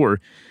first before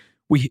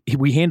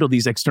we handle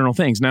these external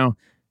things. Now,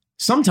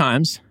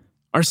 sometimes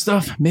our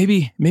stuff,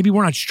 maybe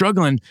we're not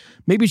struggling.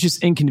 Maybe it's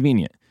just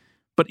inconvenient.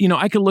 But,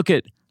 I could look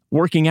at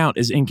working out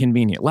as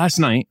inconvenient. Last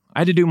night, I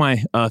had to do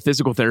my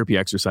physical therapy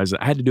exercises.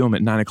 I had to do them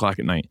at 9:00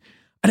 at night.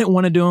 I didn't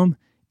want to do them.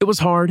 It was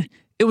hard.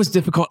 It was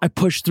difficult. I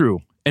pushed through.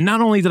 And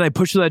not only did I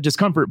push through that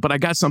discomfort, but I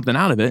got something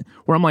out of it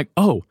where I'm like,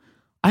 oh,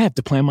 I have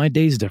to plan my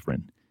days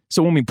different.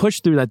 So when we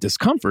push through that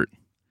discomfort,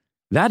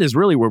 that is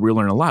really where we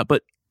learn a lot.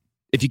 But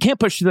if you can't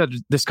push through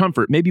that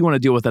discomfort, maybe you want to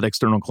deal with that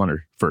external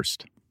clutter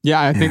first. Yeah,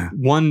 I think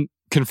one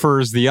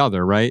confers the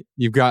other, right?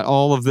 You've got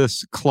all of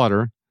this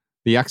clutter.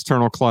 The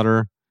external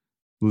clutter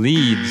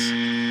leads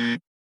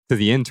to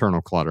the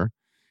internal clutter.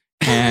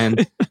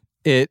 And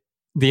the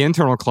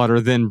internal clutter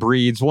then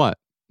breeds what?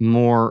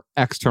 More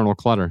external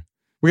clutter.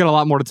 We got a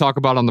lot more to talk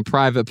about on the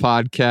private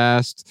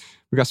podcast.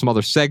 We got some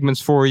other segments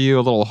for you,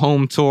 a little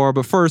home tour.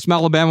 But first,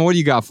 Alabama, what do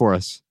you got for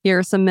us? Here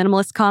are some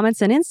minimalist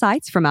comments and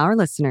insights from our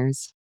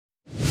listeners.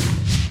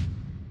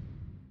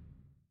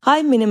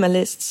 Hi,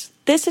 minimalists.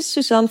 This is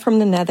Suzanne from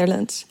the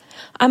Netherlands.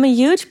 I'm a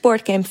huge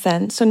board game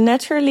fan, so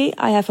naturally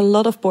I have a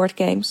lot of board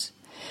games.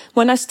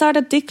 When I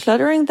started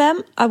decluttering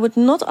them, I would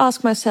not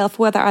ask myself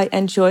whether I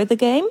enjoy the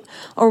game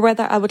or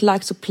whether I would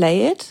like to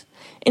play it.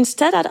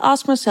 Instead, I'd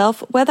ask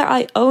myself whether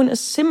I own a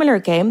similar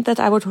game that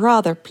I would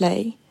rather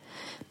play.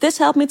 This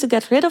helped me to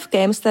get rid of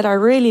games that I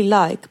really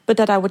like, but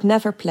that I would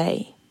never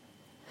play.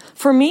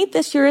 For me,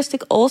 this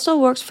heuristic also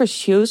works for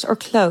shoes or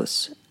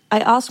clothes. I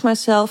ask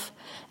myself,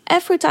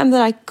 every time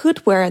that I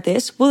could wear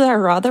this, would I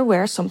rather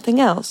wear something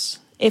else?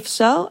 If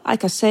so, I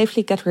can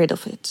safely get rid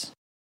of it.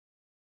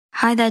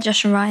 Hi there,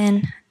 Josh and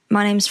Ryan.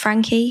 My name's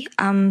Frankie.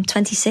 I'm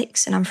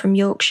 26 and I'm from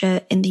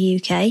Yorkshire in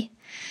the UK.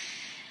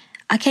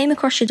 I came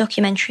across your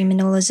documentary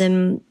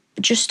Minimalism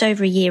just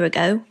over a year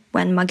ago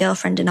when my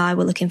girlfriend and I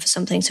were looking for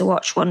something to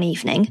watch one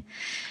evening.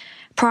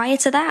 Prior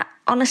to that,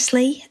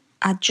 honestly,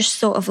 I'd just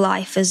thought of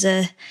life as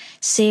a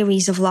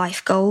series of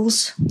life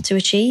goals to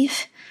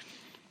achieve.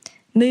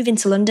 Moving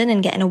to London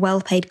and getting a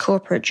well-paid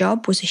corporate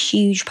job was a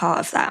huge part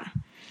of that.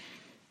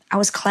 I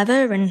was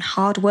clever and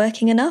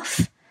hard-working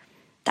enough.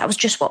 That was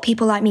just what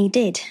people like me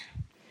did.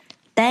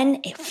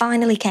 Then it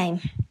finally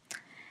came.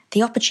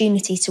 The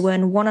opportunity to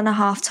earn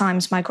 1.5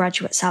 times my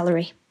graduate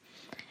salary.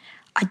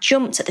 I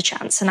jumped at the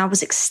chance and I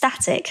was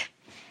ecstatic.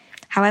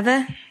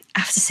 However,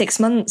 after 6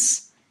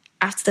 months,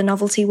 after the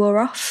novelty wore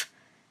off,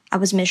 I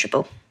was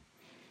miserable.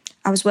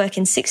 I was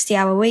working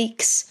 60-hour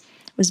weeks,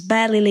 was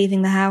barely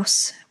leaving the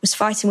house, was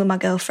fighting with my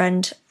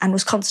girlfriend, and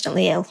was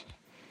constantly ill.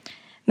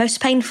 Most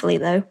painfully,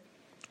 though,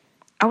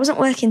 I wasn't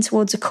working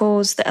towards a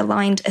cause that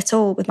aligned at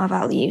all with my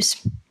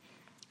values.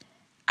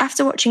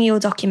 After watching your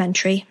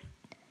documentary,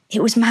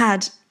 it was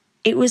mad.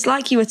 It was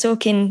like you were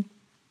talking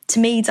to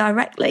me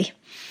directly,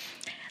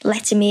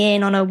 letting me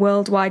in on a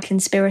worldwide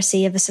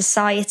conspiracy of a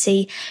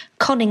society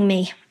conning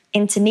me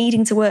into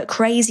needing to work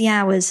crazy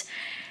hours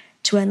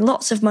to earn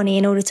lots of money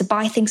in order to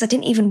buy things I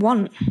didn't even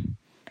want.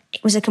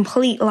 It was a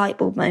complete light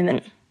bulb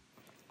moment.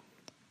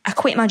 I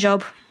quit my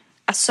job.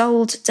 I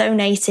sold,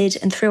 donated,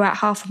 and threw out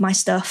half of my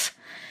stuff.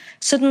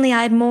 Suddenly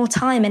I had more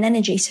time and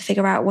energy to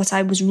figure out what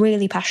I was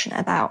really passionate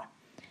about.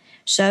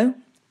 So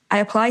I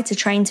applied to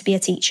train to be a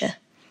teacher.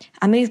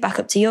 I moved back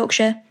up to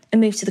Yorkshire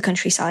and moved to the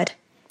countryside.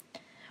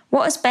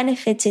 What has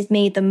benefited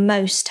me the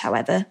most,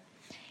 however,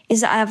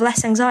 is that I have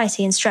less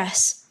anxiety and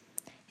stress.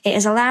 It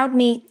has allowed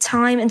me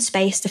time and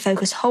space to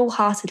focus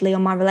wholeheartedly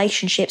on my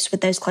relationships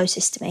with those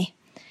closest to me.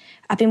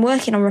 I've been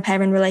working on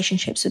repairing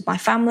relationships with my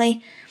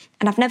family,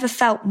 and I've never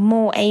felt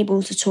more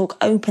able to talk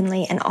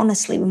openly and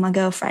honestly with my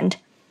girlfriend.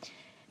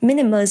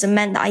 Minimalism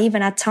meant that I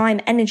even had time,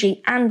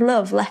 energy, and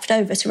love left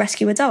over to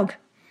rescue a dog.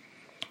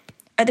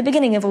 At the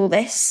beginning of all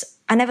this,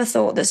 I never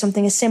thought that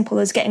something as simple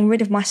as getting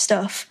rid of my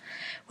stuff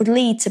would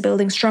lead to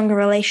building stronger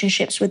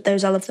relationships with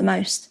those I love the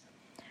most.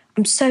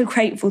 I'm so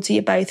grateful to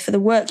you both for the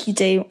work you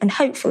do, and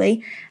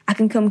hopefully I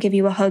can come give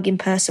you a hug in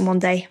person one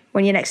day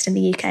when you're next in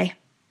the UK.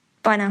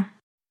 Bye now.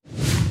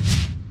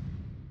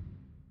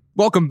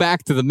 Welcome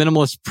back to the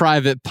Minimalist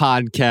Private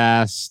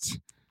Podcast.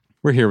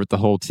 We're here with the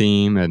whole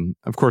team. And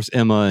of course,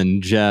 Emma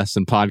and Jess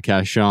and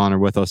Podcast Sean are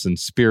with us in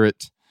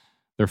spirit.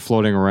 They're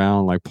floating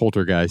around like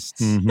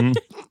poltergeists. Mm-hmm.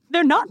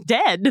 They're not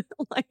dead.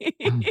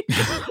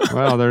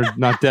 Well, they're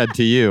not dead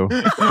to you.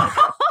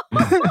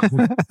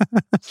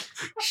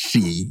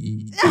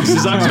 This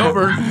is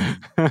October.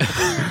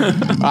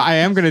 I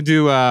am going to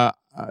do,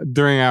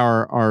 during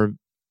our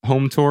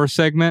home tour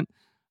segment,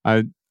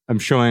 I'm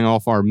showing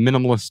off our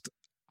minimalist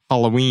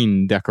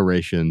Halloween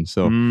decoration.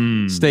 So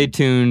stay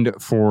tuned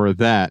for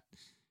that.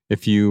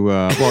 If you,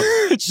 well,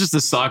 It's just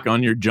a sock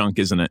on your junk,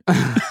 isn't it?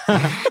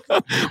 I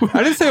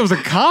didn't say it was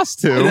a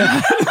costume.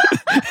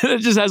 It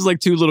just has like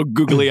two little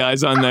googly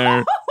eyes on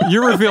there.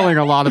 You're revealing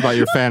a lot about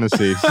your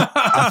fantasies.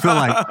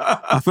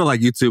 I feel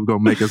like YouTube gonna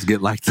make us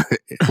get like the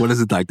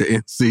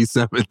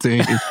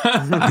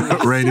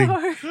NC-17 rating.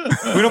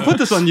 We don't put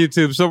this on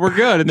YouTube, so we're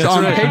good. It's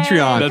on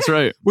Patreon. That's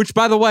right. Which,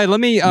 by the way, let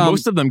me.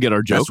 Most of them get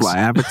our jokes. That's why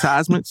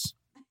advertisements.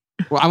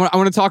 Well, I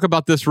want to talk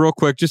about this real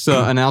quick. Just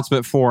an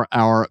announcement for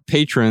our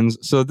patrons.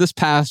 So this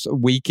past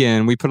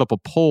weekend, we put up a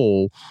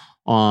poll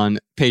on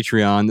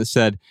Patreon that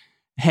said,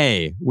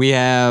 hey, we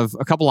have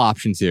a couple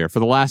options here. For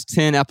the last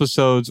 10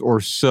 episodes or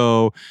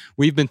so,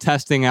 we've been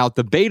testing out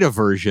the beta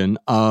version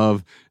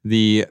of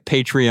the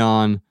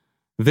Patreon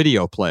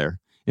video player.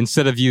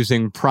 Instead of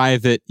using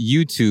private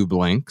YouTube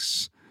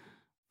links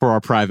for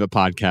our private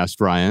podcast,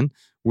 Ryan,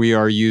 we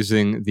are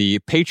using the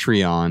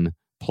Patreon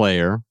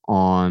player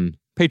on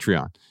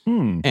Patreon.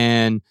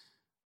 And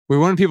we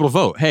wanted people to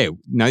vote. Hey,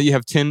 now you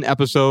have 10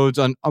 episodes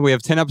we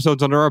have 10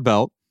 episodes under our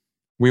belt.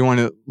 We want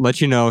to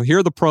let you know, here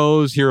are the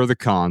pros, here are the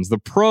cons. The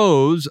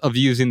pros of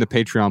using the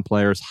Patreon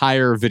player is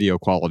higher video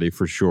quality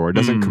for sure. It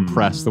doesn't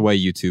compress the way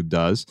YouTube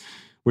does,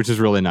 which is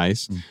really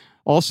nice.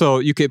 Also,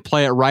 you could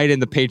play it right in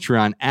the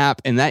Patreon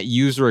app, and that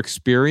user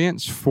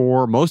experience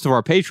for most of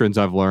our patrons,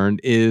 I've learned,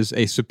 is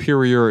a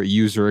superior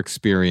user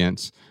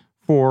experience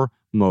for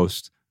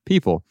most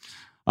people.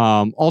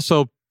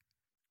 Also,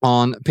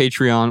 on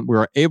Patreon,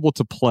 we're able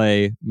to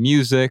play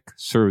music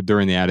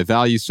during the added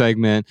value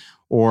segment,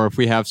 or if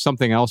we have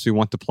something else we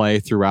want to play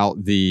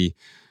throughout the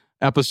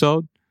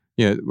episode,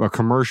 a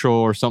commercial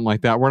or something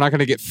like that, we're not going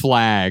to get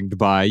flagged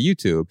by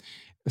YouTube.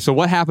 So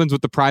what happens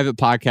with the private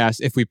podcast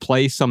if we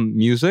play some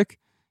music,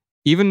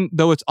 even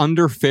though it's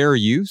under fair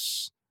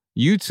use,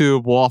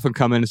 YouTube will often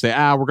come in and say,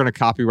 we're going to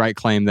copyright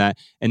claim that.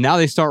 And now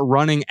they start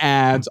running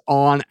ads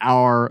on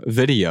our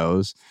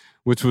videos,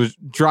 which was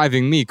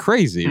driving me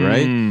crazy,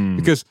 right?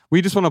 Because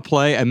we just want to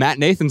play a Matt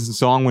Nathanson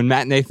song when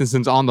Matt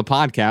Nathanson's on the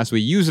podcast. We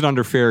use it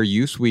under fair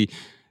use. We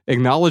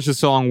acknowledge the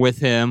song with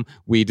him.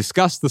 We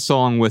discuss the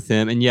song with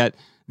him. And yet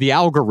the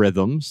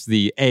algorithms,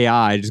 the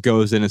AI just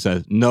goes in and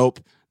says,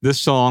 nope,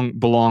 this song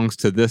belongs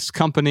to this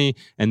company.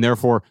 And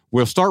therefore,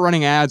 we'll start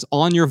running ads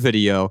on your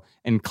video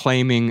and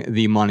claiming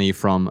the money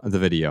from the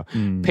video.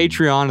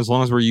 Patreon, as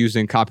long as we're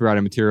using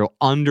copyrighted material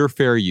under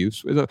fair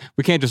use,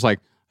 we can't just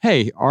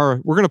hey,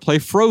 we're going to play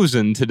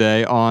Frozen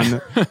today on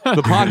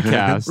the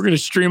podcast. We're going to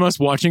stream us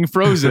watching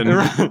Frozen.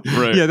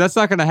 Right. Yeah, that's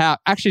not going to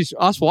happen. Actually,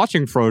 us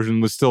watching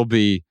Frozen would still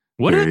be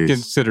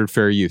considered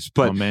fair use.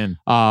 But, oh, man.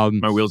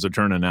 My wheels are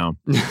turning now.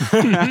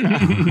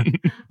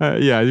 Yeah,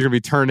 you're going to be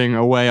turning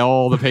away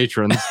all the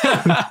patrons.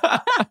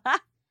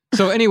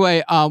 So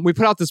anyway, we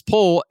put out this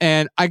poll,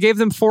 and I gave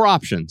them 4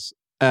 options.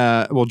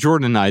 Well,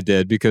 Jordan and I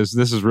did, because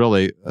this is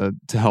really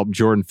to help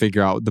Jordan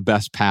figure out the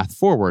best path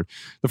forward.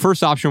 The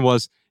first option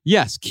was,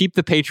 yes, keep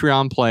the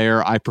Patreon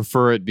player. I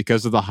prefer it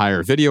because of the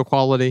higher video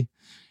quality,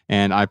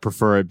 and I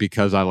prefer it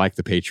because I like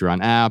the Patreon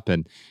app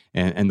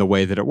and the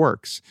way that it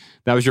works.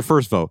 That was your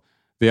first vote.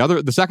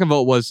 The second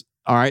vote was,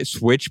 all right,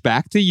 switch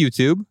back to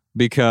YouTube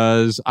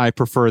because I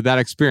prefer that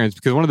experience.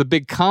 Because one of the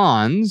big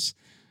cons,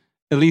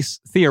 at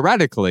least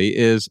theoretically,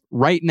 is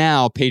right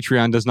now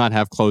Patreon does not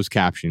have closed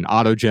captioning,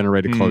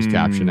 auto-generated closed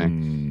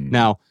captioning.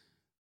 Now,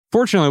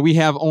 fortunately, we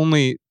have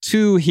only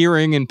 2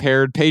 hearing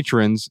impaired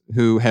patrons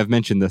who have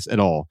mentioned this at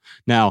all.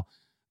 Now,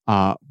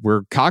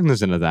 we're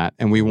cognizant of that,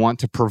 and we want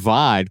to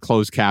provide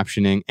closed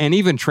captioning and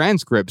even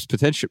transcripts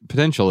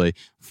potentially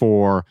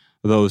for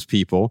those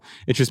people.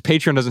 It's just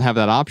Patreon doesn't have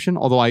that option.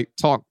 Although I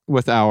talked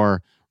with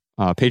our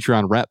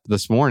Patreon rep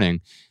this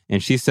morning,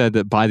 and she said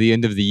that by the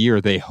end of the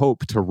year, they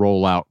hope to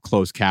roll out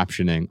closed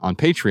captioning on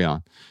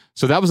Patreon.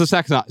 So that was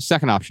the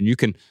second option.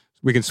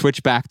 We can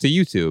switch back to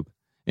YouTube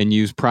and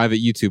use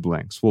private YouTube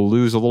links. We'll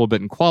lose a little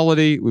bit in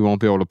quality. We won't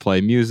be able to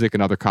play music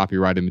and other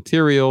copyrighted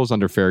materials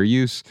under fair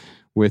use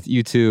with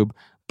YouTube,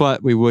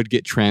 but we would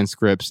get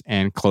transcripts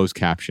and closed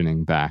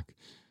captioning back.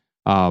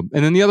 And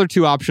then the other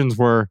 2 options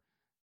were,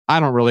 I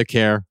don't really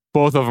care.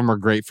 Both of them are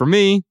great for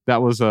me.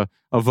 That was a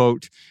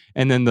vote.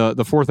 And then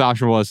the fourth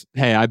option was,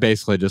 hey, I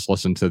basically just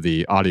listen to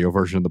the audio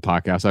version of the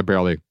podcast.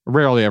 I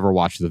rarely ever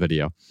watch the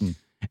video.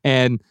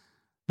 And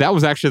that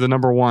was actually the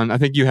number one. I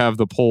think you have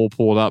the poll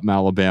pulled up in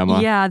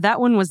Alabama. Yeah, that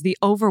one was the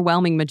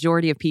overwhelming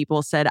majority of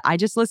people said, I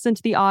just listen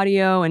to the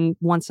audio and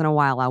once in a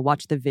while I'll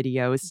watch the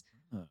videos.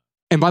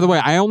 And by the way,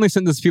 I only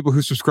sent this to people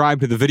who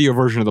subscribe to the video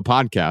version of the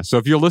podcast. So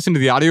if you're listening to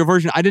the audio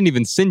version, I didn't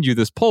even send you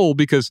this poll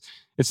because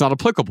it's not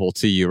applicable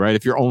to you, right?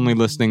 If you're only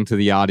listening to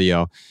the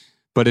audio.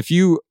 But if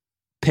you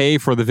pay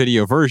for the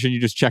video version, you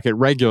just check it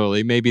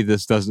regularly, maybe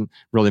this doesn't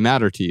really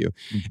matter to you.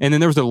 And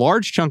then there was a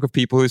large chunk of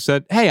people who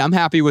said, hey, I'm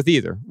happy with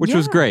either, which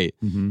was great.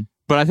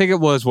 But I think it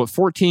was,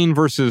 14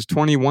 versus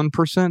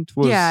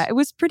 21%? Yeah, it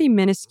was pretty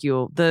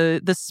minuscule.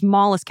 The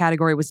smallest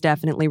category was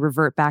definitely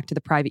revert back to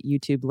the private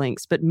YouTube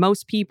links. But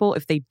most people,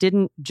 if they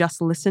didn't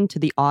just listen to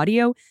the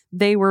audio,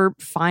 they were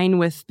fine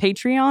with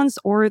Patreons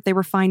or they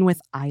were fine with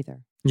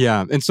either.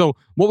 Yeah. And so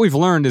what we've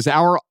learned is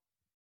our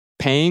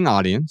paying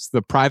audience,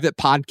 the private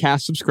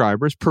podcast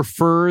subscribers,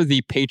 prefer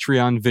the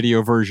Patreon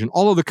video version.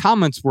 All of the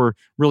comments were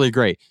really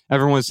great.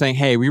 Everyone was saying,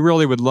 hey, we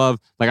really would love,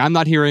 like, I'm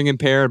not hearing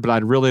impaired, but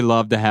I'd really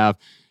love to have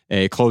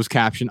a closed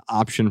caption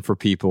option for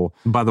people.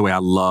 By the way, I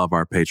love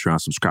our Patreon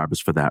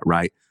subscribers for that,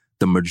 right?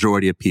 The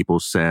majority of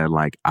people said,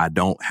 like, I'm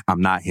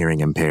not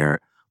hearing impaired,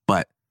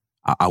 but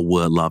I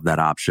would love that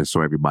option so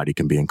everybody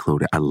can be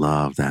included. I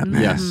love that,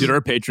 man. Yes. Dude, our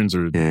patrons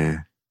are... Yeah.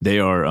 They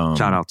are...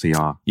 shout out to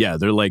y'all. Yeah,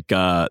 they're like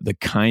the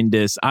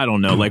kindest... I don't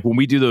know. Like when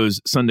we do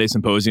those Sunday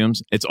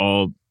symposiums, it's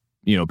all,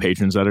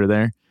 patrons that are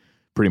there,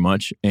 pretty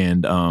much.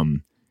 And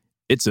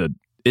it's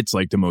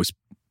like the most,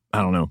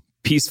 I don't know,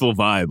 peaceful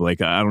vibe.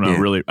 Like, I don't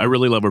know, I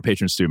really love our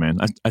patrons too, man.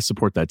 I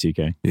support that,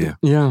 TK. Yeah.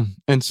 Yeah.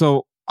 And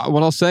so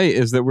what I'll say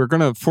is that we're going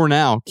to, for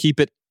now,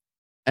 keep it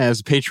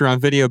as Patreon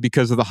video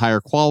because of the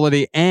higher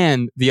quality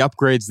and the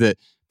upgrades that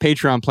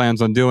Patreon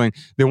plans on doing.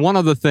 The one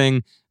other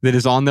thing that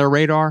is on their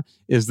radar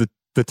is the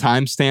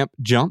timestamp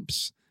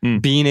jumps.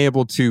 Being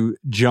able to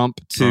jump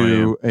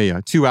to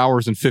 2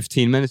 hours and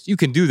 15 minutes. You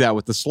can do that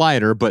with the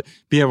slider, but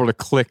be able to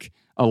click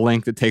a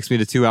link that takes me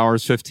to 2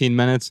 hours, 15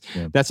 minutes.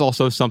 Yeah. That's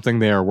also something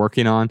they are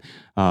working on,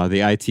 the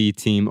IT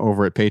team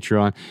over at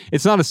Patreon.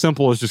 It's not as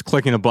simple as just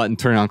clicking a button,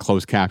 turning on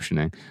closed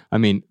captioning. I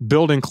mean,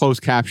 building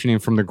closed captioning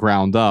from the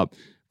ground up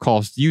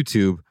cost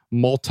YouTube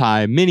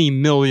many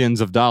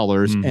millions of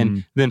dollars,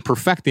 and then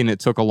perfecting it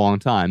took a long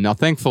time. Now,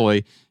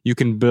 thankfully, you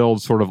can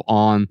build sort of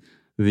on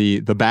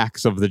the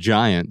backs of the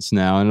giants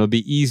now, and it'll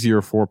be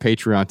easier for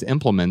Patreon to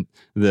implement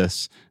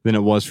this than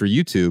it was for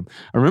YouTube.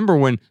 I remember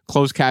when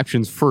closed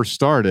captions first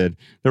started,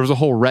 there was a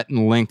whole Rhett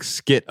and Link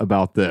skit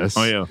about this.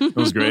 Oh yeah, it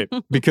was great.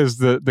 Because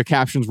the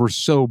captions were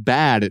so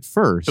bad at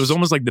first. It was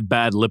almost like the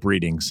bad lip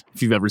readings,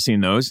 if you've ever seen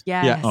those.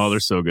 Yes. Yeah. Oh,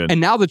 they're so good.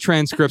 And now the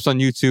transcripts on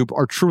YouTube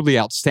are truly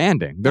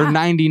outstanding. They're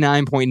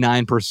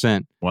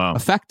 99.9%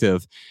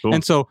 effective. Cool.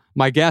 And so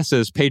my guess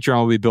is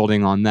Patreon will be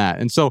building on that.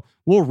 And so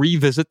we'll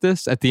revisit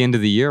this at the end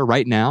of the year.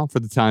 Right now, for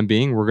the time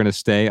being, we're going to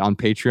stay on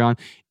Patreon.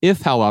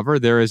 If, however,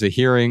 there is a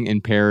hearing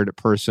impaired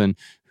person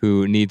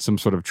who needs some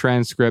sort of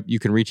transcript, you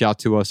can reach out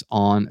to us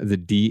on the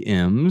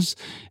DMs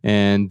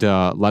and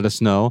let us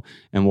know,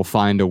 and we'll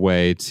find a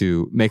way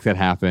to make that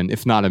happen,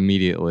 if not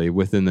immediately,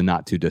 within the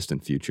not too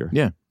distant future.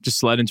 Yeah, just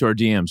slide into our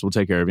DMs. We'll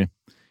take care of you.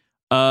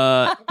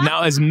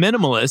 Now, as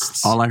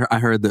minimalists, I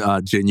heard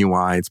the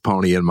Genuine's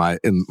pony in my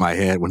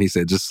head when he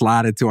said, "Just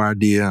slide into our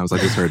DMs." I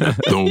just heard that.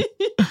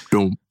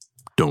 Doom,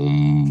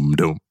 doom,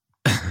 doom.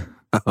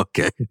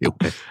 Okay.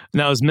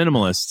 Now, as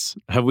minimalists,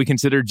 have we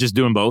considered just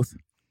doing both?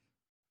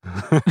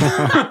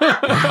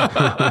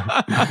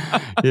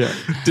 Yeah.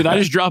 Did I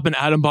just drop an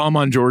atom bomb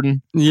on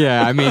Jordan?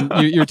 Yeah, I mean,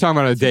 you're talking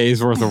about a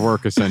day's worth of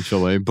work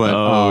essentially,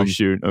 but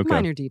shoot, okay,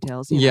 minor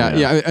details.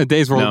 Yeah, a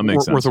day's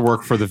worth of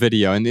work for the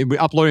video, and we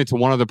upload it to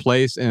one other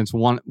place, and it's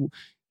one.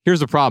 Here's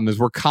the problem: is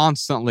we're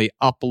constantly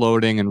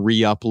uploading and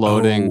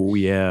re-uploading. Oh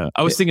yeah,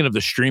 I was thinking of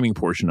the streaming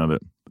portion of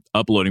it.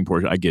 Uploading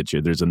portion, I get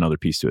you. There's another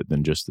piece to it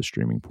than just the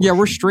streaming portion. Yeah,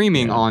 we're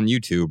streaming on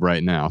YouTube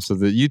right now, so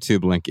the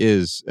YouTube link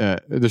is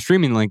the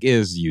streaming link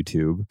is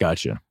YouTube.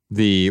 Gotcha.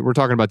 We're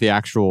talking about the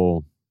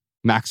actual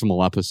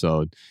maximal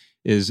episode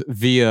is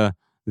via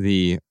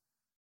the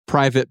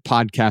private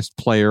podcast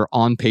player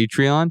on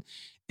Patreon,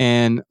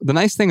 and the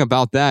nice thing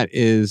about that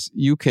is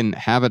you can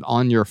have it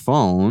on your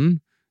phone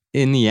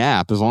in the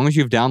app. As long as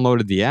you've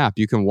downloaded the app,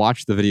 you can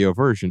watch the video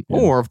version. Yeah.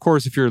 Or, of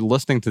course, if you're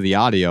listening to the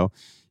audio,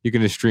 you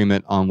can just stream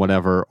it on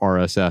whatever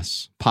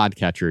RSS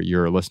podcatcher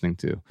you're listening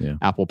to. Yeah.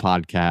 Apple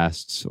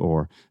Podcasts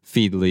or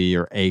Feedly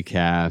or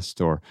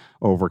Acast or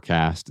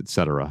Overcast,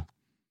 etc.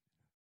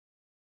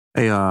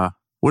 Hey,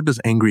 what does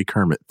Angry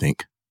Kermit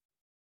think?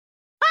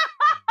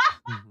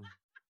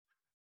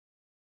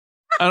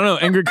 I don't know.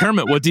 Angry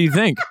Kermit, what do you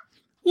think?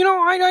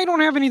 I don't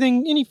have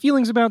any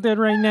feelings about that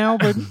right now,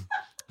 but...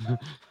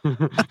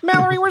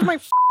 Mallory, where's my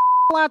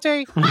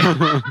latte?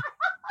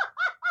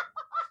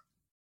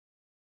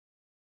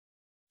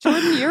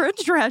 Jordan, you're a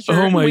treasure.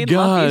 Oh my we God.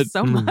 love you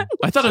so much.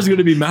 I thought it was going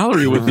to be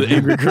Mallory with the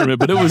Angry Kermit,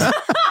 but it was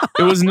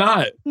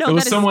not. No, it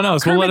was someone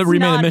else. We'll let it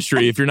remain a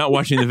mystery if you're not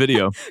watching the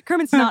video.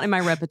 Kermit's not in my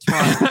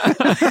repertoire.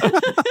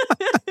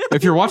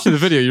 If you're watching the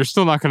video, you're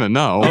still not going to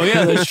know. Oh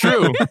yeah, that's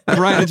true.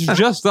 Right? It's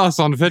just us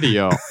on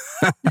video.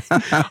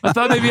 I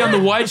thought maybe on the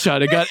wide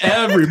shot, it got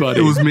everybody.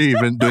 It was me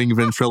doing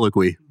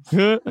ventriloquy.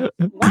 Wow.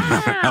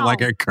 I'm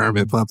like a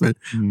Kermit puppet.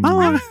 We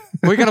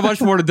got a bunch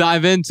more to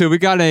dive into. We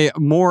got a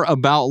more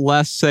about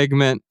less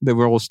segment that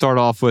we'll start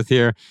off with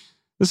here.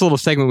 This little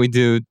segment we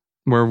do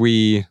where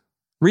we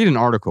read an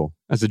article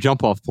as a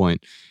jump off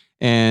point.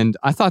 And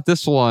I thought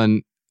this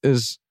one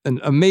is an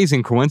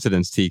amazing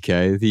coincidence,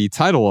 TK. The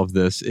title of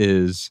this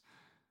is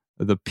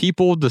The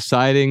People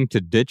Deciding to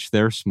Ditch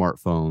Their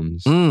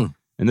Smartphones.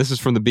 And this is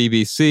from the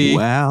BBC.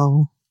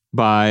 Wow.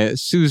 By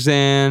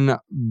Suzanne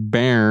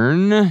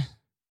Byrne.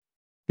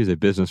 She's a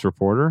business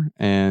reporter.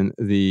 And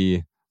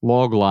the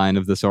log line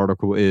of this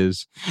article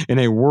is, in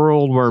a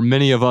world where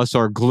many of us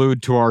are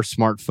glued to our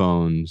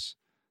smartphones,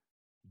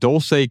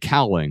 Dulce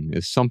Cowling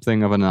is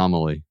something of an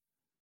anomaly.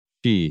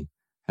 She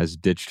has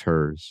ditched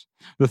hers.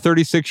 The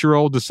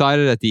 36-year-old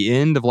decided at the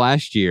end of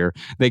last year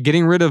that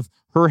getting rid of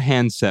her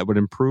handset would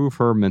improve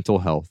her mental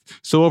health.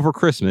 So over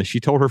Christmas, she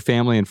told her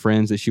family and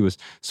friends that she was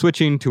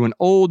switching to an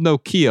old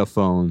Nokia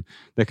phone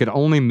that could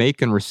only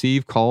make and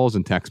receive calls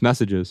and text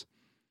messages.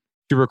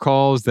 She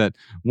recalls that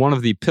one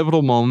of the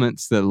pivotal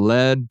moments that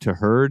led to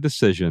her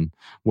decision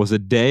was a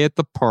day at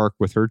the park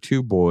with her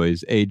two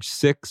boys, aged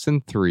 6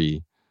 and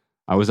 3.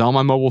 I was on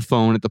my mobile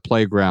phone at the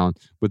playground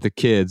with the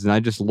kids, and I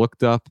just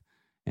looked up,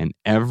 and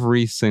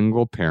every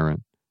single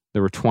parent,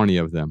 there were 20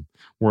 of them,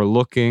 were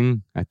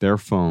looking at their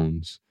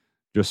phones,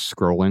 just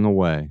scrolling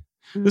away.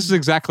 This is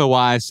exactly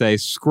why I say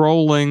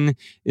scrolling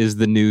is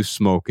the new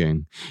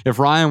smoking. If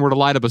Ryan were to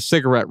light up a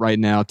cigarette right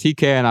now,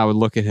 TK and I would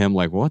look at him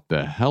like, what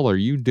the hell are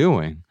you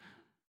doing?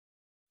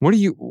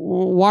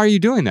 Why are you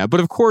doing that? But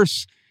of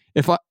course,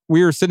 if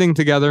we were sitting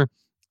together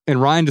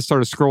and Ryan just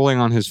started scrolling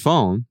on his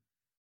phone,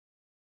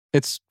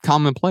 it's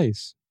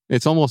commonplace.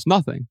 It's almost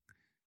nothing.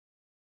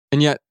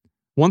 And yet,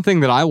 one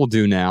thing that I will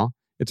do now,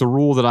 it's a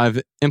rule that I've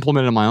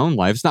implemented in my own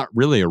life. It's not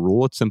really a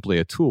rule. It's simply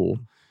a tool.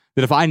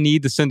 That if I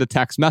need to send a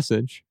text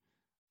message,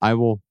 I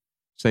will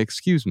say,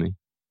 excuse me,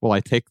 will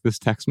I take this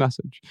text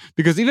message?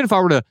 Because even if I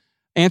were to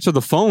answer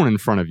the phone in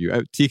front of you,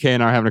 TK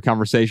and I are having a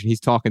conversation, he's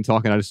talking,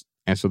 I just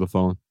answer the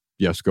phone.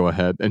 Yes, go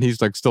ahead. And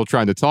he's like still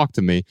trying to talk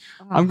to me.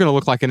 I'm going to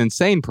look like an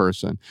insane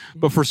person.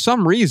 But for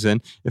some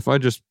reason, if I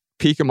just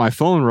peek at my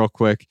phone real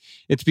quick,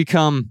 it's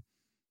become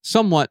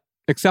somewhat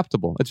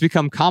acceptable. It's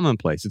become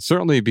commonplace. It's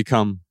certainly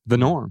become the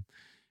norm.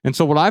 And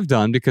so what I've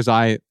done, because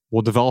I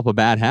will develop a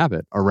bad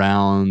habit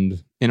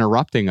around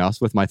interrupting us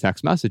with my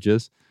text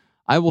messages,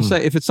 I will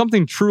say, if it's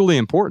something truly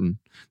important,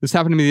 this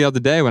happened to me the other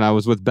day when I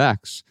was with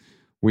Bex.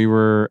 We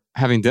were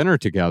having dinner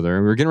together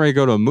and we were getting ready to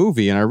go to a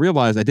movie, and I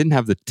realized I didn't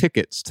have the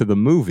tickets to the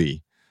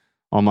movie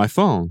on my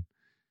phone.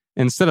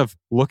 Instead of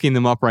looking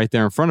them up right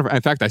there in front of her,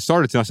 in fact, I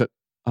started to, I said,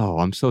 oh,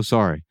 I'm so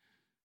sorry.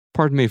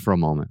 Pardon me for a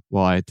moment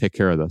while I take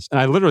care of this. And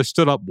I literally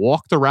stood up,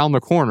 walked around the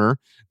corner,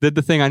 did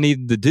the thing I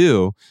needed to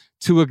do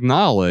to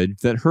acknowledge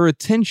that her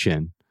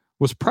attention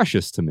was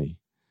precious to me.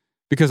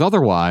 Because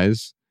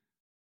otherwise,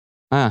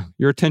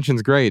 your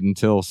attention's great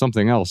until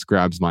something else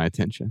grabs my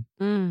attention.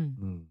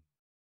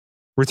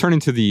 Returning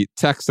to the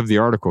text of the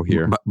article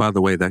here. By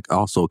the way, that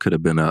also could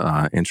have been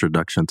an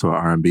introduction to an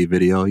R&B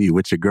video. You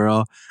with your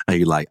girl, and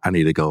you like, I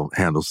need to go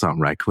handle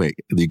something right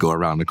quick. And you go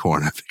around the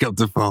corner, pick up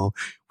the phone.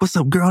 What's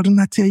up, girl? Didn't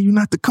I tell you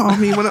not to call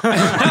me?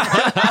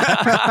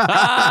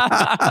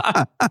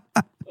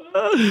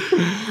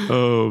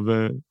 Oh,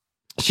 man.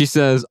 She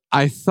says,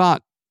 I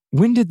thought,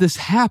 when did this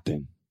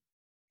happen?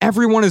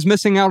 Everyone is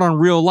missing out on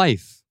real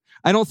life.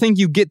 I don't think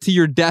you get to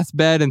your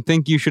deathbed and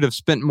think you should have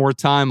spent more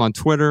time on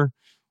Twitter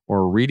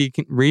or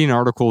reading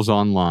articles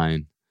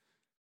online.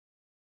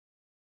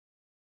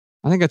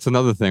 I think that's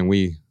another thing.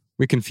 We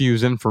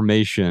confuse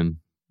information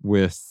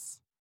with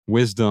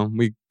wisdom.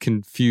 We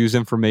confuse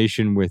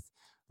information with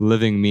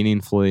living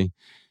meaningfully.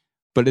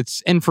 But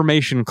it's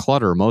information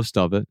clutter, most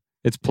of it.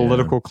 It's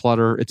political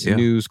clutter, it's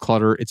news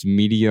clutter, it's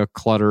media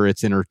clutter,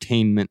 it's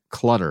entertainment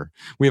clutter.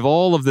 We have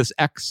all of this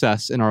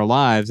excess in our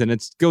lives, and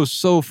it goes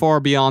so far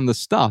beyond the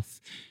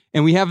stuff.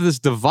 And we have this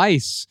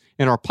device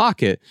in our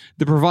pocket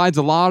that provides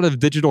a lot of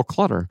digital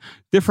clutter,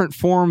 different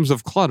forms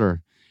of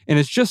clutter, and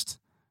it's just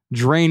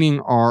draining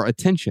our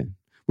attention.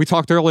 We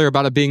talked earlier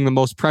about it being the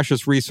most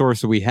precious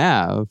resource that we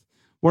have.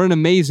 What an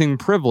amazing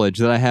privilege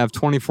that I have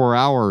 24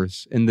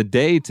 hours in the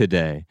day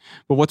today.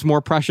 But what's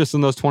more precious than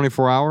those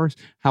 24 hours?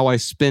 How I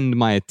spend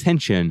my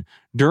attention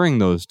during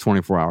those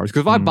 24 hours.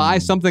 Because if I buy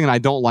something and I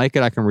don't like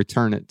it, I can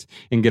return it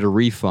and get a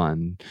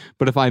refund.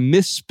 But if I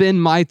misspend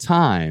my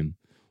time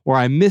or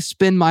I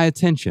misspend my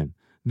attention,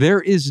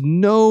 there is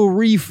no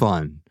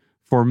refund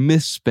for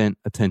misspent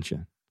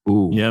attention.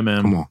 Ooh, yeah,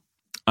 man. Come on.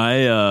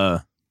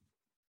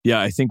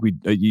 I think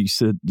you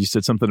said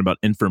something about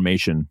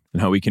information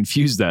and how we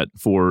confuse that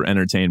for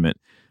entertainment.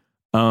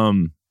 I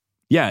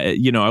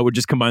would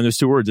just combine those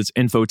two words. It's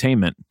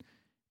infotainment,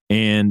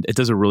 and it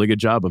does a really good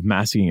job of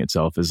masking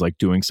itself as like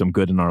doing some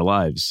good in our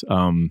lives.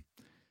 Man,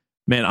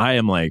 I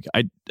am like,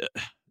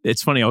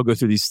 it's funny. I'll go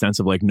through these stints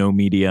of like no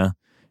media,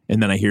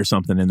 and then I hear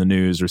something in the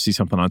news or see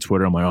something on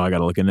Twitter. I'm like, oh, I got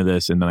to look into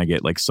this, and then I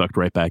get like sucked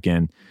right back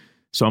in.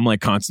 So I'm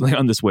like constantly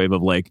on this wave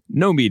of like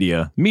no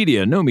media.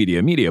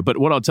 But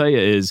what I'll tell you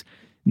is,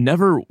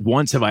 never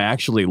once have I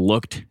actually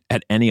looked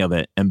at any of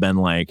it and been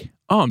like,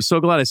 oh, I'm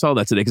so glad I saw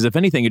that today. Because if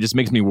anything, it just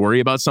makes me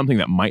worry about something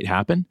that might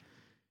happen.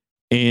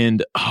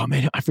 And, oh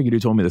man, I forget who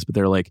told me this, but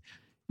they're like,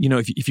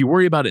 if you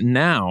worry about it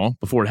now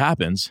before it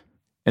happens,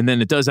 and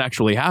then it does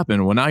actually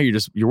happen, well, now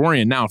you're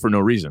worrying now for no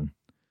reason.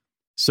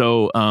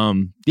 So,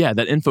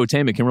 that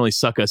infotainment can really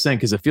suck us in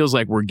because it feels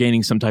like we're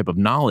gaining some type of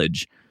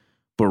knowledge,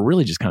 but we're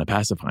really just kind of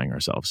pacifying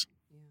ourselves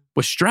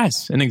with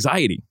stress and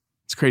anxiety.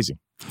 It's crazy.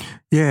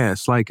 Yeah,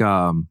 it's like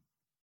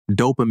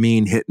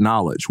dopamine hit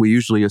knowledge. We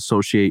usually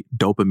associate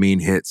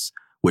dopamine hits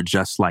with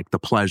just like the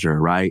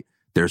pleasure, right?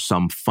 there's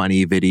some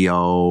funny video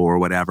or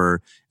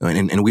whatever,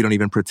 and we don't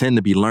even pretend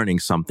to be learning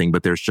something,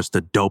 but there's just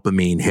a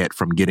dopamine hit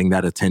from getting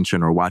that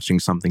attention or watching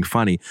something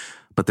funny.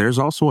 But there's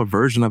also a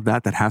version of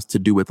that has to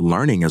do with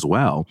learning as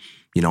well.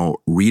 You know,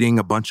 reading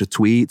a bunch of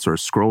tweets or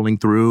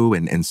scrolling through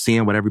and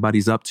seeing what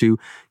everybody's up to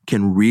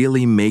can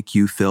really make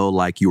you feel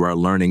like you are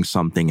learning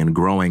something and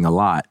growing a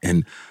lot.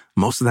 And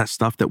most of that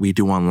stuff that we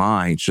do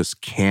online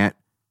just can't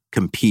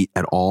compete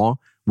at all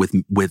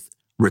with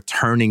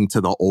returning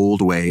to the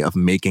old way of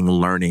making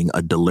learning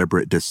a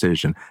deliberate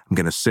decision. I'm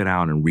going to sit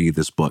down and read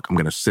this book. I'm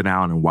going to sit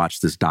down and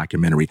watch this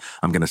documentary.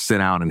 I'm going to sit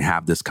down and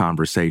have this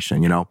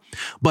conversation, you know?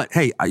 But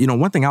hey, you know,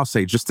 one thing I'll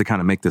say just to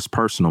kind of make this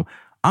personal,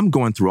 I'm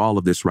going through all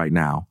of this right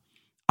now.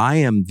 I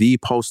am the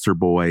poster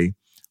boy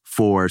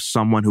for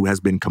someone who has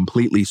been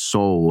completely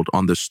sold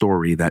on the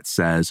story that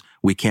says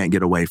we can't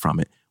get away from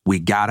it. We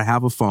got to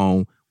have a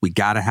phone, we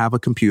got to have a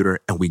computer,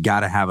 and we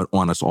got to have it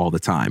on us all the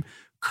time.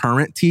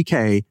 Current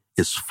TK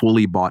is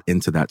fully bought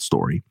into that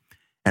story.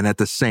 And at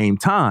the same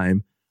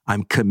time,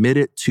 I'm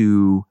committed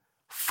to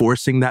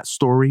forcing that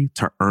story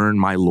to earn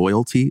my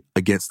loyalty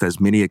against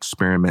as many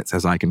experiments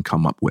as I can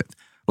come up with.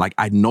 Like,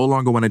 I no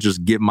longer want to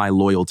just give my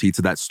loyalty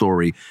to that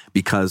story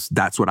because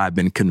that's what I've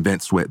been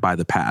convinced with by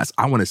the past.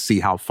 I want to see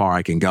how far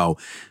I can go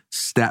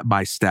step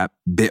by step,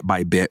 bit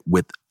by bit,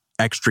 with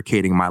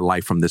extricating my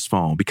life from this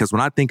phone. Because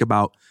when I think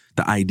about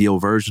the ideal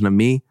version of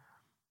me,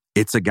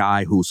 it's a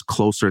guy who's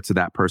closer to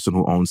that person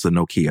who owns the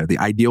Nokia. The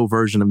ideal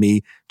version of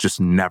me just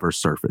never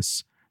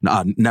surface.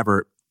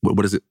 Never,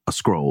 what is it?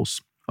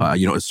 Scrolls.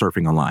 Is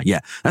surfing online. Yeah,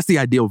 that's the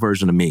ideal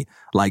version of me.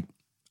 Like,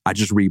 I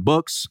just read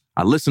books,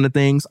 I listen to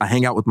things, I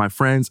hang out with my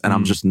friends, and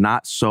I'm just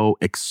not so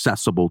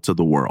accessible to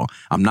the world.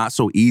 I'm not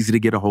so easy to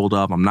get a hold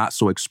of. I'm not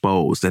so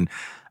exposed. And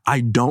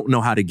I don't know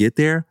how to get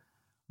there,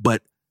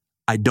 but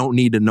I don't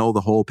need to know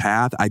the whole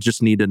path. I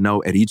just need to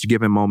know at each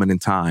given moment in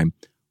time,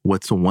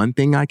 what's the one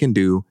thing I can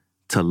do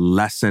to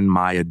lessen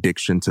my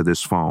addiction to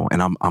this phone.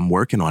 And I'm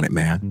working on it,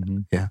 man. Mm-hmm.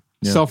 Yeah.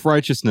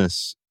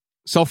 Self-righteousness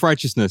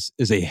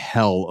is a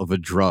hell of a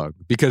drug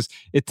because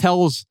it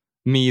tells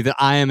me that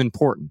I am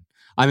important.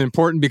 I'm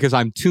important because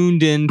I'm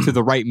tuned in to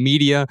the right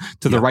media,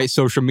 to the right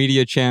social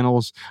media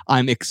channels.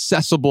 I'm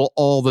accessible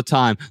all the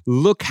time.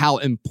 Look how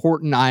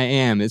important I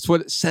am. It's what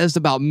it says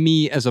about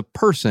me as a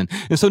person.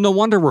 And so no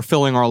wonder we're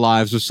filling our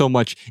lives with so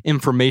much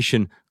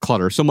information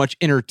clutter, so much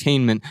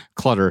entertainment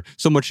clutter,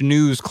 so much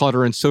news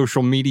clutter and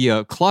social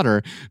media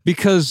clutter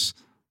because,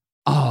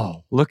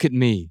 oh, look at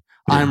me.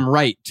 I'm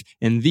right,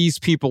 and these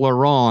people are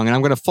wrong, and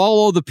I'm going to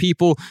follow the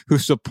people who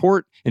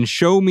support and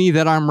show me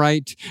that I'm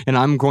right, and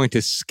I'm going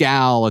to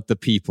scowl at the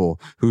people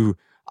who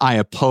I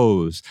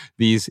oppose,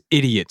 these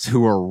idiots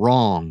who are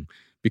wrong,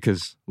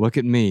 because look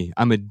at me.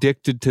 I'm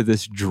addicted to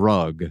this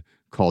drug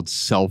called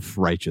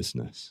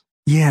self-righteousness.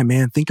 Yeah,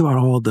 man, think about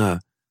all the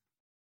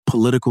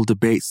political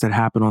debates that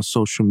happen on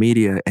social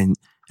media, and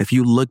if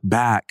you look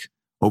back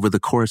over the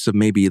course of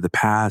maybe the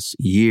past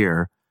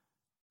year,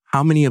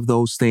 how many of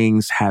those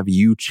things have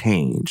you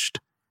changed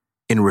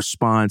in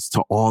response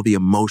to all the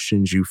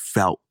emotions you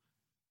felt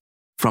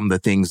from the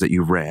things that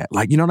you've read?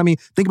 Like, you know what I mean?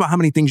 Think about how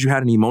many things you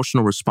had an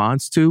emotional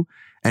response to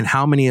and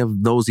how many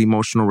of those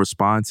emotional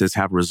responses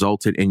have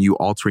resulted in you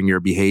altering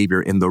your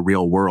behavior in the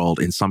real world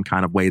in some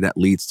kind of way that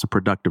leads to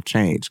productive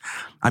change.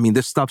 I mean,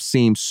 this stuff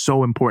seems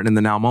so important in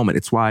the now moment.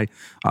 It's why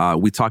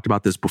we talked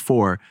about this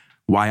before,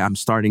 why I'm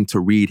starting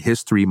to read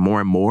history more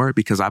and more,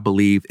 because I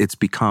believe it's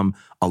become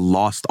a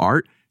lost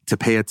art to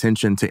pay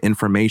attention to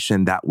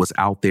information that was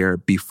out there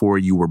before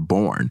you were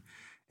born.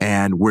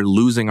 And we're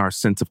losing our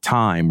sense of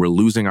time. We're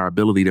losing our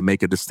ability to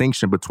make a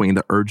distinction between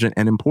the urgent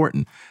and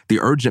important. The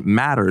urgent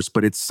matters,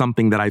 but it's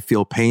something that I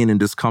feel pain and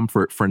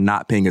discomfort for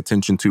not paying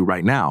attention to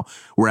right now.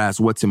 Whereas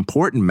what's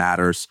important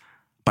matters,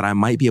 but I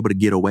might be able to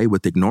get away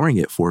with ignoring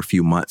it for a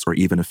few months or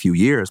even a few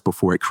years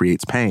before it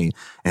creates pain.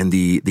 And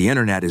the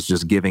internet is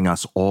just giving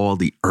us all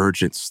the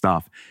urgent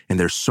stuff. And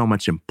there's so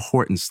much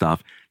important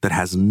stuff that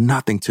has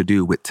nothing to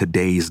do with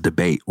today's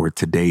debate or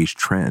today's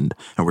trend.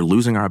 And we're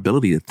losing our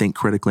ability to think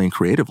critically and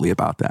creatively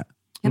about that.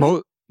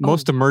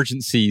 Most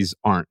emergencies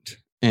aren't.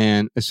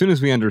 And as soon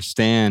as we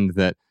understand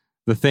that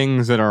the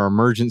things that are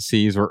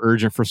emergencies or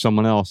urgent for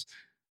someone else,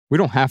 we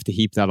don't have to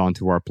heap that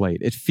onto our plate.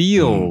 It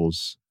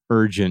feels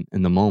urgent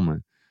in the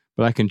moment,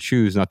 but I can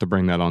choose not to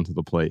bring that onto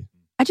the plate.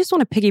 I just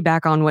want to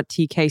piggyback on what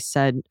TK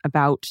said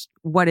about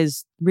what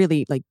is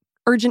really like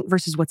urgent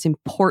versus what's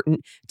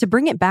important. To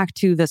bring it back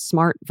to the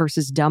smart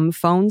versus dumb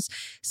phones,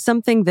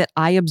 something that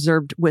I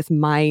observed with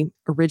my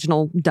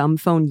original dumb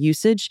phone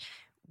usage,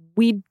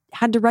 we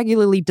had to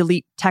regularly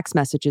delete text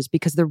messages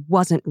because there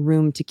wasn't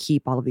room to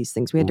keep all of these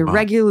things. We had to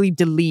regularly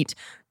delete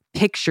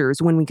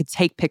pictures when we could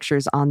take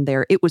pictures on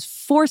there. It was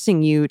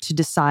forcing you to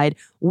decide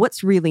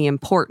what's really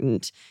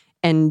important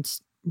and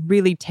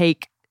really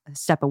take a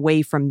step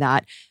away from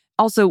that.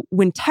 Also,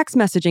 when text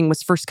messaging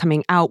was first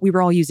coming out, we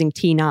were all using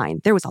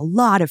T9. There was a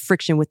lot of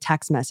friction with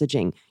text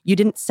messaging. You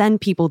didn't send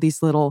people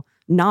these little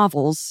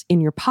novels in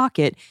your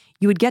pocket.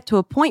 You would get to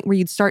a point where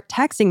you'd start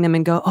texting them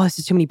and go, oh, this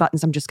is too many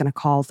buttons. I'm just going to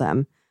call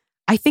them.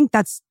 I think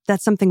that's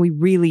something we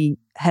really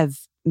have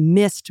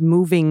missed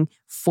moving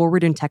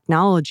forward in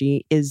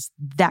technology, is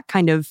that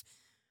kind of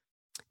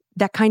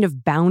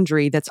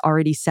boundary that's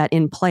already set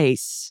in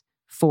place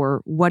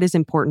for what is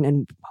important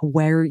and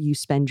where you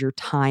spend your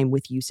time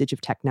with usage of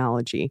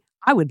technology.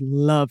 I would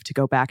love to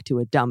go back to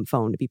a dumb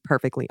phone, to be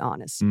perfectly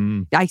honest.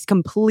 I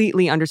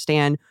completely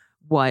understand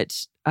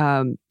what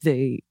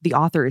the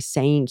author is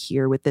saying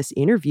here with this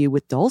interview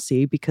with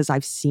Dulcie, because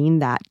I've seen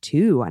that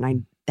too.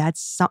 And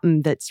that's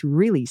something that's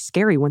really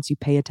scary once you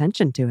pay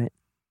attention to it.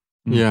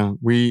 Yeah,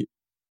 we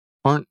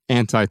aren't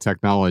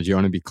anti-technology. I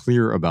want to be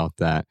clear about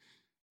that,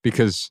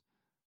 because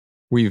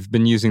we've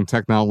been using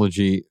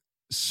technology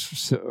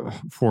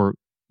for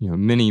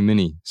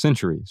many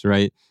centuries,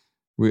 right?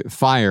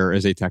 Fire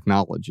is a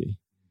technology,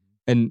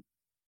 and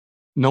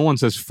no one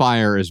says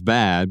fire is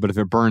bad, but if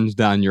it burns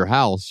down your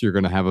house, you're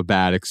going to have a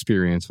bad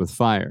experience with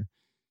fire.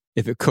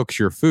 If it cooks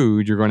your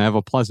food, you're going to have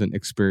a pleasant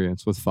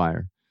experience with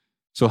fire.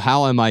 So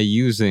how am I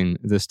using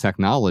this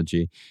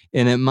technology?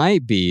 And it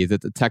might be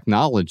that the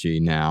technology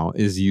now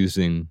is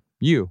using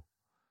you.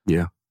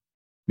 Yeah.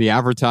 The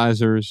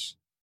advertisers,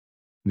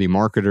 the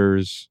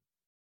marketers,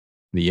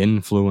 the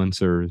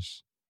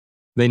influencers,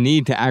 they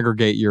need to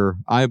aggregate your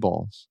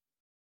eyeballs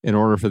in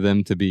order for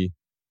them to be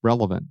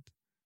relevant.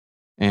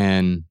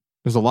 And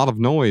there's a lot of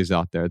noise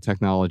out there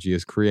technology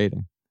is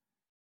creating.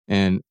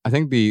 And I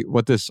think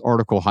what this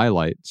article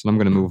highlights, and I'm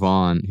going to move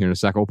on here in a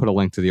second. We'll put a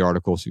link to the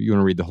article. So if you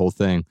want to read the whole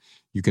thing,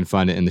 you can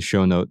find it in the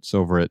show notes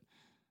over at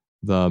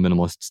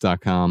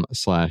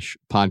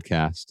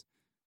theminimalists.com/podcast,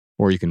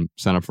 or you can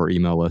sign up for our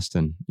email list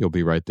and you'll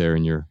be right there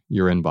in your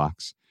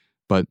inbox.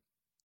 But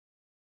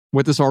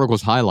what this article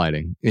is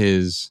highlighting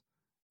is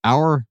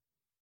our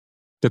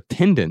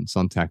dependence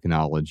on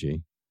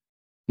technology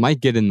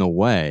might get in the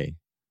way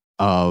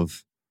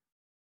of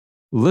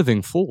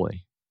living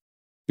fully.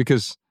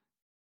 Because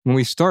when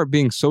we start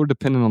being so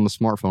dependent on the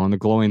smartphone, on the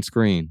glowing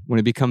screen, when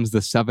it becomes the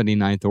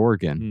 79th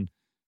organ,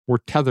 we're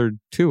tethered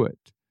to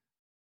it.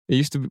 We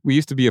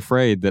used to be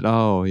afraid that,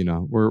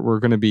 we're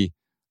going to be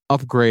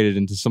upgraded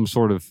into some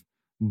sort of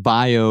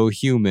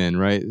bio-human,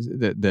 right?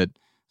 That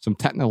some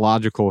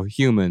technological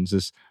humans,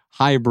 this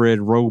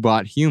hybrid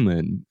robot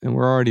human, and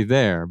we're already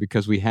there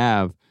because we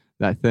have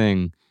that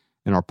thing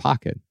in our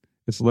pocket.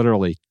 It's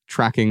literally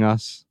tracking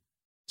us.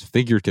 It's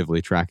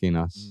figuratively tracking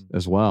us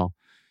as well.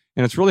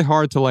 And it's really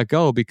hard to let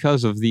go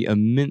because of the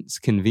immense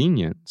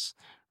convenience,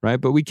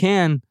 right? But we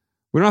don't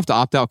have to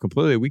opt out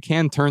completely. We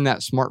can turn that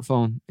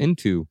smartphone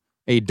into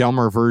a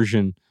dumber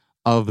version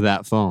of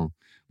that phone.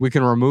 We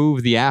can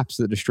remove the apps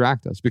that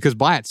distract us, because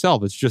by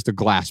itself, it's just a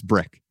glass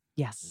brick.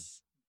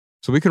 Yes.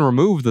 So we can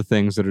remove the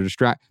things that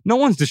are No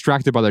one's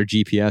distracted by their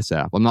GPS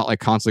app. I'm not like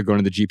constantly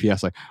going to the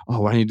GPS like,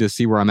 oh, I need to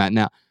see where I'm at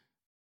now.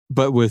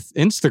 But with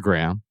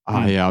Instagram,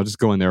 I'll just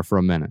go in there for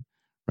a minute,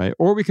 right?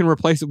 Or we can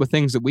replace it with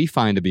things that we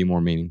find to be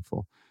more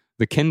meaningful.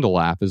 The Kindle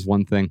app is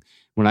one thing.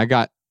 When I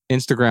got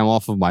Instagram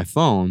off of my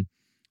phone,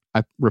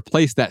 I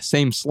replaced that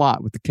same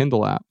slot with the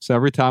Kindle app. So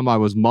every time I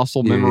was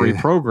muscle memory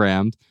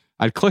programmed,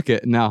 I'd click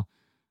it. And now,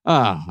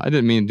 I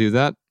didn't mean to do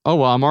that. Oh,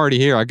 well, I'm already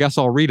here. I guess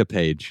I'll read a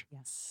page.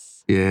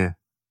 Yes. Yeah.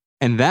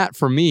 And that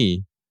for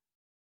me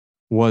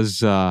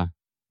was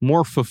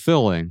more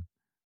fulfilling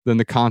than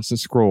the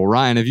constant scroll.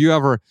 Ryan, have you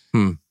ever,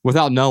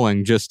 without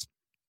knowing,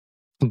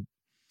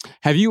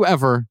 have you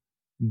ever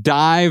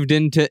dived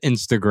into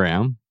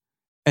Instagram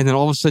and then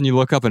all of a sudden you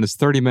look up and it's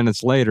 30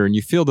 minutes later and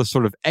you feel this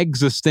sort of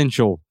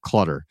existential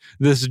clutter,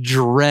 this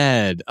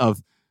dread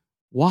of,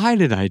 why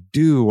did I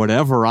do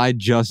whatever I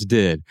just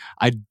did?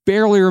 I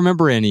barely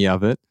remember any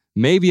of it.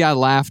 Maybe I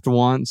laughed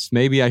once,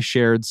 maybe I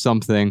shared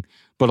something,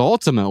 but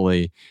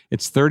ultimately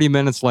it's 30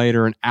 minutes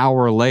later, an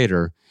hour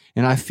later,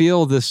 and I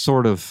feel this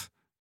sort of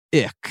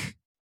ick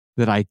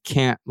that I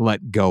can't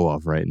let go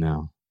of right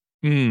now.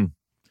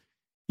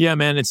 Yeah,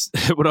 man, it's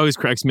what always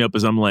cracks me up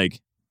is I'm like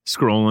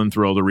scrolling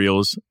through all the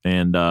reels,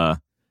 and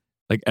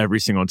like every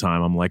single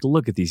time I'm like,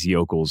 look at these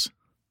yokels.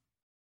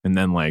 And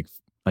then like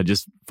I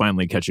just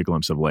finally catch a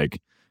glimpse of like,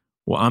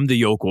 well, I'm the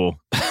yokel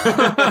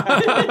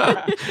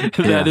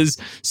that is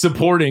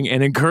supporting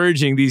and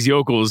encouraging these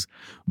yokels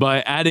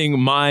by adding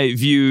my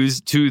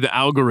views to the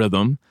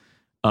algorithm.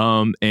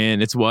 And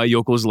it's why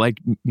yokels like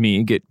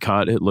me get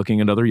caught at looking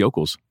at other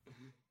yokels.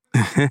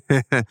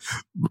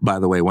 By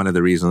the way, one of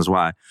the reasons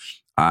why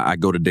I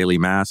go to daily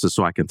mass is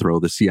so I can throw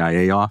the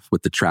CIA off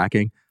with the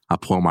tracking. I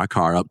pull my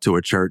car up to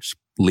a church,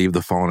 leave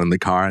the phone in the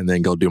car, and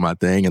then go do my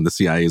thing. And the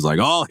CIA is like,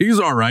 oh, he's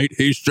all right.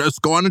 He's just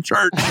going to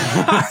church.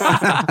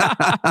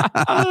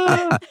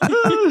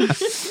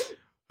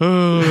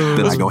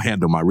 Then I go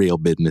handle my real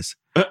business.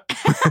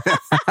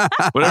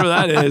 Whatever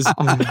that is.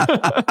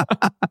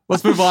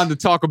 Let's move on to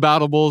Talk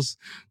Aboutables,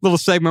 little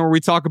segment where we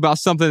talk about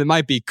something that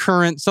might be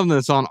current, something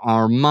that's on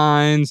our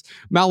minds.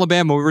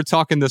 Alabama, we were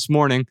talking this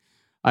morning.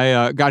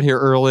 I got here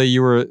early.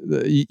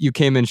 You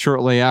came in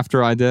shortly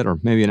after I did, or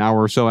maybe an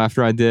hour or so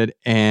after I did,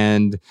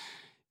 and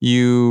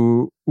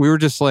we were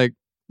just like,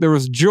 there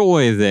was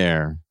joy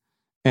there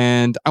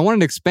And I wanted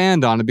to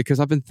expand on it because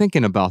I've been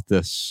thinking about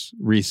this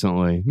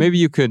recently. Maybe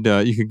you could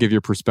give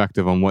your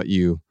perspective on what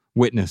you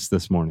witnessed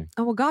this morning.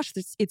 Oh, well, gosh,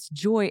 it's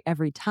joy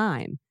every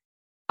time.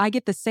 I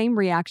get the same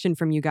reaction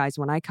from you guys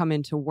when I come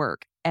into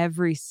work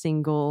every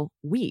single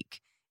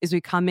week. Is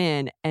we come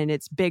in and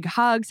it's big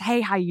hugs.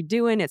 Hey, how you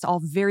doing? It's all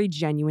very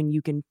genuine.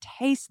 You can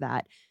taste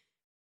that.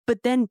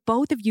 But then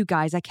both of you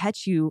guys, I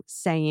catch you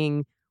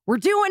saying, we're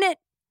doing it.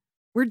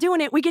 We're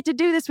doing it. We get to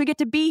do this. We get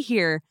to be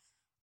here.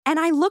 And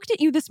I looked at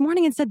you this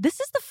morning and said,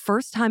 this is the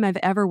first time I've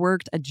ever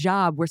worked a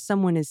job where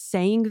someone is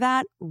saying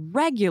that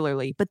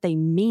regularly, but they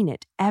mean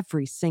it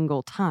every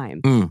single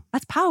time.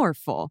 That's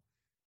powerful.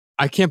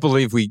 I can't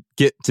believe we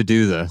get to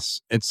do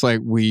this. It's like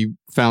we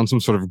found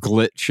some sort of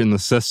glitch in the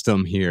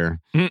system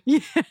here.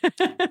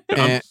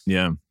 And,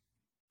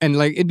 and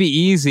like it'd be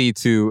easy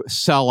to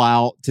sell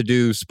out, to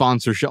do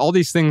sponsorship, all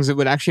these things that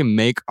would actually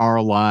make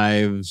our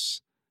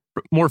lives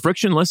more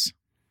frictionless.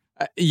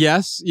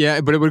 Yes,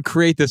 yeah, but it would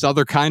create this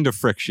other kind of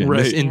friction,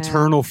 this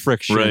internal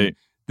friction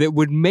that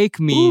would make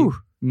me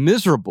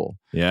miserable.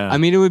 Yeah. I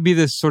mean, it would be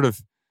this sort of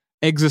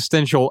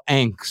existential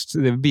angst.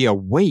 There would be a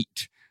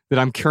weight that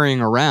I'm carrying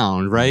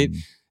around, right?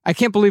 I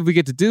can't believe we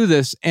get to do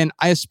this. And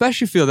I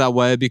especially feel that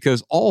way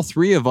because all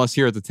three of us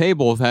here at the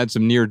table have had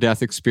some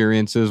near-death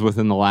experiences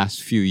within the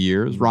last few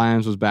years.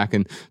 Ryan's was back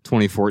in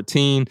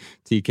 2014.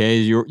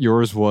 TK,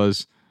 yours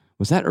was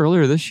that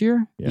earlier this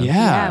year?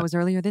 Yeah, it was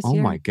earlier this year.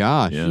 Oh my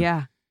gosh.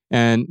 Yeah.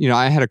 And, you know,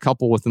 I had a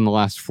couple within the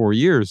last 4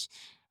 years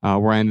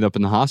where I ended up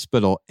in the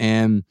hospital.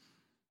 And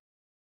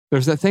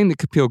there's that thing that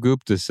Kapil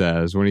Gupta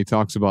says when he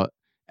talks about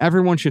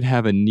everyone should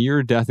have a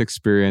near-death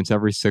experience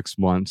every 6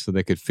 months so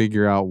they could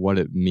figure out what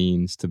it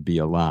means to be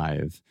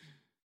alive.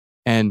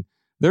 And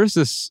there's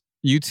this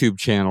YouTube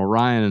channel,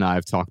 Ryan and I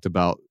have talked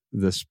about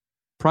this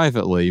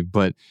privately,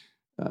 but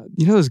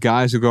you know those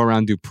guys who go around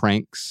and do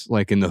pranks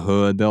like in the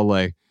hood? They'll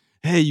like,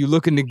 hey, you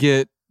looking to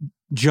get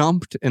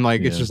jumped? And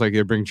like, it's just like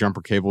they bring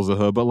jumper cables to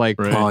the hood, but like,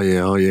 oh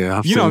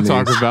yeah. you know what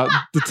I'm talking about?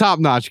 The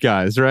top-notch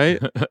guys, right?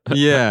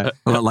 Yeah.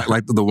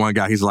 like the one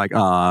guy, he's like,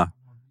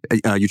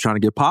 you trying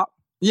to get popped?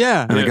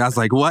 Yeah. And the guy's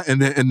like, what?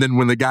 And then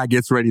when the guy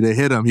gets ready to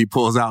hit him, he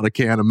pulls out a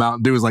can of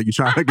Mountain Dew. He's like, you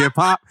trying to get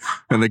popped?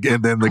 And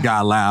then the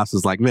guy laughs.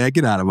 It's like, man,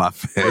 get out of my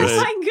face. Oh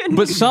my goodness.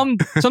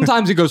 But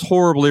sometimes it goes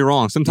horribly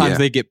wrong. Sometimes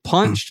they get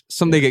punched.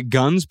 They get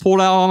guns pulled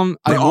out on them.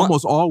 They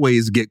almost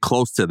always get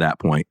close to that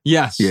point.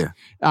 Yes. Yeah.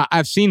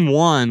 I've seen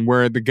one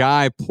where the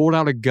guy pulled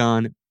out a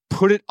gun,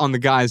 put it on the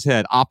guy's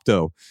head.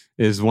 Opto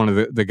is one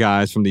of the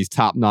guys from these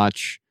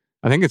top-notch,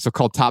 I think it's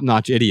called Top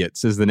Notch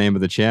Idiots is the name of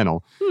the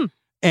channel.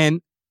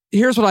 And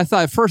here's what I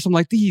thought at first. I'm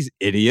like, these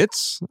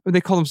idiots, they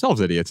call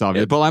themselves idiots,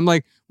 obviously. But I'm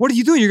like, what are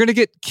you doing? You're going to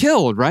get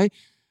killed, right?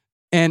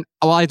 And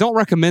while I don't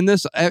recommend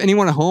this,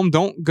 anyone at home,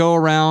 don't go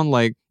around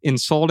like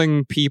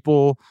insulting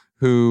people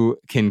who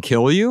can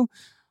kill you,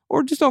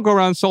 or just don't go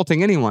around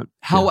insulting anyone.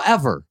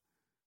 However,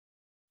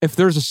 if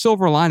there's a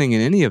silver lining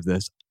in any of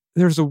this,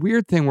 there's a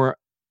weird thing where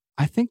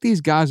I think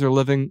these guys are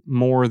living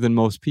more than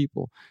most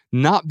people,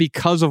 not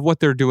because of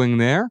what they're doing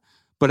there,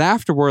 but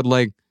afterward,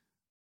 like,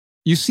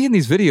 you see in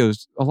these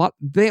videos a lot,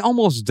 they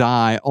almost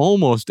die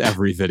almost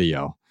every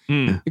video.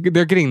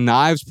 They're getting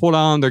knives pulled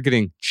on. They're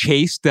getting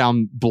chased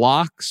down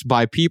blocks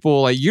by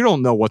people. Like, you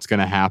don't know what's going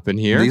to happen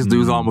here. These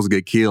dudes almost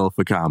get killed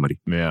for comedy.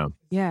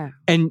 Yeah.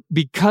 And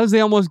because they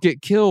almost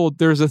get killed,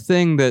 there's a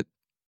thing that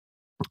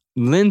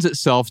lends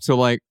itself to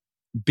like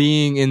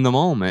being in the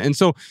moment. And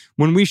so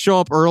when we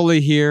show up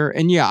early here,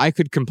 and yeah, I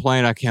could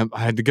complain. I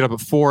had to get up at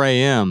 4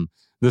 a.m.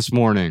 this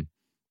morning.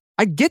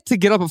 I get to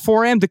get up at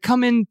 4 a.m. to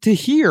come in to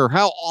here.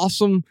 How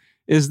awesome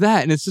is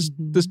that? And it's just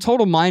this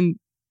total mindset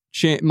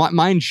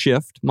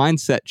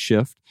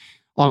shift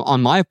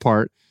on my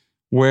part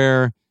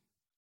where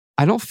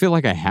I don't feel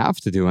like I have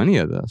to do any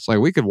of this. Like,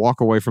 we could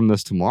walk away from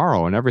this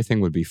tomorrow and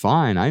everything would be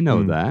fine. I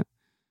know that.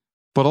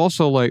 But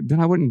also, like, then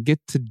I wouldn't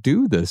get to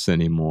do this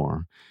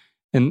anymore.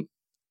 And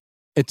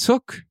it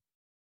took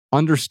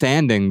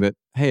understanding that,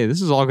 hey, this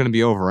is all going to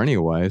be over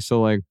anyway. So,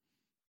 like,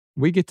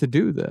 we get to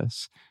do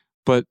this.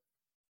 But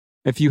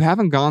if you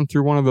haven't gone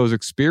through one of those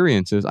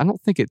experiences, I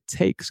don't think it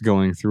takes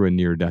going through a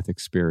near-death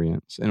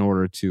experience in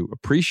order to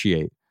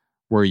appreciate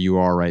where you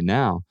are right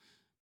now.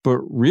 But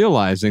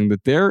realizing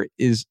that there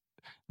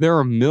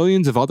are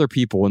millions of other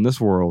people in this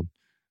world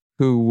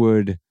who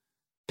would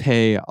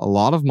pay a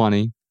lot of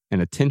money and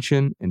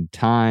attention and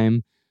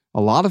time,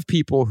 a lot of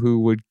people who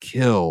would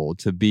kill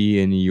to be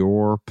in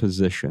your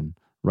position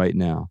right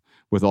now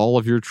with all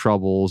of your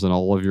troubles and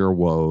all of your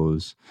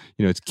woes.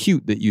 You know, it's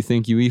cute that you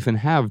think you even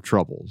have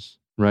troubles.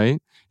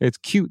 Right? It's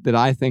cute that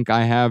I think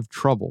I have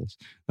troubles,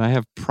 that I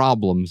have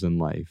problems in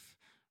life,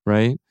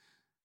 right?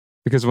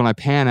 Because when I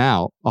pan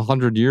out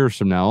 100 years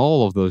from now,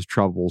 all of those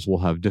troubles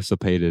will have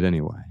dissipated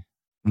anyway.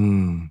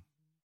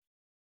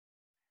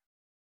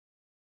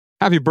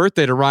 Happy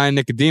birthday to Ryan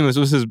Nicodemus.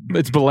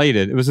 It's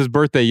belated. It was his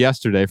birthday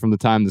yesterday from the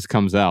time this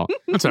comes out.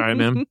 That's all right,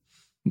 man.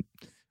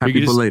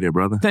 Happy belated,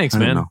 brother. Thanks,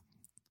 man.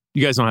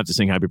 You guys don't have to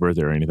sing happy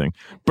birthday or anything.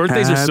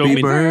 Birthdays are so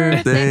Happy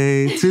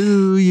birthday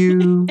to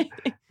you.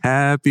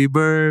 Happy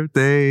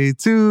birthday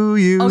to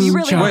you. Oh, you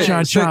really Cha, want cha,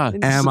 it. cha.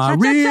 Am I Cha, cha,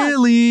 cha.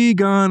 really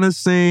gonna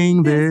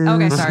sing this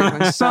Okay,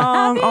 sorry.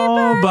 song Happy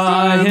all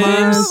by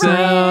birthday,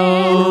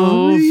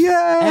 himself?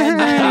 And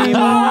many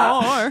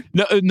more.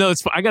 No,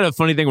 it's. I got a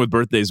funny thing with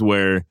birthdays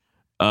where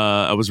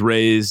I was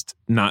raised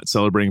not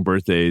celebrating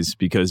birthdays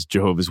because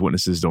Jehovah's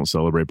Witnesses don't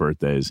celebrate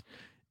birthdays,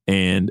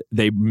 and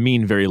they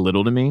mean very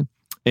little to me.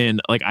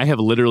 And like I have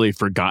literally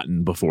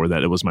forgotten before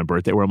that it was my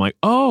birthday, where I'm like,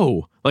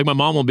 oh, like my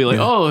mom will be like,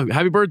 oh,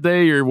 happy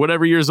birthday, or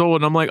whatever years old,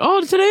 and I'm like, oh,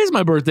 today's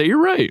my birthday.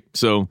 You're right.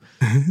 So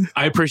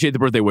I appreciate the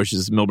birthday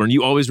wishes, Milburn.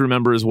 You always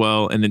remember as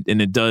well, and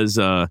it does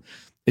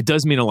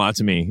mean a lot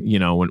to me, you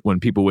know, when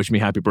people wish me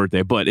happy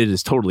birthday, but it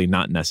is totally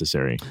not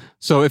necessary.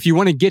 So if you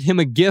want to get him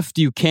a gift,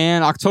 you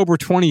can. October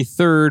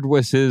 23rd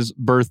was his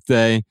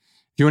birthday.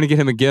 If you want to get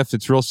him a gift,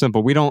 it's real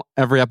simple. We don't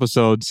every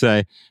episode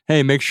say,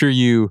 hey, make sure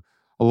you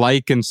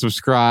like and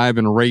subscribe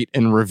and rate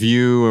and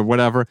review or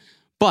whatever.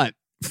 But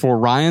for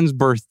Ryan's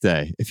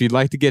birthday, if you'd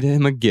like to get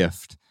him a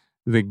gift,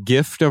 the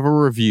gift of a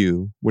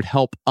review would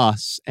help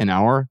us and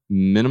our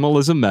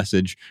minimalism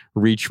message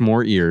reach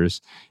more ears.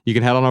 You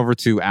can head on over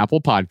to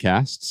Apple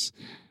Podcasts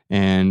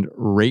and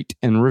rate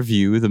and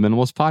review the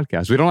Minimalist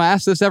Podcast. We don't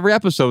ask this every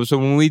episode, so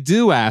when we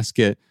do ask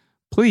it,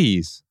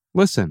 please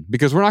listen,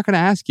 because we're not going to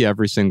ask you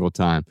every single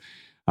time.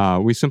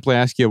 We simply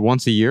ask you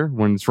once a year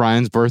when it's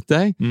Ryan's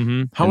birthday.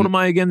 Mm-hmm. How old am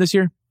I again this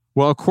year?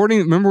 Well,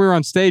 remember we were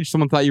on stage,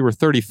 someone thought you were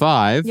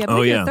 35. Yeah,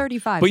 but you're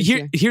 35. But this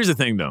year. here's the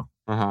thing, though.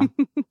 Uh-huh.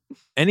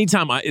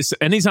 Anytime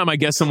I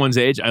guess someone's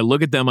age, I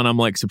look at them and I'm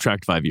like,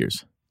 subtract 5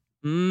 years.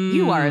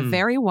 You are a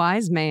very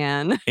wise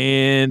man.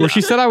 And well,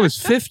 she said I was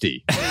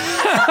 50.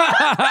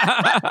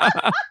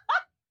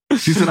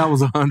 She said I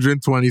was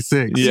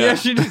 126. Yeah,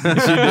 she did.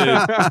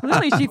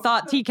 Really, she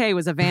thought TK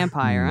was a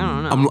vampire. I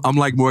don't know. I'm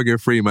like Morgan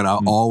Freeman.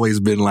 I've always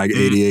been like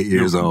 88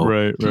 years old.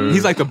 Right.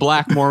 He's like the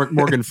black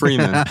Morgan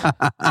Freeman.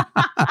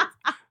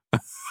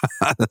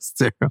 That's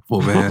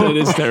terrible, man. That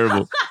is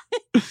terrible.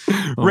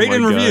 Rate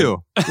and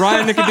review.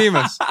 Ryan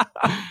Nicodemus.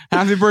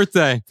 Happy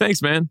birthday.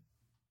 Thanks, man.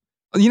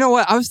 You know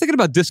what? I was thinking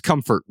about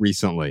discomfort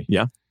recently.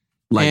 Yeah.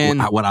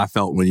 Like what I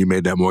felt when you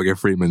made that Morgan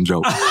Freeman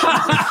joke.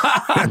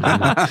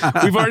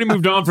 We've already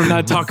moved on from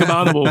that talk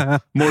aboutable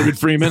Morgan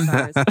Freeman.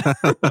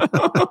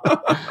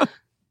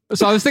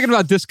 So I was thinking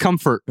about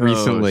discomfort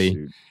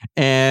recently.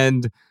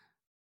 And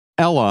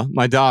Ella,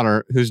 my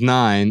daughter, who's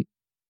 9,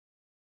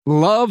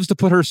 loves to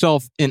put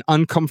herself in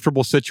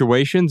uncomfortable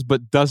situations,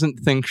 but doesn't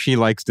think she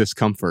likes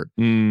discomfort.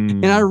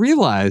 And I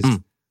realized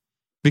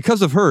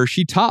because of her,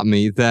 she taught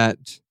me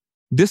that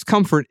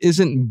discomfort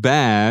isn't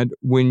bad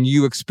when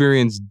you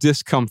experience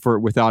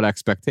discomfort without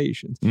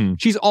expectations.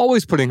 She's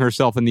always putting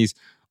herself in these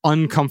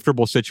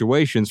uncomfortable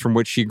situations from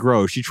which she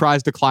grows. She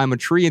tries to climb a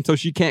tree until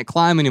she can't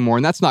climb anymore,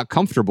 and that's not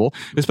comfortable,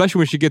 especially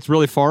when she gets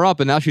really far up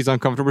and now she's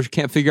uncomfortable. She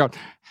can't figure out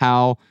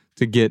how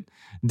to get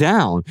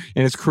down.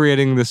 And it's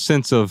creating this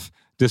sense of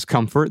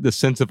discomfort, the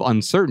sense of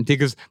uncertainty,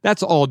 because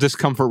that's all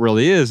discomfort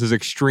really is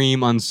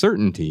extreme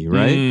uncertainty,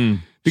 right?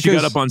 Because she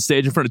got up on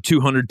stage in front of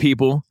 200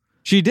 people.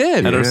 She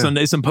did. At our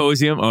Sunday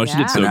symposium. Oh, she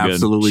did so good.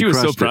 Absolutely. She was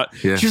so proud.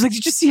 Yeah. She was like,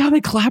 did you see how they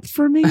clapped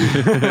for me?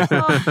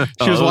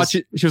 She was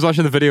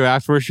watching the video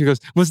afterwards. She goes,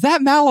 was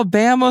that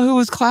Malabama who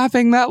was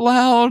clapping that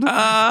loud?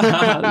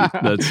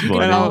 That's funny. You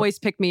can always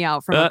pick me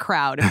out from a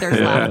crowd if there's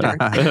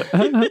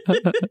laughter.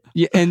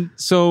 Yeah, and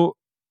so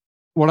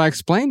what I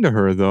explained to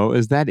her, though,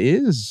 is that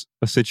is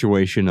a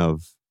situation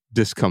of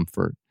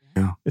discomfort.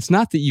 Yeah. It's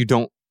not that you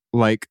don't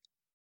like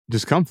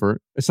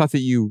discomfort. It's not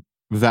that you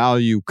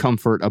value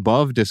comfort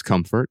above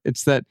discomfort.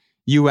 It's that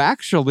you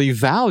actually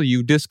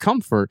value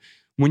discomfort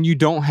when you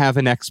don't have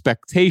an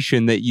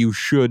expectation that you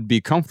should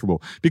be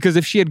comfortable. Because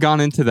if she had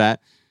gone into that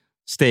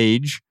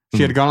stage,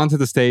 she had gone onto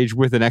the stage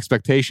with an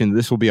expectation that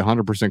this will be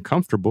 100%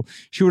 comfortable,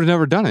 she would have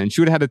never done it. And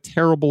she would have had a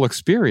terrible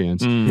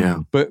experience. Yeah.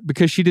 But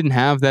because she didn't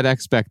have that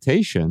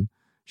expectation,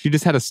 she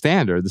just had a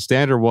standard. The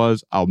standard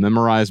was, I'll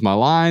memorize my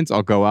lines.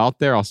 I'll go out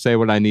there. I'll say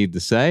what I need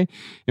to say.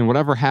 And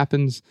whatever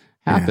happens,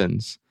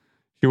 happens.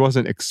 She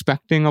wasn't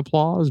expecting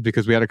applause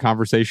because we had a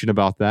conversation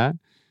about that.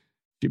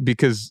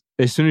 Because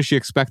as soon as she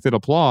expected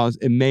applause,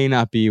 it may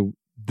not be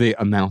the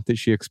amount that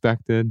she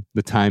expected,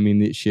 the timing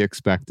that she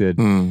expected,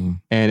 and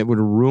it would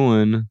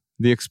ruin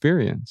the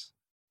experience.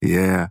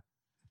 Yeah.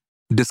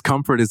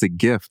 Discomfort is a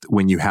gift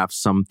when you have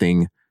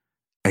something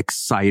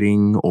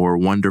exciting or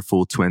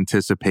wonderful to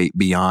anticipate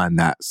beyond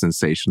that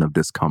sensation of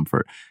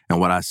discomfort. And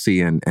what I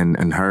see in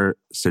her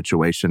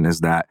situation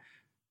is that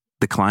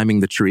the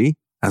climbing the tree,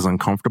 as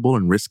uncomfortable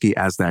and risky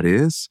as that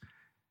is,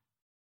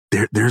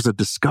 there's a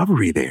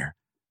discovery there.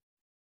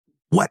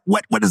 What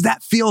does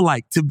that feel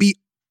like to be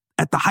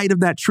at the height of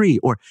that tree?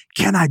 Or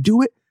can I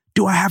do it?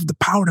 Do I have the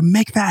power to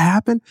make that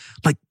happen?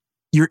 Like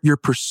you're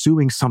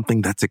pursuing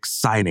something that's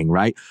exciting,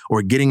 right?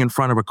 Or getting in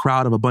front of a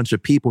crowd of a bunch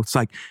of people. It's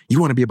like you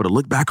want to be able to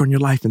look back on your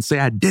life and say,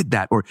 I did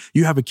that. Or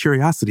you have a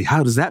curiosity.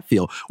 How does that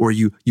feel? Or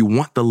you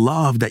want the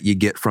love that you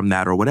get from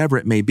that or whatever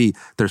it may be.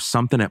 There's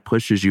something that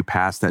pushes you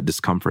past that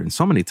discomfort. And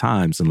so many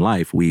times in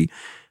life, we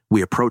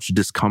approach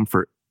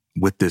discomfort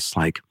with this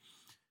like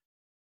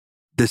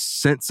this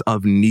sense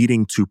of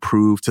needing to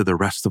prove to the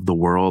rest of the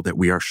world that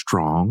we are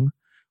strong,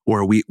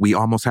 or we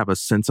almost have a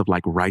sense of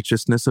like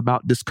righteousness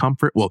about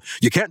discomfort. Well,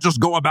 you can't just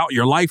go about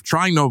your life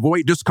trying to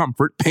avoid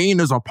discomfort.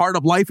 Pain is a part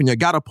of life and you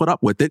got to put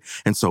up with it.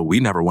 And so we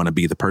never want to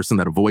be the person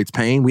that avoids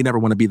pain. We never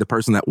want to be the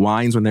person that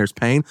whines when there's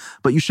pain,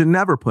 but you should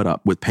never put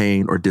up with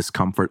pain or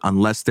discomfort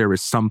unless there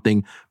is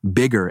something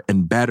bigger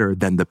and better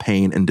than the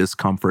pain and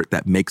discomfort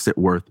that makes it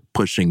worth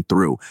pushing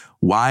through.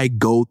 Why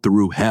go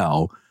through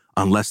hell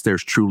unless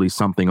there's truly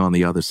something on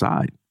the other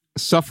side?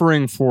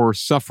 Suffering for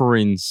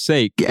suffering's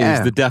sake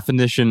is the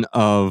definition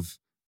of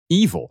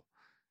evil.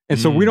 And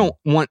so we don't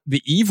want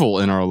the evil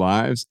in our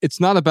lives. It's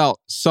not about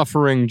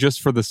suffering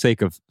just for the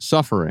sake of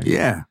suffering.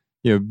 Yeah.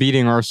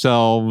 Beating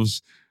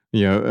ourselves,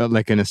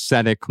 like an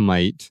ascetic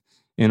might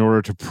in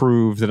order to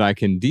prove that I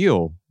can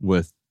deal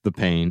with the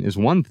pain is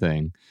one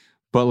thing.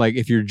 But like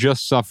if you're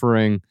just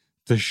suffering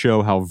to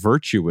show how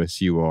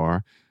virtuous you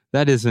are,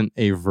 that isn't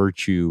a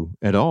virtue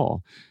at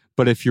all.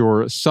 But if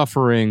you're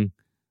suffering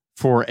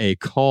for a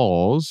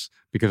cause,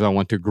 because I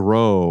want to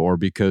grow or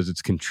because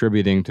it's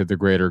contributing to the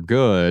greater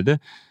good,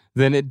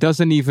 then it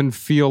doesn't even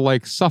feel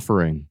like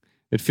suffering.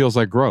 It feels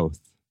like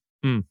growth.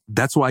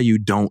 That's why you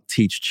don't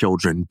teach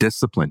children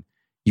discipline.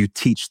 You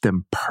teach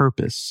them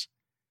purpose.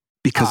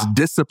 Because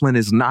discipline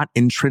is not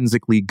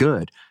intrinsically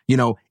good.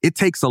 It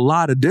takes a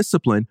lot of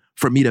discipline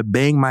for me to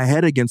bang my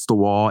head against the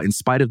wall in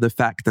spite of the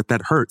fact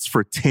that hurts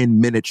for 10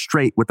 minutes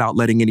straight without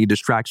letting any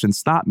distractions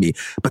stop me.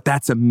 But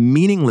that's a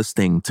meaningless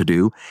thing to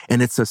do.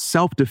 And it's a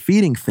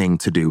self-defeating thing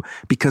to do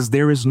because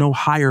there is no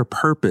higher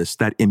purpose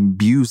that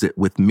imbues it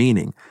with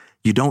meaning.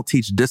 You don't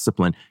teach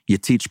discipline, you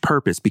teach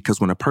purpose, because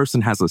when a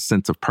person has a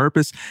sense of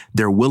purpose,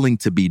 they're willing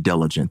to be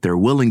diligent, they're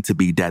willing to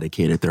be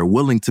dedicated, they're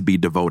willing to be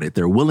devoted,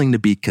 they're willing to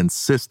be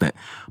consistent.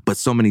 But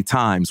so many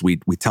times we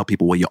tell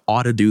people, well, you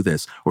ought to do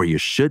this or you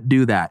should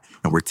do that.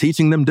 And we're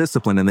teaching them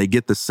discipline and they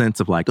get the sense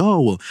of like, oh,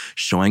 well,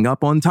 showing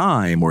up on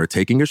time or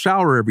taking a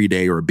shower every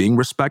day or being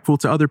respectful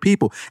to other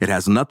people. It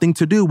has nothing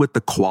to do with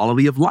the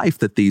quality of life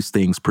that these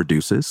things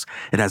produces.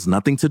 It has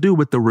nothing to do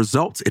with the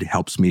results it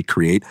helps me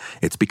create.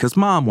 It's because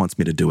mom wants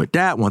me to do it.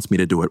 Dad wants me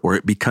to do it,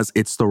 or because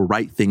it's the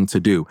right thing to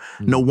do.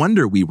 No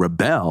wonder we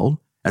rebel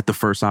at the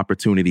first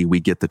opportunity we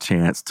get the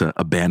chance to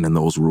abandon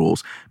those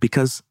rules,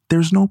 because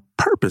there's no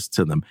purpose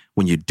to them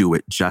when you do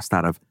it just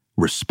out of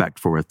respect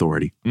for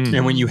authority.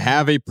 And when you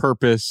have a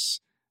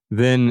purpose,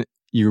 then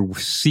you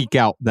seek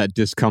out that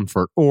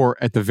discomfort, or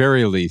at the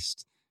very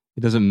least, it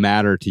doesn't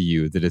matter to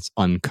you that it's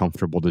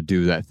uncomfortable to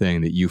do that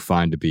thing that you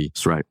find to be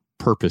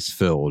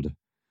purpose-filled.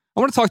 I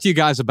want to talk to you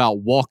guys about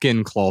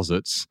walk-in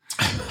closets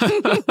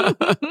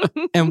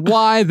and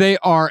why they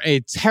are a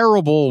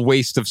terrible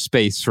waste of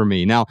space for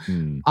me. Now,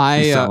 you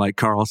sound like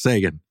Carl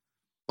Sagan.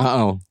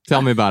 Uh-oh.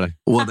 Tell me about it.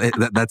 Well,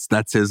 that's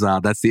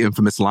the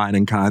infamous line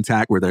in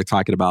Contact where they're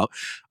talking about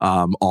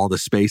all the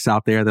space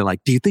out there. They're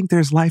like, do you think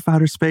there's life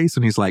outer space?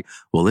 And he's like,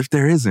 well, if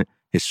there isn't,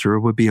 it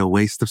sure would be a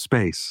waste of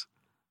space.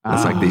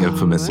 That's like the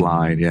infamous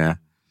line. Yeah.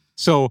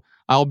 So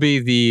I'll be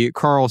the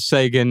Carl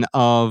Sagan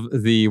of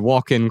the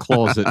walk-in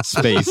closet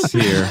space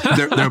here.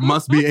 There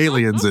must be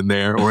aliens in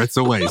there or it's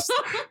a waste.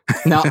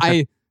 Now,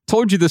 I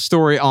told you this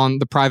story on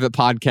the private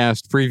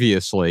podcast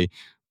previously,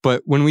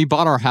 but when we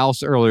bought our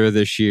house earlier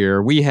this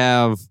year, we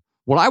have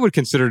what I would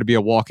consider to be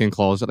a walk-in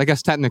closet. I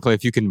guess technically,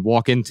 if you can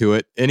walk into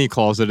it, any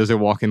closet is a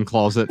walk-in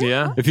closet.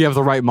 Yeah. If you have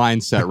the right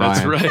mindset, Ryan.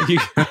 That's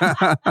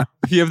right.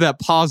 If you have that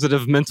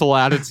positive mental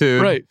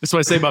attitude. Right. That's what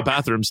I say about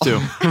bathrooms, too.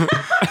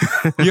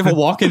 You have a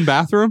walk-in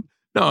bathroom?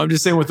 No, I'm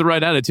just saying with the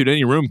right attitude,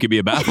 any room could be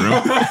a bathroom.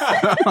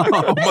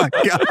 Oh, my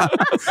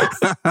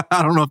God.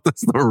 I don't know if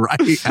that's the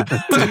right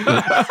attitude.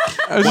 Why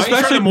are you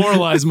trying to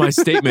moralize my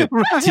statement,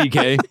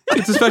 TK?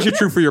 It's especially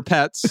true for your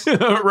pets.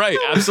 Right,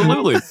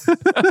 absolutely.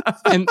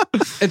 And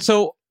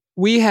so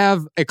we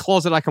have a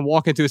closet I can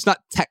walk into. It's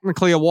not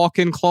technically a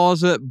walk-in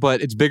closet,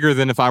 but it's bigger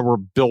than if I were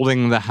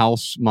building the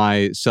house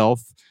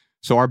myself.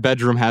 So our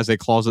bedroom has a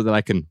closet that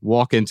I can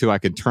walk into. I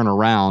can turn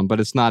around, but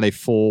it's not a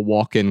full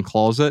walk-in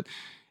closet.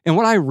 And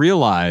what I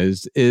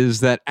realized is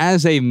that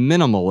as a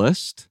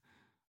minimalist,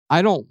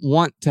 I don't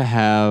want to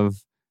have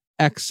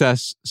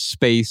excess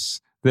space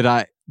that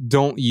I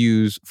don't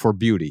use for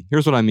beauty.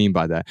 Here's what I mean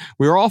by that.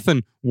 We're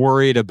often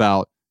worried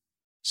about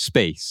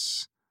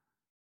space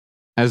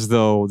as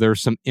though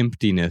there's some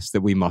emptiness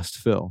that we must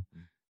fill.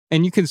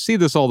 And you can see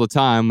this all the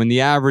time when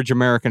the average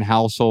American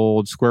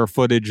household square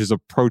footage is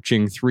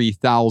approaching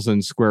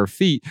 3,000 square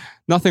feet.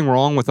 Nothing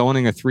wrong with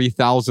owning a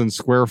 3,000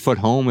 square foot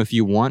home if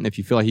you want, if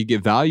you feel like you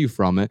get value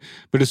from it.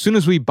 But as soon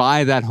as we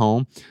buy that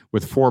home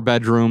with 4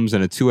 bedrooms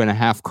and a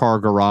 2.5 car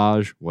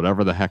garage,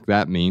 whatever the heck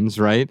that means,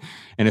 right?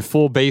 And a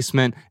full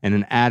basement and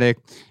an attic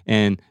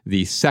and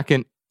the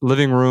second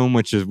living room,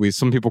 which is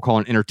some people call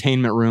an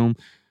entertainment room,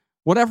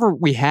 whatever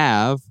we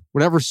have,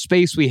 whatever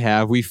space we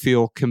have, we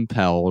feel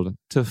compelled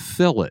to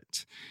fill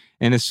it.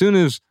 And as soon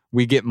as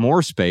we get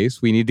more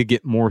space, we need to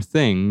get more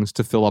things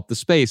to fill up the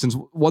space. And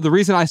the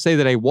reason I say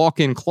that a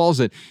walk-in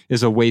closet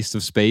is a waste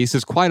of space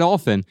is quite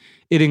often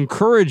it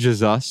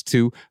encourages us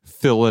to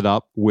fill it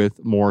up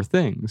with more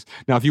things.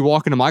 Now, if you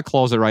walk into my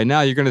closet right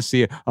now, you're going to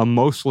see a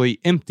mostly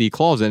empty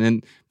closet.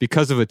 And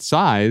because of its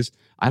size,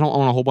 I don't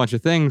own a whole bunch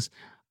of things.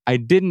 I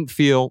didn't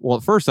feel, well,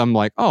 at first I'm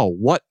like, oh,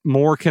 what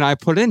more can I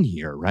put in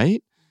here,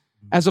 right?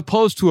 As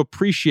opposed to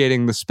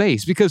appreciating the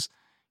space. Because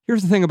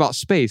here's the thing about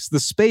space. The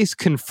space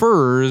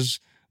confers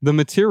the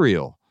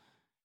material.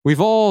 We've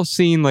all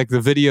seen like the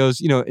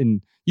videos,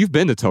 and you've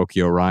been to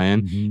Tokyo,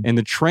 Ryan, and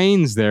the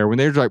trains there, when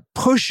they're like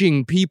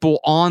pushing people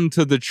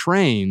onto the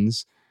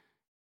trains,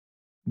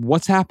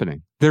 what's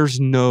happening? There's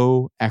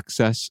no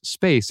excess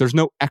space. There's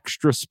no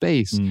extra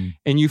space.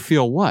 And you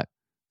feel what?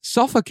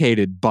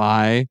 Suffocated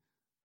by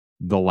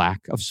the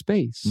lack of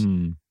space.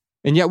 And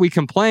yet we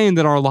complain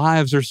that our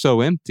lives are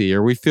so empty,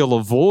 or we feel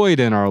a void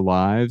in our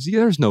lives.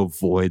 There's no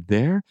void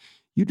there.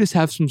 You just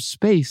have some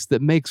space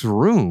that makes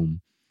room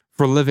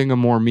for living a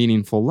more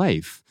meaningful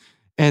life.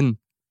 And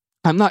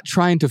I'm not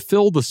trying to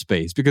fill the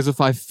space, because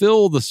if I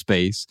fill the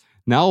space,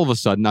 now all of a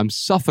sudden I'm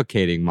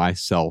suffocating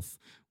myself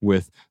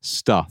with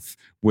stuff,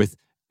 with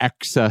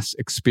excess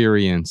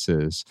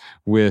experiences,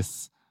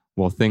 with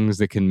things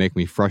that can make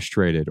me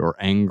frustrated or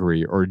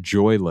angry or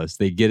joyless.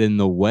 They get in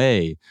the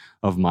way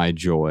of my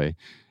joy.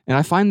 And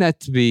I find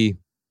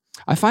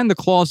the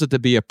closet to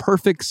be a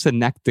perfect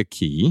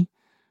synecdoche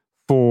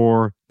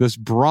for this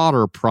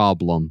broader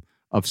problem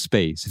of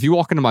space. If you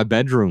walk into my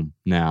bedroom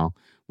now,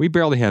 we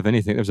barely have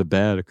anything. There's a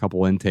bed, a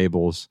couple end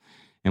tables,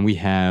 and we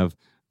have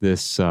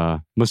this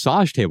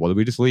massage table that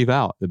we just leave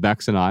out that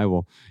Bex and I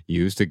will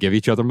use to give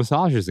each other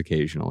massages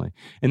occasionally.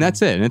 And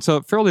that's it. And it's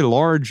a fairly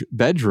large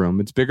bedroom.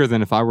 It's bigger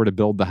than if I were to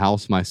build the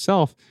house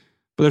myself,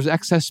 but there's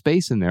excess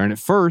space in there. And at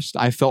first,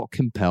 I felt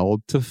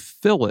compelled to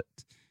fill it.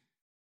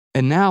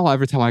 And now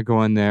every time I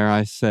go in there,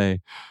 I say,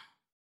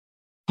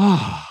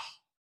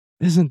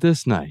 isn't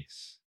this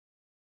nice?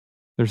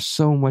 There's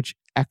so much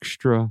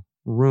extra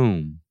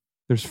room.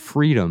 There's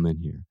freedom in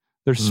here.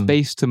 There's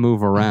space to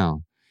move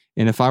around.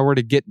 And if I were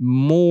to get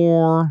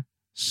more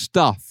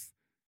stuff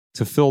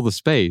to fill the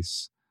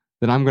space,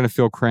 then I'm going to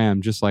feel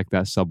crammed just like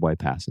that subway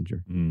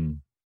passenger.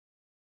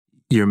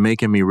 You're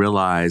making me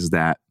realize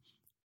that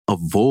a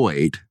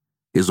void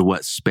is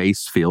what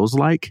space feels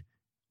like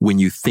when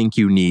you think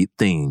you need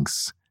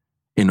things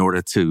in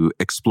order to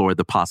explore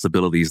the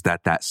possibilities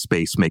that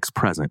space makes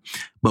present.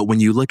 But when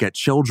you look at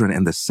children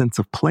and the sense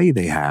of play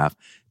they have,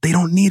 they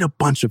don't need a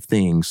bunch of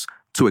things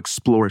to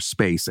explore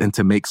space and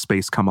to make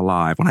space come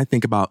alive. When I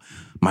think about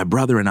my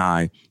brother and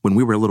I, when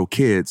we were little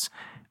kids,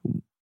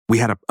 we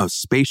had a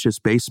spacious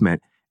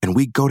basement, and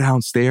we go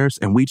downstairs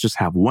and we just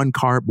have one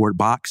cardboard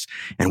box,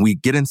 and we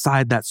get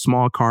inside that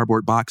small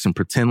cardboard box and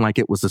pretend like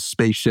it was a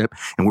spaceship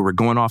and we were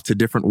going off to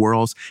different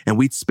worlds. And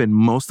we'd spend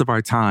most of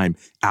our time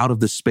out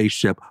of the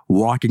spaceship,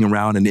 walking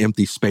around in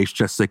empty space,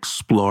 just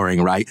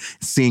exploring, right?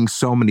 Seeing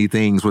so many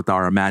things with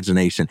our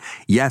imagination.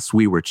 Yes,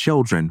 we were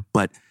children,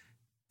 but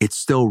it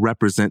still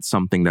represents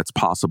something that's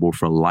possible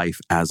for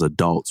life as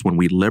adults when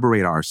we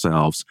liberate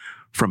ourselves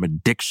from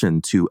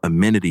addiction to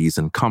amenities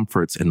and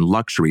comforts and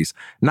luxuries,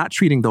 not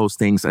treating those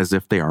things as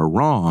if they are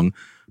wrong,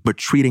 but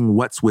treating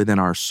what's within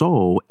our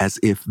soul as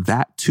if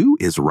that too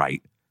is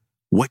right.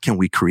 What can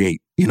we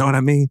create? You know what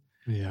I mean?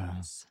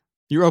 Yes.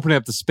 You're opening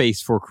up the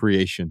space for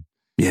creation.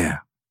 Yeah.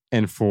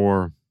 And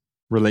for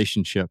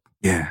relationship.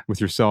 Yeah. With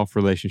yourself,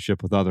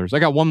 relationship with others. I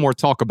got one more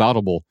talk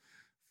aboutable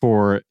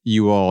for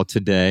you all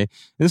today. And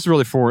this is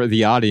really for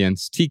the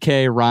audience.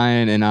 TK,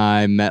 Ryan, and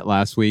I met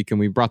last week, and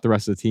we brought the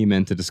rest of the team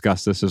in to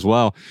discuss this as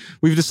well.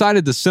 We've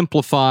decided to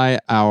simplify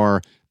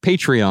our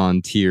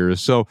Patreon tiers.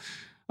 So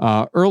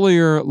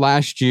earlier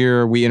last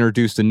year, we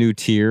introduced a new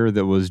tier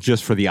that was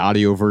just for the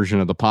audio version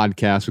of the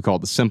podcast. We call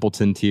it the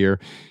Simpleton tier.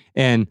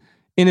 And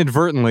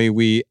inadvertently,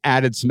 we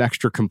added some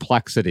extra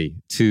complexity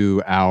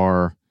to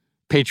our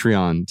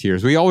Patreon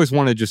tiers. We always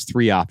wanted just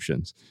 3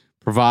 options.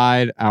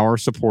 Provide our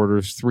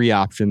supporters 3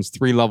 options,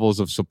 3 levels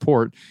of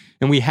support.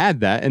 And we had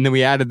that. And then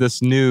we added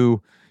this new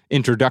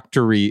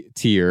introductory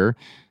tier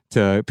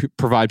to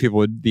provide people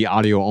with the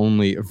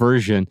audio-only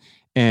version.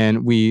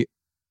 And we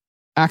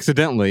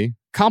accidentally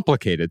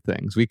complicated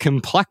things. We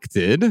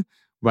complexed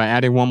by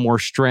adding one more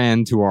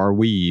strand to our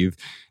weave.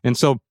 And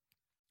so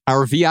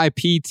our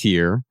VIP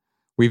tier,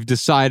 we've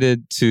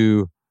decided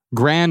to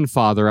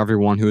grandfather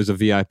everyone who is a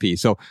VIP.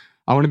 So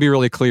I want to be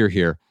really clear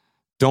here.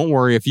 Don't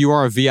worry, if you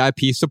are a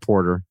VIP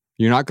supporter,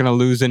 you're not going to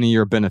lose any of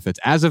your benefits.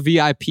 As a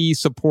VIP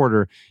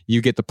supporter, you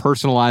get the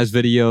personalized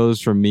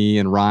videos from me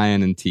and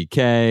Ryan and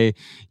TK.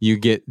 You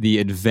get the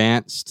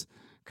advanced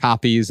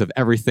copies of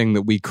everything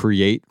that we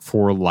create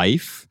for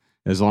life,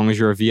 as long as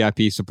you're a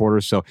VIP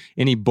supporter. So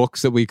any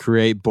books that we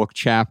create, book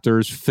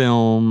chapters,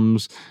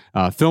 films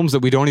that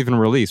we don't even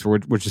release,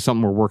 which is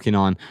something we're working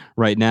on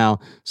right now.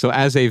 So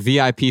as a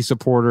VIP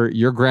supporter,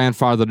 you're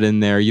grandfathered in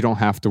there. You don't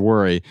have to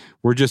worry.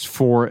 We're just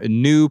for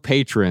new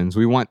patrons.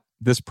 We want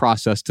this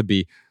process to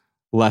be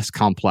less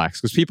complex,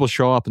 because people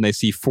show up and they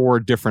see 4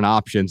 different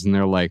options and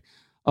they're like,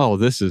 oh,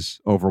 this is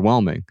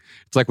overwhelming.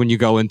 It's like when you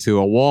go into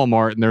a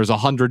Walmart and there's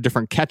 100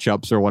 different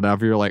ketchups or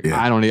whatever. You're like,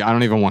 I don't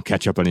even want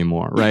ketchup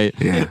anymore, right?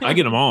 Yeah. I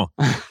get them all.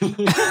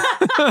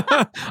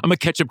 I'm a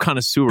ketchup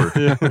connoisseur.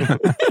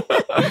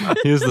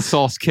 He's the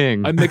sauce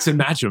king. I mix and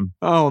match them.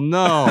 Oh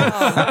no,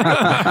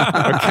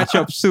 a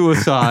ketchup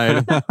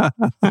suicide. But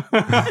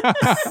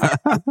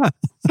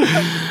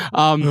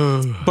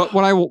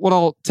what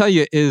I'll tell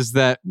you is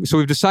that so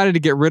we've decided to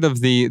get rid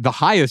of the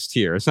highest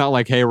tier. It's not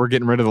like, hey, we're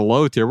getting rid of the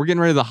low tier. We're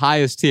getting rid of the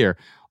highest tier.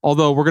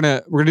 Although we're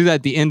gonna do that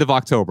at the end of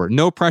October.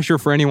 No pressure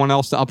for anyone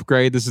else to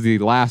upgrade. This is the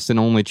last and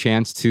only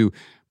chance to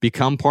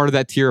become part of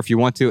that tier if you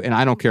want to. And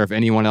I don't care if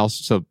anyone else.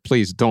 So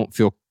please don't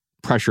feel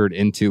pressured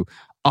into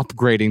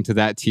upgrading to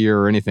that tier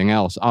or anything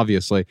else,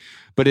 obviously.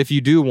 But if you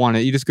do want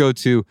it, you just go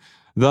to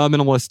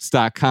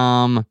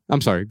theminimalists.com.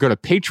 I'm sorry, go to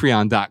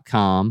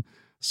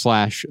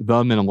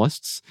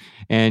patreon.com/theminimalists.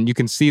 And you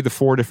can see the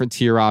 4 different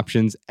tier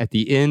options. At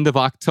the end of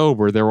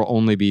October, there will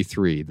only be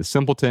 3. The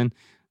Simpleton,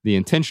 the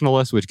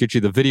Intentionalist, which gets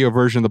you the video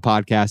version of the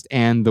podcast,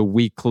 and the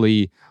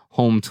weekly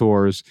home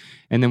tours.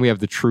 And then we have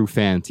the True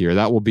Fan tier.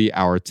 That will be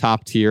our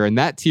top tier. And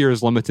that tier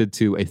is limited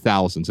to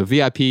 1,000. So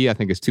VIP, I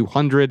think, is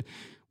 200,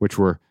 which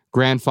we're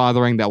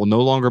grandfathering. That will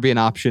no longer be an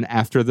option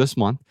after this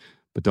month.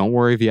 But don't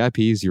worry,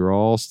 VIPs, you're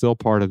all still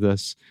part of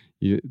this.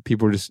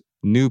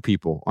 New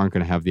people aren't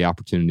going to have the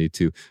opportunity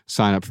to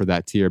sign up for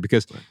that tier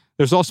because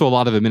there's also a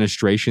lot of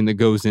administration that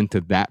goes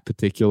into that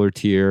particular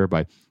tier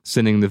by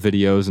sending the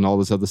videos and all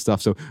this other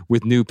stuff. So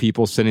with new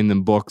people, sending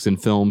them books and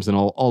films and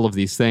all of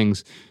these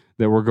things,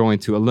 that we're going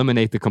to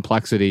eliminate the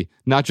complexity,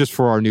 not just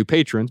for our new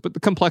patrons, but the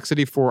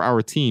complexity for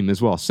our team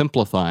as well,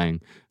 simplifying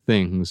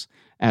things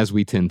as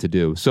we tend to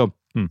do. So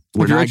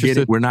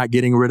we're not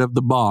getting rid of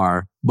the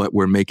bar, but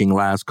we're making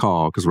last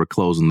call because we're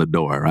closing the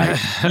door, right?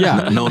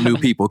 Yeah. No new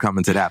people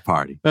coming to that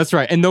party. That's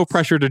right. And no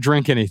pressure to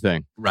drink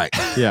anything. Right.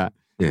 Yeah.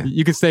 Yeah.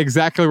 You can stay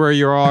exactly where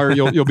you are.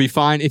 You'll be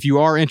fine. If you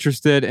are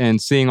interested in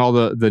seeing all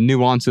the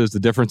nuances, the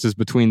differences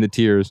between the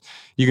tiers,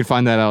 you can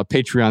find that out at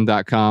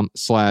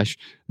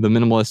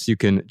patreon.com/theminimalists. You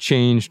can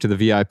change to the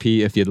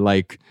VIP if you'd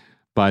like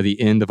by the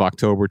end of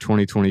October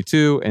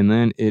 2022, and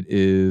then it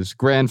is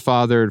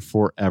grandfathered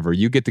forever.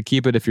 You get to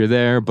keep it if you're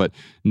there, but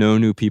no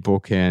new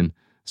people can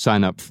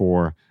sign up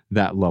for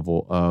that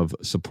level of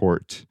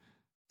support.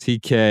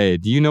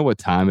 TK, do you know what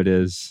time it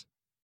is?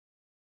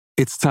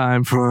 It's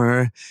time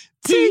for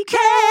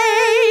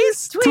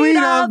TK's Tweet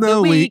of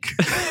the Week.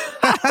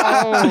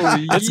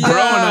 It's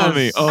growing on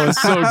me. Oh,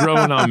 it's so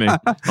growing on me.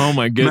 Oh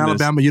my goodness.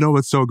 Alabama, you know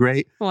what's so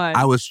great? What?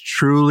 I was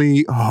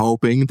truly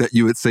hoping that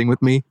you would sing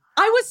with me.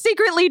 I was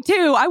secretly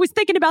too. I was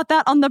thinking about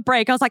that on the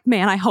break. I was like,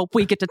 man, I hope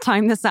we get to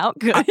time this out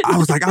good. I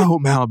was like, I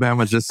hope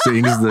Alabama just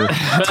sings the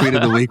Tweet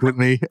of the Week with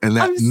me. And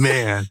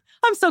man.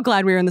 I'm so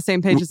glad we were on the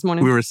same page this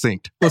morning. We were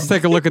synced. Let's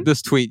take a look at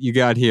this tweet you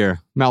got here.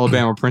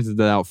 Alabama printed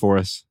that out for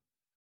us.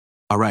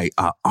 All right.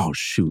 Oh,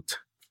 shoot.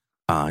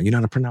 You know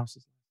how to pronounce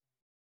this?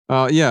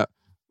 Yeah.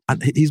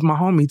 He's my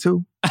homie,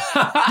 too.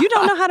 You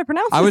don't know how to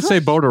pronounce it? I would say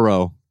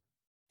Bodero.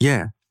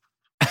 Yeah.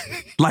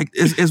 Like,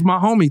 it's my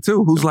homie,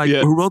 too, who's like,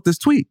 who wrote this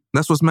tweet.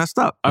 That's what's messed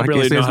up. I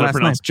really know how to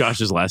pronounce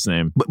Josh's last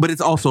name. But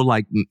it's also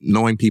like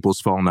knowing people's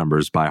phone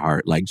numbers by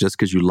heart. Like, just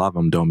because you love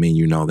them don't mean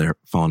you know their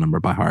phone number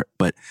by heart.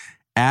 But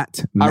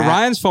at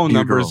Ryan's phone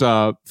number is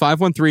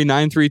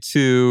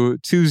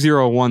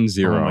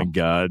 513-932-2010. Oh, my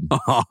God.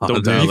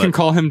 Don't dial. You can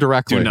call him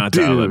directly. Do not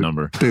dial that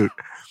number. Dude.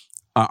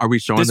 Are we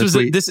showing this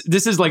tweet?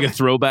 This is like a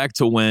throwback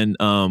to when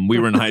we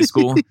were in high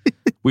school.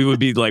 We would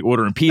be like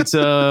ordering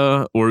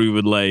pizza, or we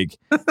would like,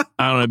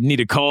 I don't know, need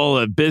to call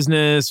a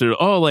business, or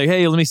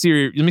hey, let me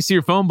see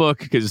your phone book,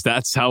 because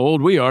that's how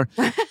old we are.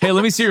 Hey,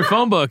 let me see your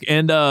phone book,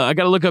 and I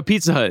got to look up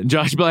Pizza Hut. And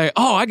Josh would be like,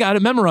 oh, I got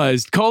it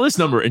memorized. Call this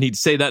number, and he'd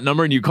say that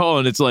number, and you call,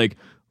 and it's like,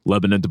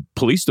 Lebanon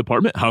Police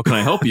Department, how can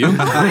I help you?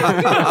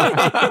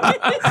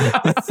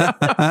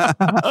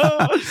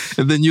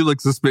 And then you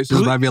look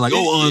suspicious by being like,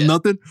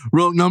 nothing,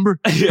 wrong number.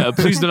 Yeah,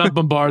 please do not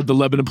bombard the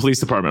Lebanon Police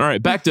Department. All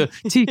right, back to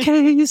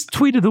TK's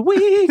Tweet of the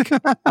Week.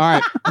 All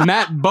right,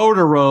 Matt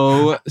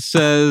Bodero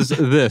says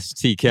this,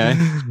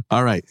 TK.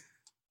 All right.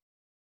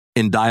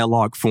 In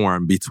dialogue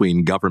form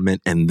between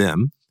government and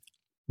them,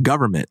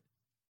 government,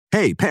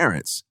 hey,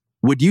 parents,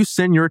 would you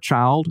send your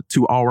child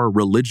to our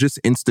religious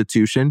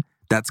institution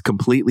that's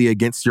completely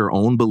against your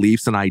own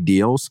beliefs and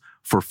ideals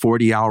for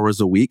 40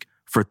 hours a week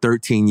for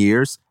 13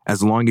 years,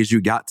 as long as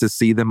you got to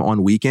see them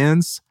on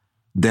weekends?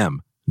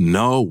 Them,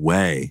 no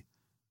way.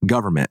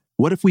 Government,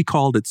 what if we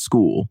called it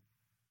school?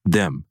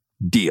 Them,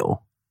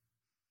 deal.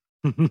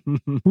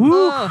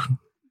 Woo.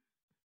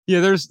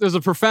 Yeah, there's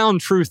a profound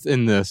truth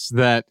in this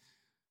that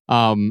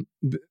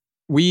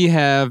we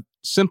have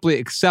simply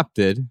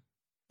accepted.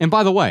 And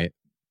by the way,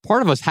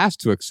 part of us has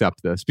to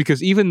accept this,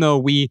 because even though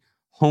we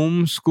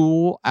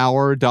homeschool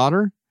our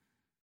daughter,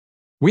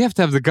 we have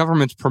to have the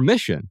government's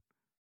permission.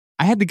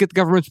 I had to get the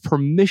government's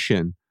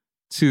permission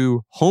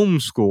to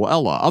homeschool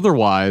Ella.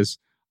 Otherwise,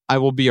 I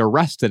will be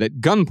arrested at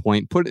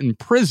gunpoint, put in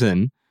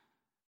prison,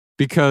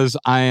 because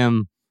I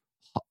am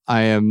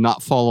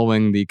not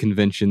following the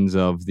conventions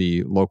of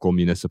the local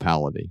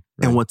municipality,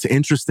 And what's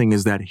interesting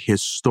is that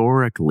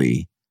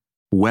historically,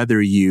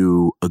 whether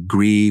you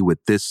agree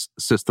with this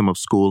system of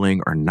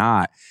schooling or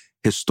not,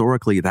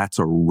 historically, that's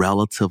a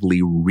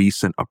relatively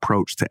recent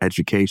approach to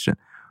education.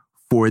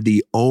 For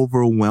the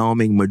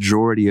overwhelming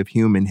majority of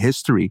human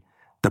history,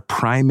 the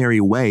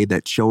primary way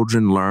that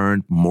children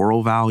learned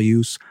moral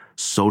values,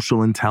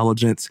 social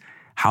intelligence,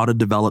 how to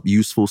develop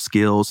useful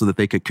skills so that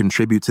they could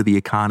contribute to the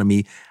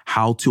economy,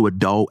 how to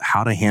adult,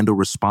 how to handle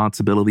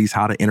responsibilities,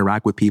 how to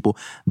interact with people.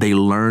 They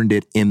learned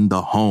it in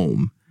the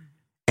home.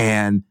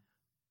 And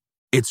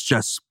it's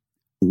just,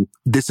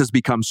 this has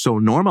become so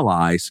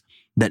normalized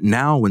that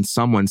now when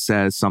someone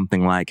says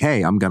something like,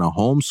 hey, I'm going to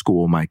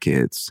homeschool my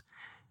kids,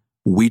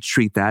 we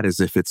treat that as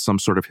if it's some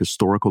sort of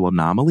historical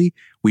anomaly.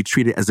 We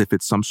treat it as if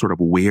it's some sort of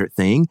weird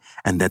thing,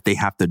 and that they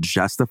have to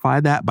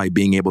justify that by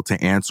being able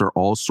to answer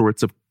all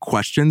sorts of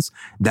questions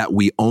that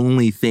we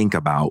only think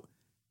about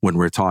when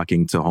we're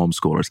talking to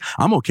homeschoolers.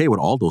 I'm okay with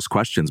all those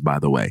questions, by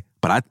the way,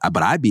 but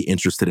I'd be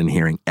interested in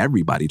hearing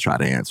everybody try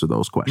to answer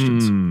those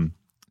questions.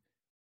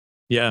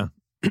 Yeah.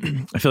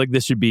 I feel like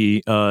this should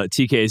be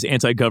TK's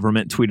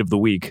anti-government tweet of the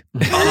week.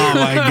 Oh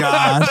my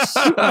gosh.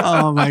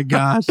 Oh my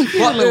gosh.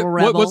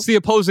 What's the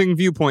opposing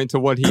viewpoint to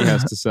what he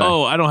has to say?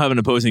 Oh, I don't have an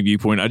opposing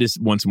viewpoint. I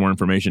just want some more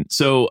information.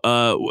 So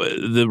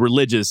the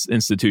religious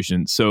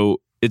institution. So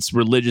it's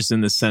religious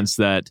in the sense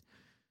that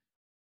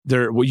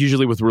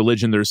usually with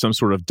religion, there's some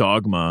sort of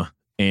dogma,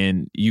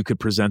 and you could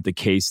present the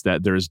case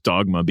that there's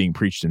dogma being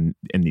preached in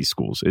these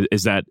schools.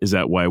 Is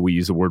that why we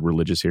use the word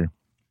religious here?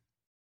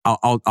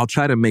 I'll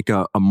try to make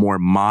a more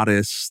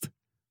modest,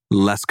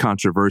 less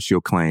controversial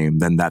claim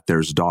than that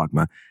there's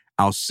dogma.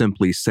 I'll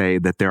simply say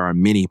that there are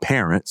many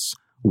parents,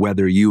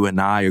 whether you and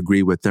I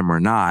agree with them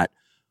or not,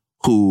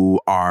 who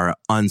are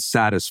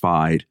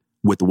unsatisfied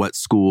with what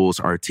schools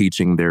are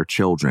teaching their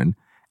children.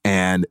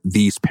 And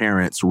these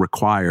parents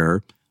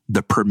require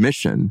the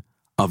permission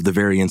of the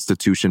very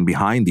institution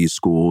behind these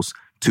schools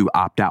to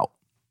opt out.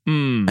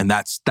 And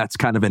that's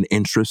kind of an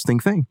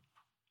interesting thing.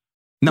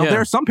 Now,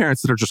 there are some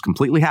parents that are just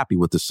completely happy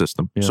with the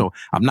system. Yeah. So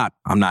I'm not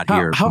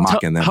here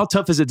mocking them. How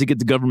tough is it to get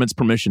the government's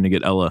permission to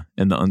get Ella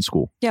in the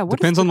unschool? Yeah,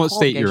 depends on what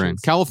state you're in.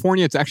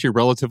 California, it's actually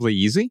relatively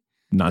easy.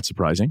 Not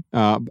surprising.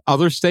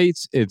 Other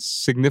states, it's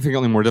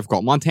significantly more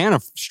difficult. Montana,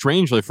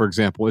 strangely, for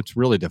example, it's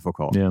really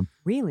difficult. Yeah,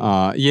 really.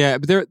 Yeah,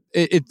 but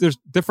there's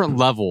different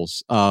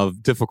levels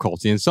of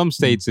difficulty. In some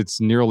states,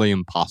 it's nearly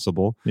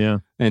impossible. Yeah,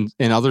 and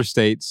in other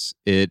states,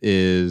 it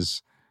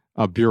is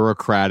a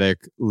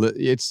bureaucratic.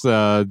 It's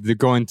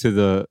going to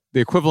the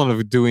equivalent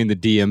of doing the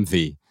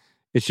DMV.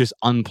 It's just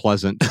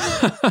unpleasant.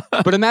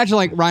 But imagine,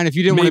 like, Ryan, if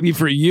you didn't maybe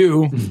for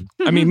you,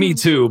 I mean, me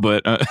too,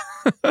 but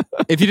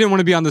if you didn't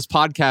want to be on this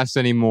podcast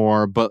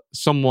anymore, but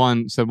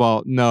someone said,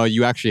 well, no,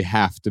 you actually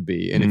have to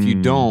be. And if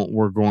you don't,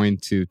 we're going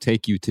to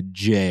take you to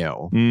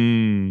jail.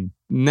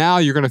 Now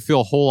you're going to feel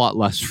a whole lot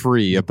less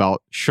free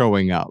about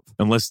showing up.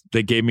 Unless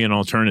they gave me an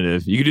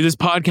alternative. You could do this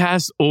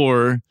podcast,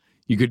 or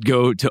you could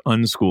go to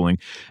unschooling.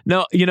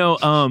 No,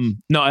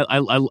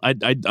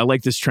 I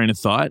like this train of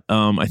thought.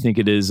 I think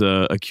it is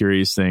a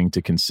curious thing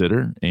to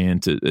consider,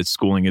 and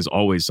schooling is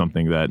always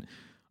something that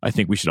I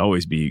think we should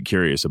always be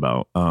curious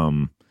about.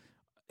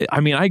 I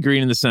mean, I agree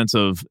in the sense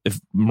of if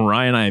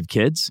Mariah and I have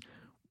kids,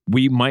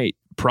 we might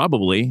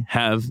probably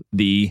have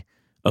the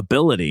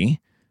ability,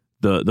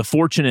 the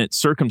fortunate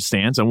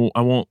circumstance. I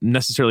won't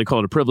necessarily call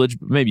it a privilege,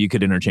 but maybe you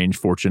could interchange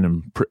fortunate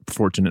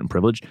and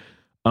privilege,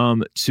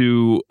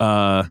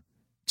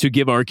 to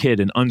give our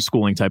kid an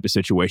unschooling type of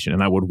situation.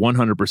 And I would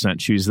 100%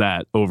 choose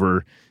that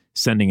over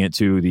sending it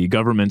to the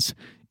government's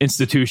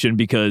institution,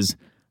 because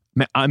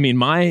I mean,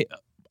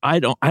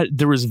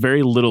 there was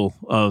very little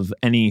of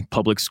any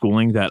public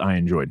schooling that I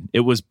enjoyed.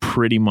 It was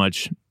pretty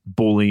much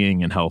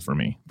bullying and hell for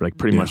me, like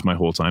pretty much my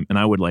whole time. And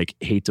I would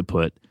hate to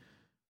put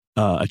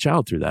a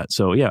child through that.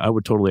 So yeah, I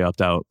would totally opt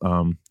out.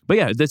 But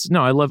yeah,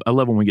 I love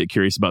when we get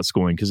curious about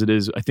schooling,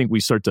 because I think we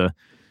start to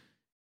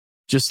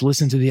just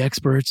listen to the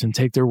experts and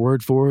take their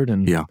word for it,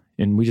 and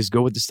we just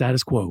go with the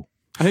status quo.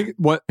 I think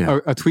what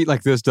a tweet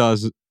like this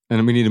does,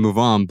 and we need to move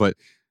on, but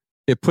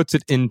it puts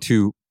it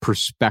into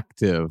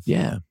perspective.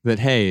 Yeah. That,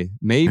 hey,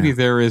 maybe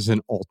there is an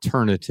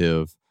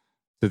alternative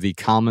to the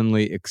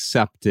commonly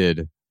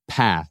accepted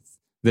path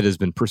that has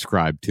been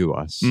prescribed to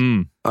us.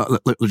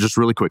 Just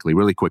really quickly.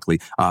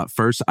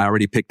 First, I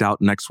already picked out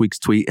next week's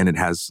tweet, and it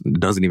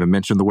doesn't even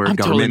mention the word I'm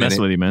government. Totally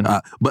messing with you, man.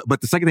 But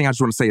the second thing I just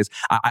want to say is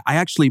I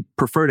actually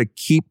prefer to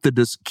keep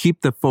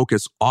the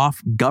focus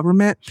off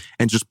government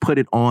and just put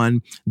it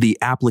on the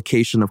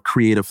application of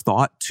creative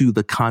thought to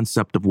the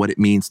concept of what it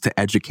means to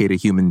educate a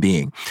human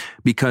being.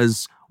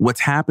 Because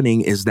what's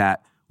happening is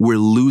that we're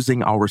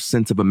losing our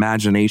sense of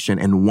imagination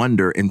and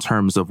wonder in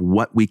terms of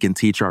what we can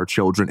teach our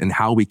children and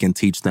how we can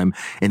teach them.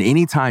 And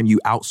anytime you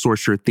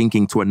outsource your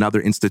thinking to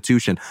another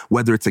institution,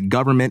 whether it's a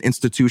government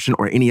institution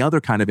or any other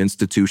kind of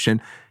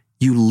institution,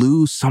 you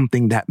lose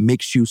something that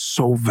makes you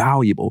so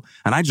valuable.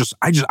 And I just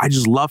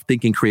love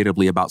thinking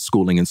creatively about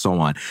schooling and so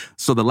on.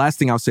 So the last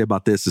thing I'll say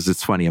about this is,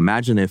 it's funny.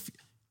 Imagine if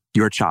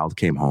your child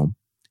came home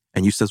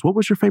and you says, what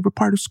was your favorite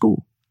part of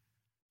school?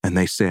 and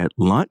they said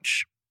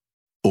lunch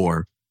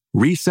or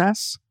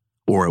recess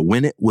or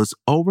when it was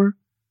over,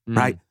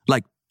 right?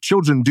 Like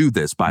children do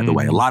this, by the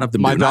way. A lot of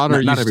them My do.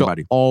 daughter Not used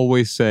everybody. to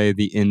always say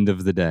the end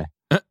of the day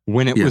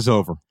when it was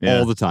over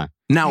all the time.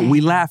 Now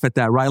we laugh at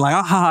that, right?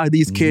 Like,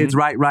 these kids,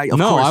 right? Of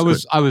no,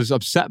 course. I was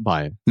upset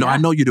by it. No, I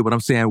know you do, but I'm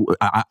saying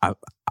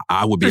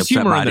I would be There's upset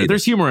humor by in it. there.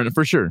 There's humor in it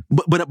for sure.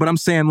 But I'm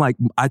saying, like,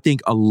 I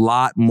think a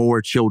lot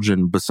more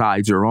children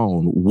besides your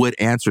own would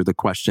answer the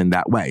question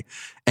that way.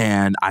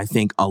 And I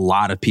think a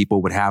lot of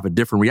people would have a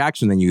different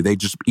reaction than you. They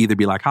just either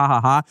be like, ha, ha,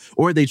 ha,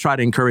 or they try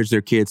to encourage their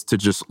kids to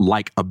just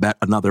like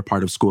another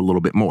part of school a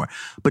little bit more.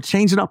 But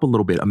change it up a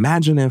little bit.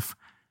 Imagine if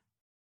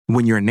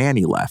when your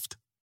nanny left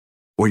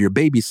or your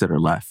babysitter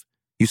left,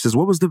 you says,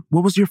 what was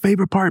your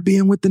favorite part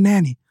being with the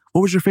nanny?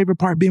 What was your favorite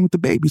part being with the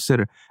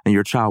babysitter? And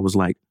your child was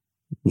like,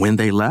 when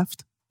they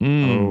left?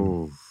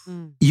 You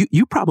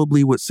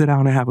probably would sit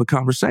down and have a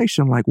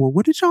conversation like, well,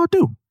 what did y'all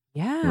do?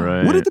 Yeah.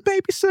 Right. What did the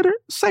babysitter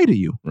say to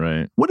you?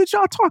 Right. What did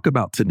y'all talk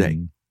about today?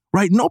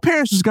 Right? No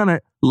parent's just going to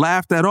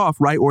laugh that off,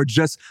 right? Or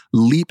just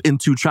leap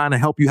into trying to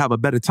help you have a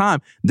better time.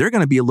 They're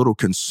going to be a little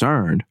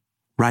concerned,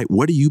 right?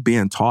 What are you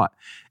being taught?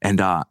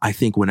 And I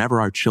think whenever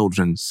our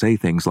children say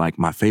things like,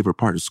 my favorite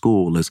part of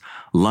school is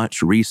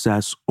lunch,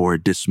 recess, or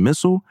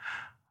dismissal,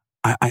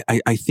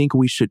 I think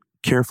we should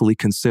carefully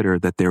consider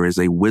that there is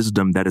a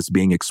wisdom that is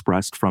being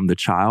expressed from the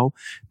child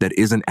that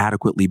isn't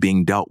adequately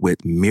being dealt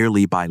with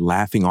merely by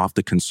laughing off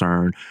the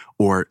concern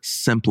or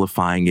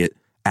simplifying it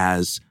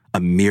as a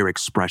mere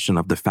expression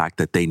of the fact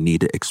that they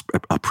need to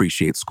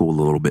appreciate school a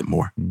little bit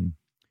more.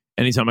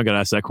 Anytime I got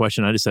asked that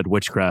question, I just said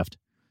witchcraft.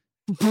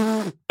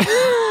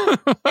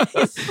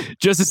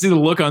 Just to see the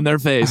look on their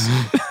face.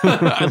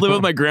 I lived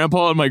with my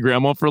grandpa and my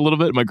grandma for a little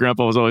bit. My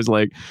grandpa was always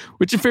like,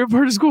 what's your favorite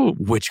part of school?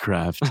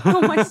 Witchcraft.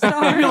 Oh my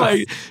stars.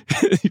 Like,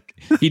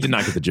 he did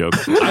not get the joke.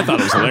 I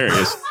thought it was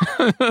hilarious.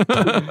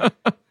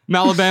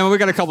 Alabama, we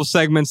got a couple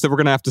segments that we're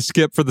going to have to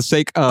skip for the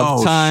sake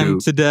of time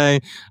today.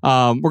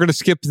 We're going to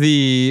skip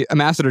the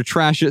Ambassador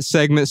Trash It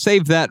segment.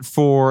 Save that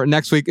for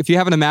next week. If you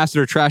have an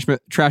Ambassador Trash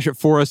It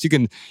for us, you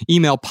can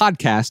email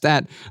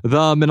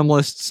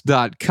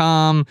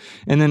podcast@theminimalists.com.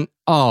 And then,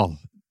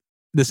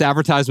 this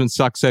advertisement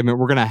sucks segment,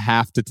 we're going to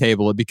have to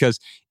table it because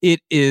it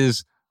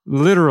is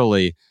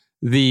literally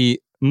the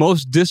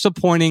most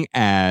disappointing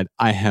ad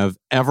I have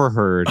ever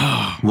heard.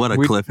 What a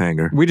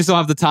cliffhanger. We just don't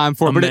have the time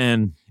for it. But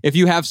man. If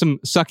you have some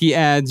sucky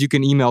ads, you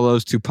can email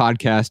those to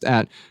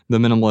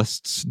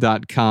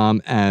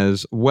podcast@theminimalists.com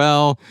as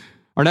well.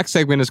 Our next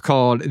segment is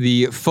called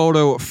the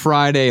Photo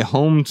Friday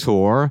Home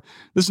Tour.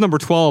 This is number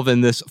 12 in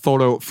this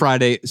Photo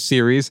Friday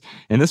series,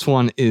 and this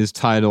one is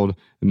titled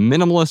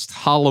Minimalist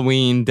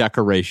Halloween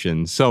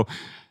Decorations. So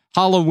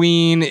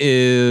Halloween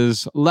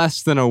is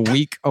less than a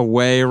week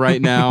away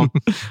right now.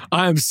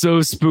 I am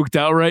so spooked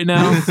out right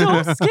now. I'm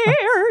so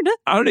scared.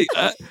 I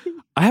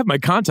have my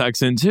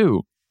contacts in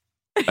too.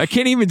 I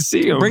can't even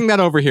see them. Bring that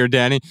over here,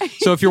 Danny.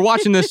 So if you're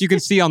watching this, you can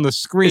see on the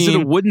screen. Is it a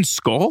wooden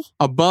skull?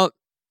 Above.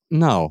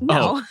 No.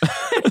 No.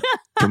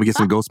 Can we get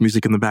some ghost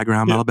music in the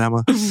background,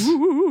 Alabama?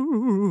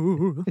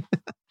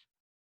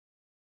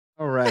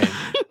 All right.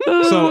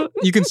 So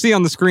you can see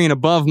on the screen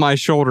above my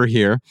shoulder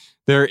here,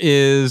 there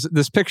is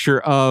this picture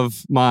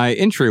of my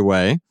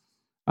entryway.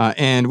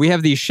 And we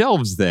have these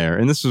shelves there.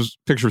 And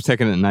picture was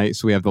taken at night,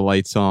 so we have the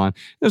lights on.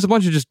 There's a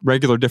bunch of just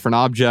regular different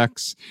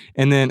objects.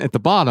 And then at the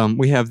bottom,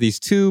 we have these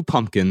two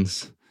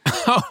pumpkins.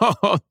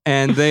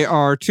 And they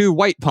are two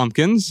white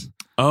pumpkins.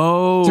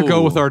 To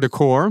go with our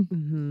decor.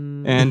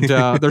 Mm-hmm. And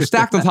they're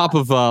stacked on top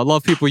of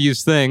Love People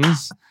Use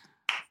Things,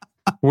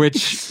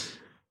 which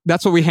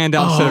that's what we hand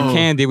out instead of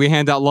candy. We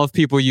hand out Love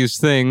People Use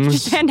Things.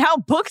 Just hand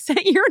out books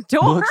at your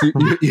door.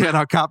 You hand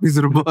out copies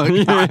of the book.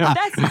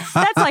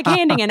 That's like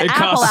handing an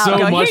apple out. So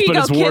Go, much, here you but go,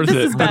 it's kid. worth This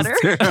it. is better.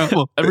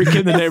 Every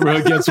kid in the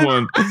neighborhood gets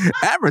one.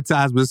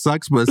 Advertisement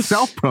sucks, but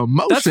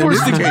self-promotion That's worse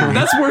is than king.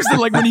 that's worse than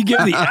like when you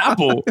give the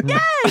apple.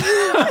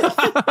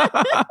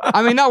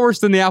 I mean, not worse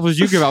than the apples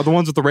you give out, the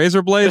ones with the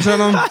razor blades in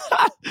them.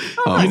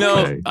 You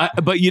know,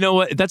 but you know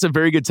what? That's a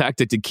very good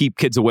tactic to keep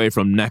kids away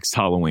from next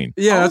Halloween.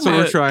 Yeah, that's what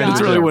we're trying That's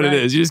to really do. what it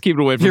is. You just keep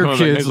it away from Your going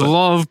kids back.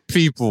 love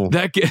people.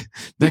 That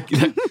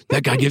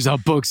guy gives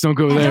out books. Don't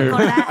go there. Don't go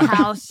to that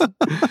house. No,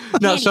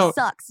 Candy so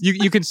sucks.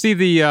 you can see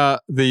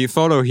the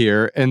photo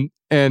here, and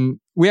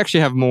we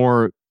actually have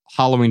more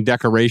Halloween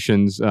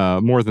decorations,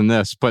 more than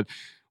this, but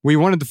we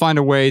wanted to find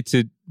a way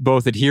to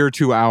both adhere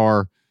to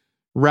our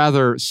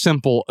rather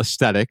simple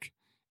aesthetic,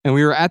 and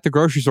we were at the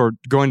grocery store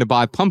going to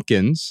buy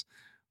pumpkins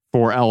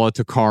for Ella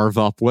to carve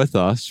up with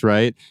us,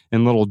 right?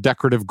 And little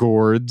decorative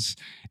gourds.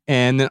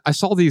 And then I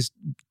saw these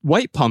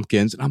white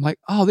pumpkins and I'm like,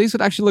 oh, these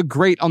would actually look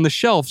great on the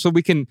shelf so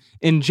we can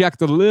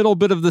inject a little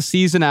bit of the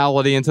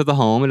seasonality into the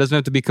home. It doesn't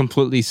have to be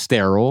completely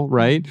sterile,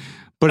 right?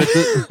 But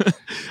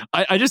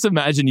I just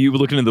imagine you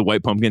looking at the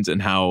white pumpkins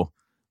and how,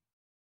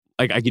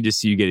 like, I can just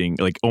see you getting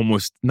like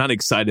almost not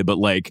excited, but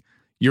like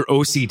your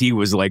OCD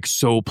was like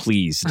so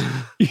pleased.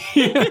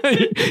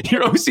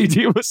 Your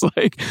OCD was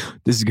like,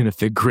 this is going to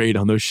fit great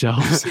on those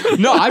shelves.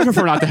 No, I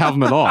prefer not to have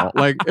them at all.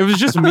 Like, it was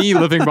just me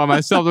living by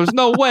myself. There's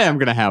no way I'm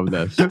going to have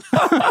this.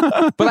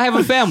 But I have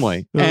a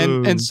family.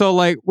 And so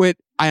like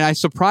I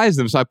surprised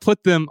them. So I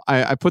put them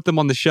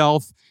on the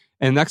shelf.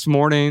 And next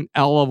morning,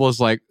 Ella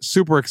was like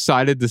super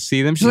excited to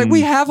see them. She's like,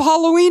 we have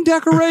Halloween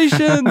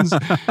decorations.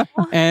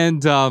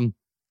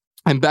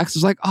 And Bex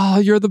is like, oh,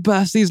 you're the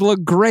best. These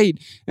look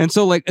great. And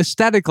so like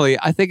aesthetically,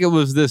 I think it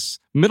was this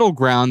middle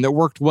ground that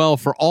worked well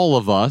for all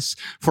of us.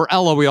 For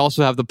Ella, we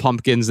also have the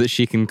pumpkins that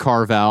she can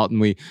carve out and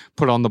we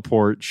put on the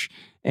porch.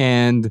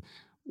 And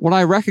what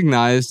I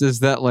recognized is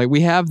that like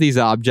we have these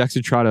objects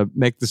to try to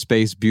make the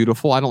space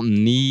beautiful. I don't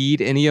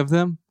need any of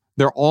them.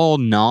 They're all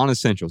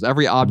non-essentials.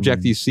 Every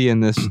object you see in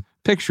this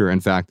picture, in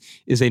fact,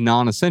 is a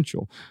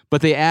non-essential, but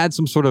they add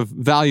some sort of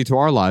value to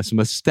our lives, some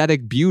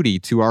aesthetic beauty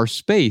to our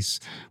space,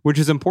 which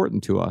is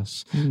important to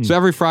us. So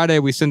every Friday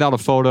we send out a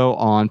photo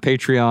on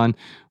Patreon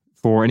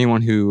for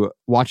anyone who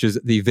watches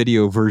the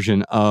video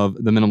version of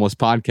the Minimalist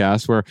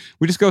Podcast, where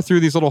we just go through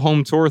these little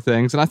home tour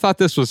things. And I thought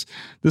this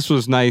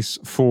was nice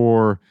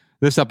for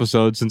this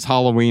episode since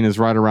Halloween is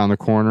right around the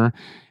corner.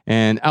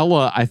 And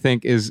Ella, I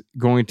think, is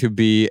going to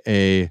be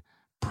a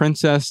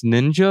princess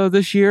ninja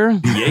this year.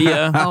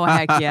 Yeah. Oh,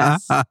 heck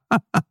yes.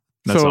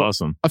 That's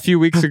awesome. A few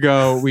weeks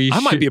ago, I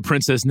might be a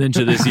princess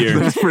ninja this year.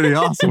 That's pretty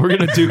awesome. We're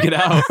going to duke it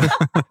out.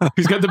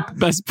 Who's got the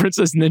best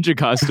princess ninja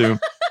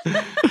costume?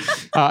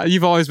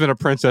 You've always been a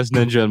princess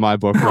ninja in my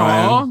book,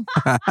 Ryan.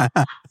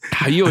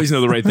 You always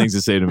know the right things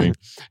to say to me.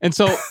 And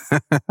so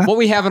what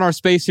we have in our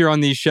space here on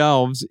these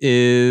shelves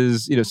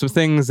is, some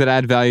things that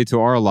add value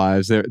to our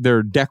lives.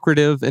 They're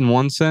decorative in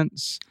one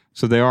sense.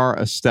 So they are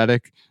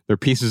aesthetic. They're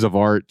pieces of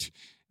art.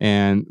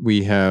 And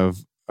we have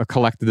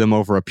collected them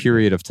over a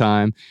period of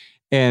time.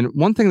 And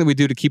one thing that we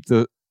do to keep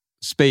the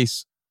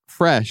space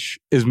fresh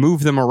is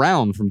move them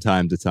around from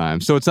time to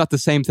time. So it's not the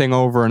same thing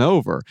over and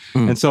over.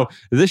 And so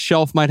this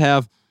shelf might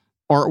have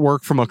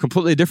artwork from a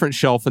completely different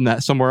shelf in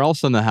that somewhere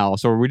else in the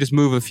house, or we just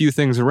move a few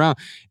things around.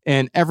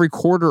 And every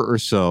quarter or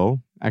so,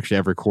 actually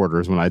every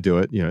quarter is when I do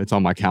it, it's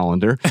on my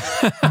calendar.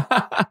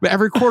 But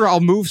every quarter I'll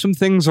move some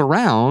things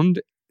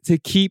around to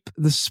keep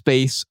the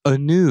space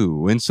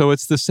anew. And so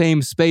it's the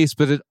same space,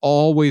 but it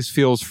always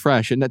feels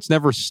fresh and it's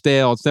never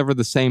stale. It's never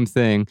the same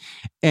thing.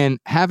 And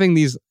having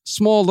these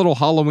small little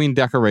Halloween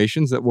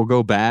decorations that will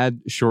go bad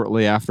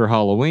shortly after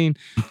Halloween,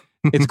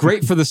 it's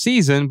great for the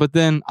season, but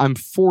then I'm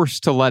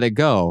forced to let it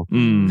go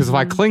because if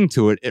I cling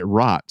to it, it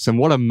rots. And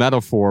what a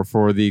metaphor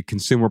for the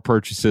consumer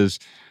purchases.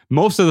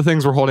 Most of the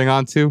things we're holding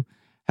on to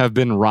have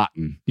been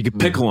rotten. You can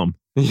pickle them.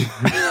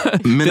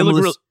 They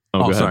look real.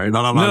 Oh, sorry.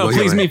 No,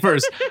 please, me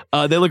first.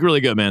 They look really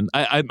good, man.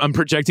 I'm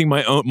projecting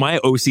my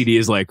OCD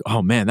is like,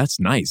 oh man, that's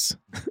nice.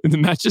 It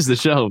matches the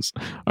shelves.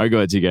 All right, go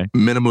ahead, TK.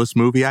 Minimalist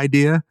movie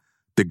idea: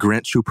 The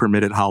Grinch Who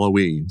Permitted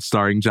Halloween,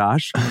 starring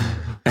Josh.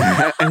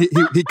 And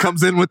he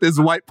comes in with his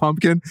white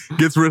pumpkin,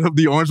 gets rid of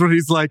the orange one.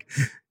 He's like,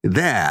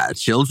 there,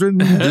 children,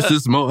 this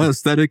is more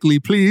aesthetically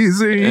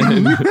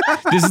pleasing.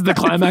 This is the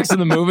climax of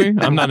the movie?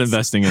 I'm not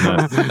investing in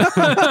that.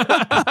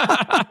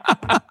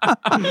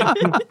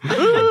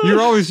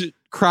 You're always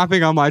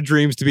crapping on my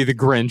dreams to be the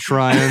Grinch,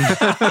 Ryan.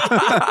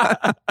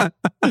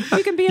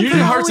 You can be in your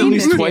heart's at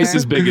least twice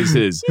as big as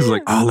his. He's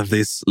like, all of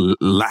this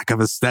lack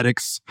of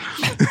aesthetics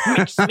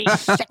makes me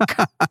sick.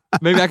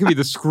 Maybe I could be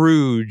the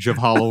Scrooge of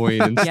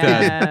Halloween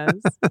instead.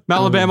 Yes.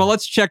 Alabama,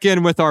 let's check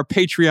in with our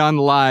Patreon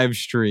live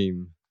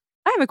stream.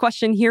 I have a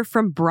question here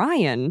from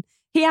Brian.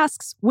 He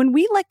asks, when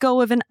we let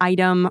go of an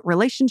item,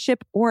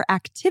 relationship, or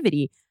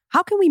activity,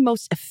 how can we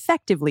most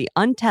effectively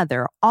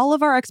untether all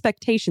of our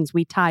expectations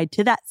we tied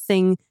to that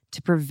thing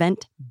to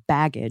prevent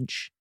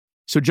baggage?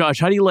 So, Josh,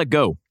 how do you let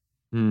go?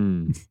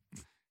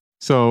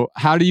 So,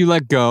 how do you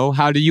let go?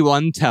 How do you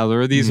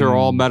untether? These are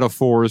all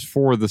metaphors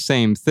for the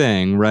same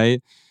thing,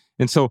 right?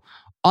 And so,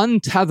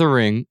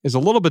 untethering is a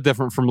little bit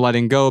different from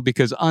letting go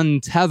because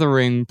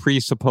untethering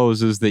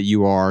presupposes that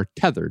you are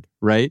tethered,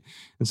 right?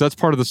 And so that's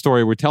part of the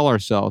story we tell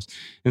ourselves.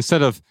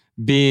 Instead of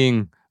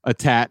being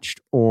attached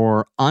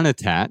or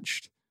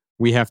unattached,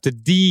 we have to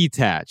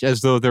detach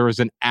as though there is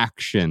an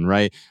action,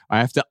 right? I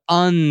have to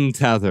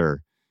untether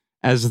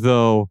as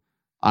though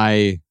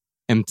I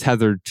am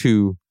tethered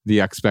to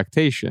the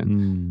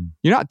expectation.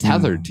 You're not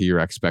tethered to your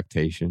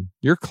expectation.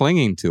 You're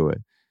clinging to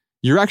it.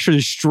 You're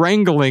actually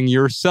strangling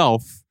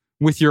yourself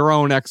with your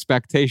own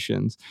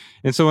expectations.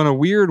 And so in a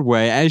weird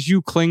way, as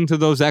you cling to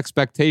those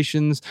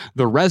expectations,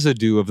 the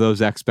residue of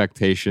those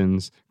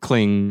expectations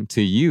cling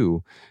to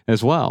you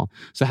as well.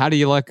 So how do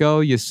you let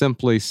go? You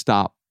simply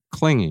stop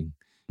clinging.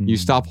 You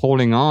stop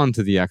holding on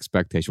to the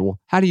expectation. Well,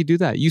 how do you do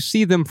that? You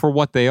see them for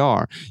what they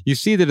are. You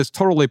see that it's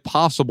totally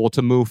possible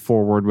to move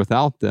forward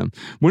without them.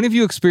 When have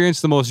you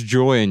experienced the most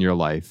joy in your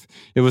life?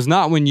 It was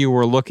not when you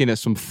were looking at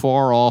some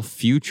far off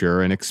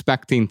future and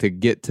expecting to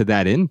get to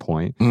that end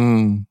point.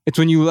 It's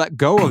when you let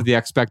go of the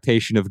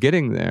expectation of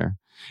getting there.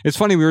 It's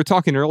funny, we were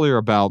talking earlier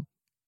about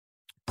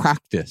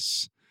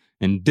practice.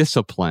 and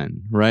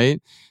discipline,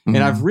 right? And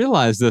I've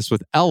realized this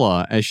with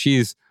Ella as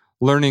she's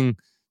learning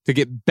to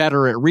get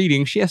better at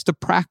reading. She has to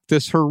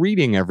practice her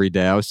reading every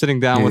day. I was sitting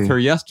down with her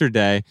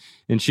yesterday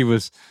and she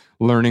was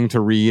learning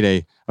to read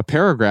a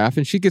paragraph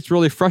and she gets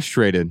really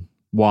frustrated.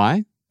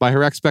 Why? By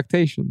her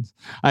expectations.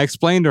 I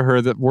explained to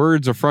her that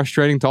words are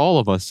frustrating to all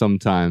of us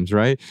sometimes,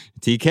 right?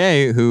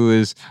 TK, who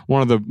is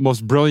one of the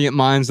most brilliant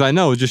minds I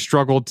know, just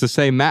struggled to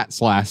say Matt's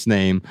last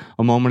name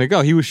a moment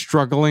ago. He was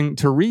struggling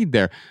to read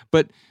there.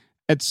 But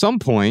at some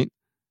point,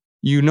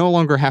 you no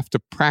longer have to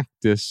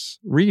practice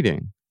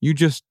reading. You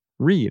just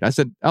read. I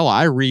said, Ella,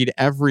 I read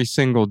every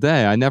single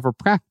day. I never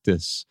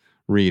practice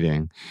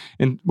reading.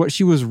 And what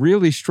she was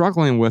really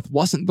struggling with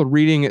wasn't the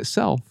reading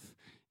itself.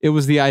 It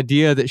was the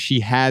idea that she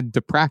had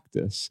to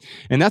practice.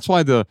 And that's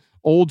why the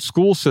old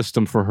school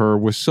system for her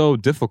was so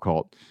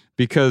difficult,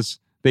 because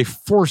they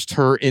forced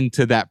her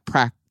into that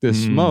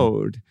practice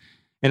mode.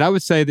 And I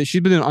would say that she's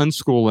been in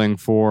unschooling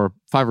for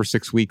 5 or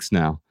 6 weeks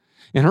now.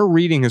 And her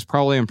reading has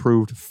probably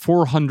improved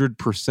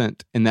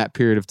 400% in that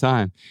period of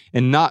time.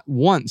 And not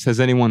once has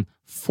anyone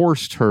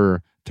forced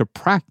her to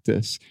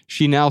practice.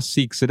 She now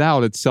seeks it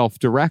out. It's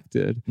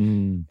self-directed.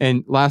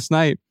 And last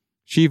night,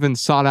 she even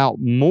sought out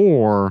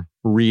more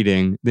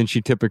reading than she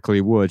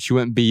typically would. She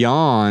went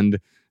beyond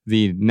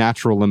the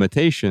natural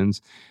limitations.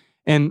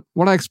 And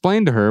what I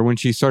explained to her when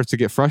she starts to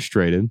get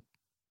frustrated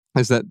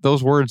is that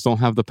those words don't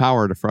have the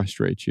power to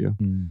frustrate you.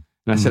 And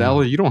I said,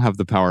 Ella, you don't have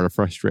the power to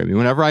frustrate me.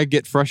 Whenever I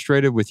get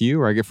frustrated with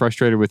you, or I get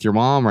frustrated with your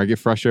mom, or I get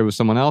frustrated with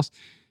someone else,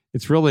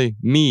 it's really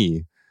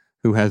me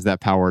who has that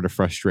power to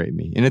frustrate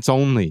me. And it's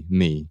only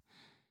me.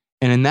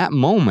 And in that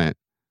moment,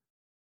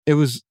 it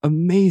was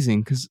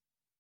amazing because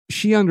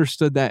she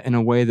understood that in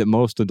a way that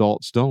most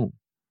adults don't.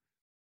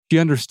 She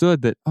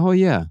understood that, oh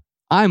yeah,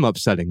 I'm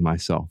upsetting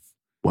myself.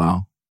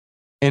 Wow.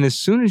 And as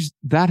soon as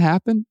that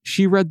happened,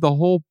 she read the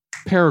whole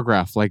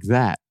paragraph like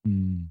that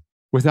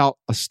without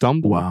a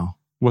stumble,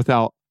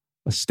 without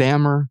a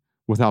stammer,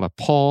 without a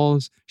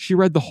pause. She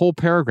read the whole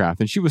paragraph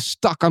and she was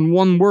stuck on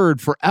one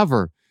word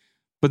forever.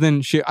 But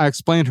then I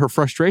explained her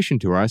frustration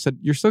to her. I said,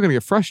 you're still going to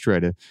get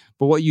frustrated,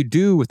 but what you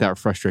do with that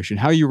frustration,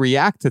 how you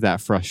react to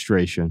that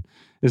frustration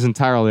is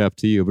entirely up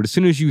to you. But as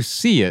soon as you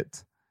see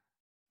it,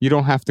 you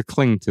don't have to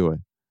cling to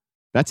it.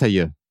 That's how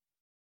you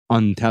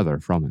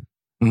untether from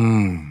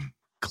it.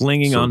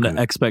 Clinging on to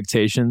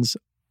expectations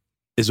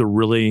is a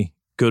really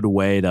good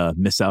way to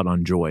miss out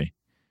on joy.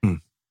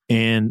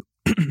 And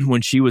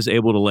when she was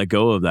able to let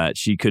go of that,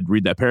 she could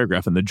read that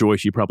paragraph, and the joy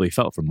she probably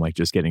felt from like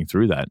just getting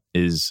through that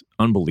is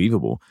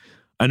unbelievable.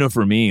 I know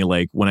for me,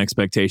 like when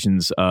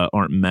expectations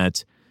aren't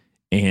met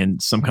and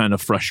some kind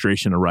of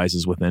frustration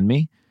arises within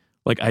me,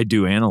 like I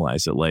do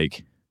analyze it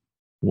like,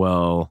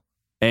 well,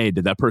 A,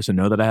 did that person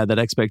know that I had that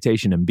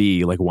expectation? And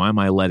B, like, why am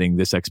I letting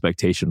this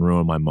expectation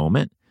ruin my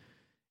moment?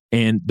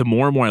 And the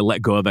more and more I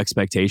let go of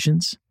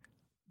expectations,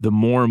 the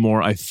more and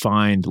more I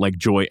find like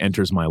joy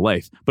enters my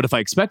life. But if I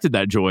expected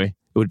that joy,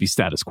 it would be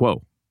status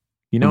quo.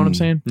 You know what I'm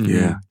saying?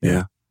 Yeah.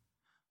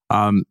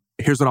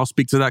 Here's what I'll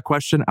speak to that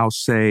question. I'll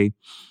say,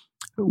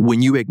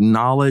 when you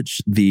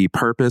acknowledge the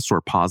purpose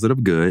or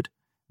positive good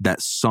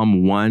that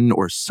someone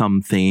or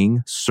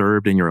something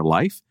served in your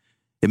life,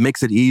 it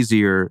makes it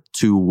easier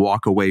to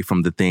walk away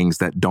from the things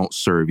that don't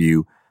serve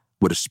you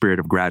with a spirit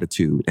of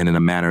gratitude and in a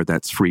manner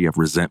that's free of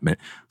resentment.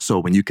 So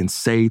when you can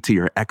say to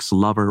your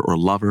ex-lover or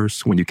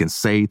lovers, when you can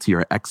say to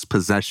your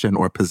ex-possession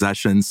or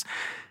possessions,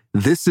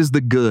 this is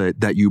the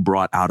good that you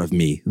brought out of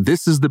me.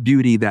 This is the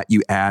beauty that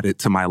you added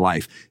to my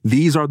life.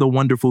 These are the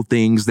wonderful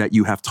things that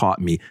you have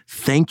taught me.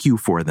 Thank you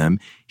for them.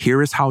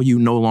 Here is how you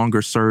no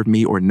longer serve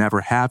me or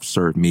never have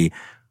served me.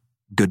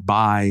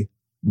 Goodbye.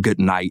 Good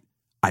night.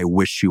 I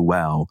wish you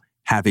well.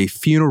 Have a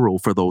funeral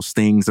for those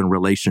things and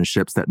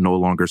relationships that no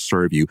longer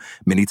serve you.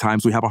 Many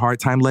times we have a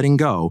hard time letting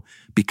go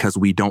because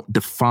we don't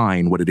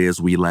define what it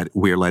is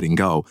we're letting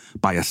go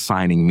by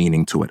assigning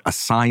meaning to it.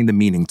 Assign the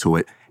meaning to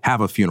it.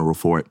 Have a funeral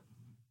for it.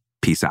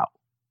 Peace out.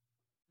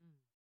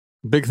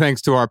 Big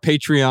thanks to our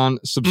Patreon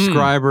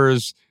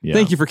subscribers.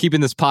 Thank you for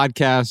keeping this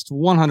podcast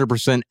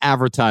 100%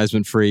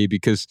 advertisement free,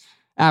 because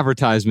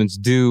advertisements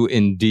do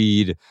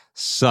indeed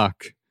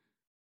suck.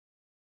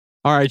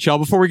 All right, y'all,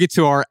 before we get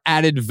to our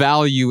added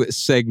value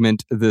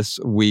segment this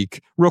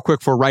week, real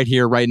quick for right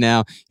here, right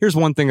now, here's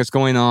one thing that's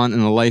going on in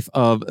the life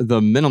of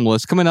the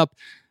minimalist. Coming up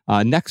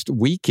next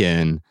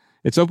weekend,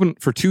 it's open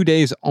for 2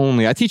 days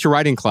only. I teach a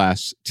writing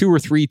class 2 or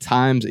 3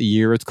 times a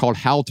year. It's called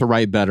How to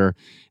Write Better.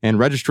 And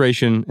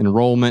registration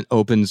enrollment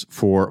opens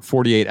for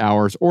 48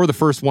 hours or the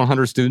first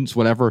 100 students,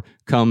 whatever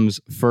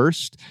comes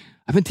first.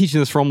 I've been teaching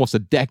this for almost a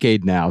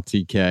decade now,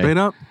 TK. Straight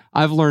up.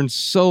 I've learned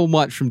so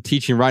much from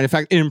teaching writing. In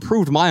fact, it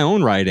improved my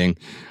own writing.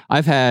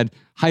 I've had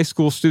high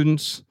school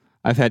students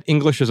I've had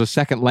English as a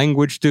second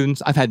language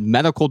students. I've had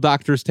medical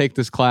doctors take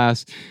this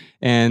class.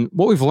 And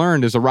what we've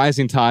learned is a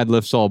rising tide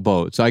lifts all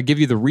boats. So I give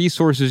you the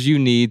resources you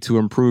need to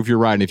improve your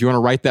writing. If you want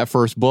to write that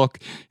first book,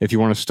 if you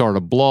want to start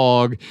a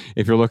blog,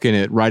 if you're looking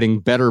at writing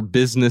better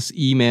business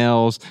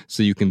emails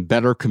so you can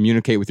better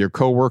communicate with your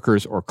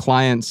coworkers or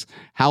clients,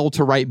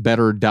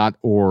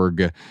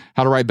 howtowritebetter.org.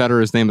 How to Write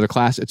Better is the name of the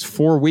class. It's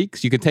 4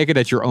 weeks. You can take it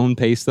at your own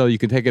pace, though. You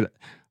can take it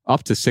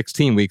up to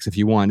 16 weeks if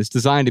you want. It's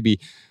designed to be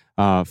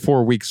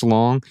 4 weeks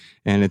long,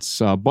 and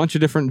it's a bunch of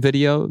different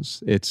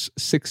videos. It's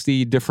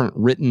 60 different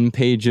written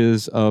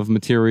pages of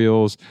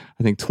materials.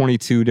 I think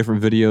 22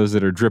 different videos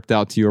that are dripped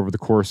out to you over the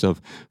course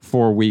of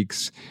 4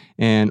 weeks.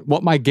 And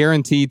what my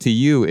guarantee to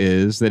you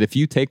is that if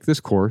you take this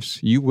course,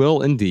 you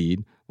will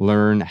indeed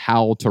learn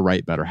how to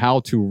write better, how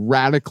to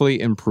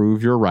radically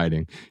improve your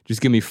writing. Just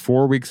give me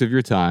 4 weeks of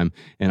your time,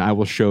 and I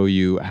will show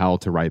you how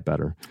to write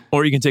better.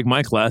 Or you can take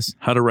my class,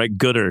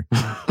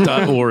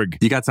 howtowritegooder.org.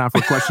 You got time for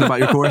a question about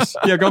your course?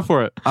 Yeah, go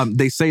for it.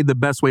 They say the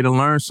best way to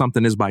learn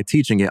something is by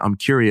teaching it. I'm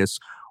curious,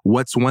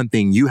 what's one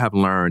thing you have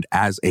learned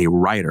as a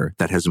writer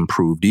that has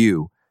improved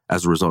you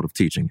as a result of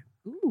teaching it?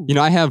 You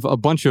know, I have a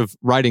bunch of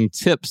writing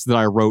tips that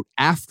I wrote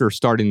after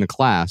starting the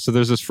class. So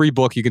there's this free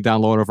book you can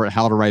download over at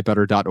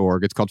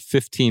howtowritebetter.org. It's called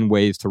 15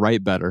 Ways to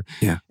Write Better.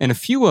 Yeah. And a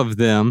few of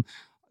them,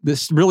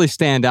 this really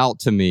stand out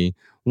to me.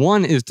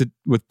 One is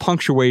with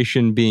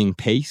punctuation being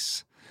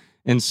pace.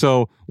 And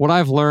so what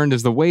I've learned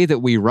is the way that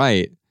we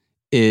write,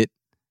 it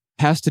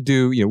has to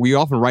do, we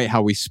often write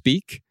how we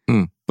speak.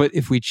 But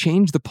if we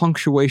change the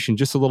punctuation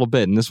just a little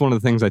bit, and this is one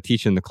of the things I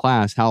teach in the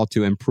class, how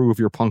to improve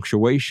your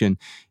punctuation,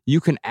 you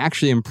can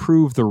actually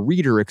improve the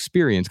reader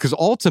experience. Because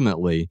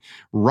ultimately,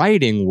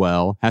 writing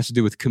well has to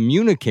do with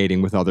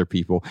communicating with other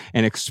people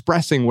and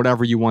expressing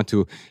whatever you want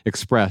to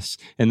express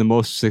in the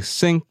most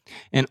succinct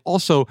and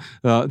also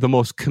the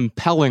most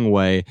compelling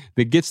way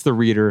that gets the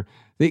reader.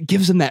 It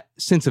gives them that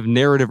sense of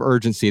narrative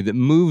urgency that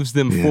moves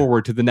them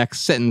forward to the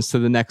next sentence, to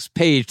the next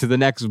page, to the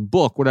next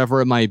book,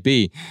 whatever it might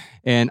be.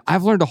 And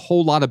I've learned a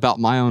whole lot about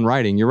my own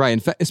writing. You're right. In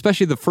fact,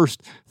 especially the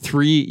first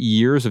 3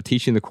 years of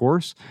teaching the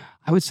course,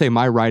 I would say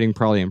my writing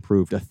probably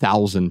improved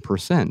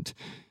 1,000%.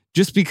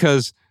 Just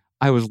because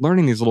I was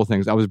learning these little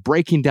things. I was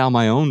breaking down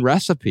my own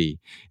recipe.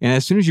 And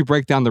as soon as you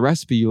break down the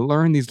recipe, you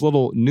learn these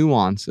little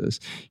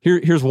nuances.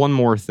 Here's one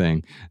more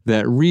thing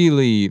that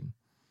really...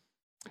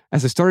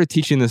 As I started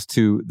teaching this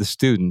to the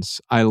students,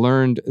 I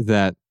learned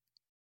that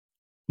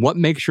what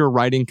makes your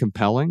writing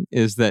compelling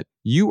is that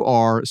you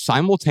are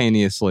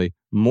simultaneously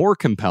more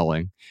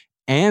compelling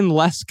and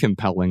less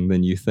compelling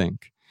than you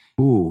think.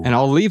 Ooh. And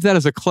I'll leave that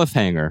as a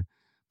cliffhanger.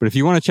 But if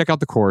you want to check out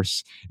the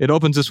course, it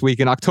opens this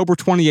weekend, October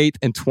 28th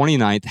and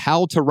 29th,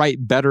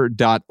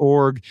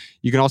 howtowritebetter.org.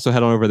 You can also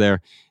head on over there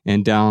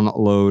and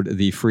download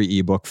the free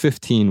ebook,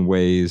 15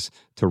 Ways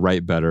to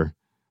Write Better.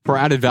 For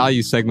our added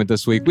value segment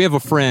this week, we have a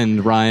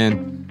friend,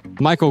 Ryan,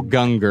 Michael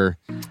Gungor.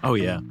 Oh,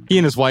 yeah. He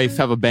and his wife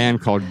have a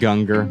band called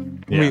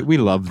Gungor. Yeah. We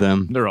love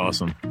them. They're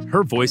awesome.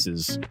 Her voice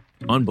is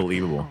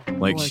unbelievable.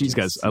 Like,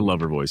 I love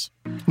her voice.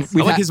 I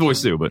like his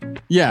voice too, but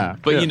yeah.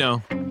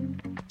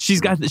 She's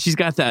got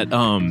that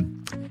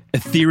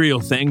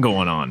ethereal thing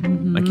going on.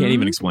 Mm-hmm. I can't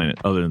even explain it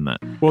other than that.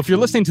 Well, if you're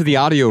listening to the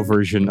audio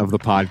version of the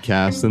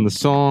podcast, then the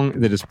song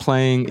that is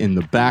playing in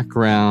the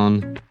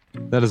background,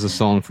 that is a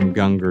song from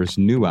Gungor's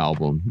new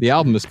album. The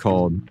album is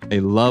called A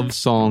Love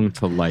Song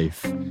to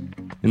Life.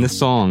 And this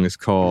song is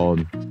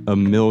called A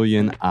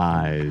Million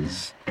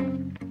Eyes.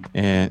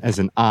 And as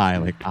an I,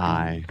 like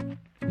I,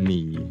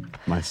 me,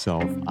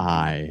 myself,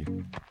 I.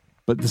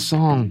 But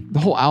the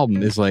whole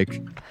album is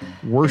like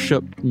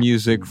worship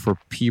music for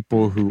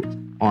people who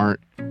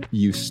aren't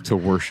used to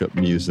worship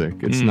music.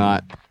 It's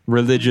not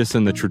religious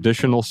in the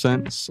traditional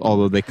sense,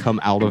 although they come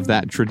out of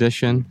that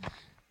tradition.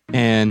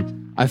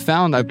 And I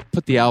found I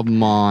put the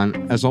album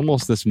on as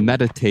almost this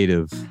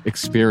meditative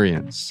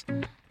experience.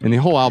 And the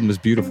whole album is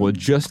beautiful. It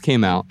just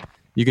came out.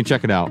 You can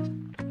check it out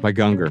by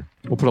Gungor.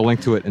 We'll put a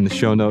link to it in the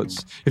show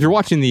notes. If you're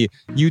watching the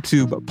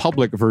YouTube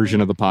public version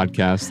of the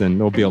podcast, then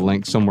there'll be a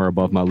link somewhere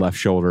above my left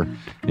shoulder.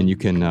 And you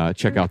can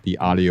check out the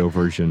audio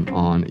version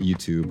on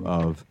YouTube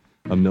of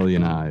A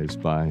Million Eyes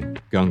by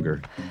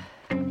Gungor.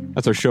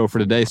 That's our show for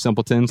today,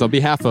 simpletons. On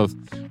behalf of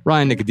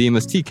Ryan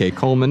Nicodemus, TK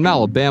Coleman,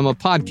 Malabama,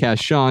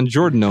 Podcast Sean,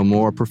 Jordan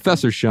O'More,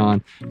 Professor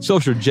Sean,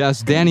 Social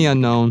Jess, Danny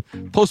Unknown,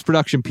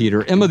 Post-Production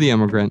Peter, Emma the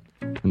Immigrant,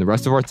 and the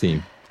rest of our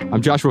team,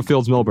 I'm Joshua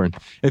Fields Milburn.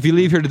 If you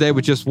leave here today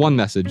with just one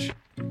message,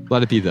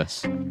 let it be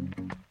this.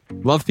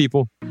 Love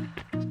people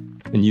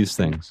and use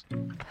things,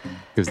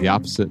 because the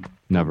opposite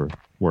never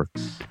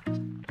works.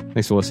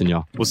 Thanks for listening,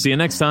 y'all. We'll see you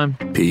next time.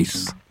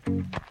 Peace.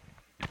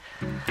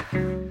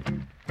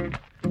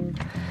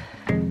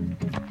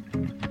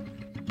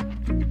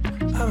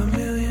 I'm a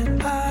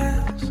million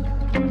eyes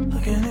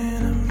looking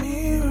in a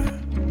mirror.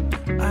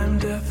 I'm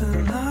death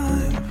and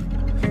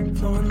life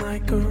flowing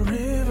like a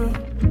river.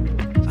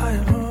 I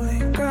am holy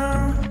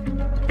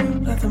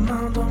ground, let the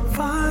mount on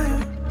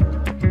fire.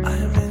 I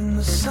am in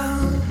the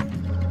sound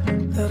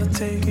that'll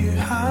take you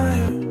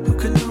higher. Who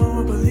could know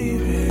or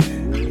believe it?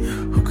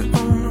 Who could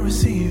own or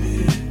receive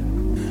it?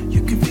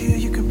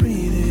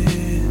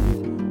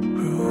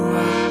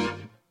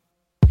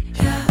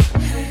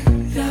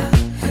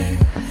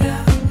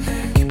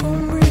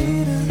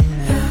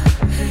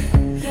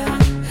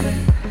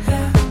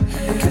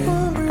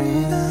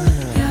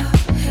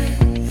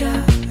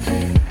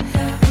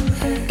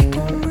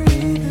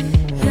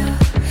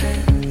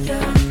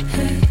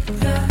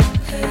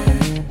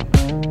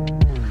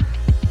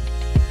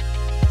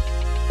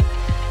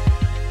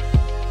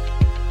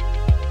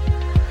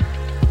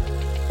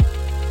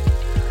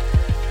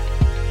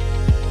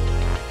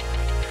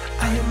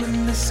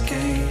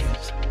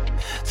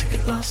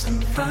 get lost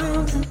and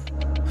found him.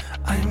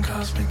 I am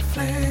cosmic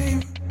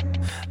flame,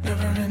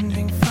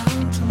 never-ending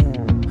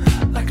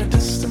fountain, like a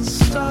distant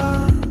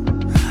star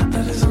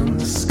that is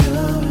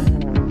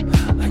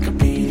undiscovered, like a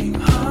beating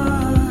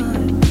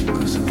heart,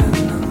 closer than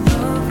a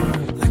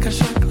lover, like a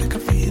shock, like a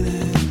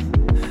feeling,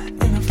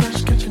 in the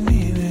flesh that you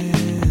needed,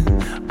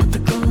 put the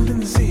gold in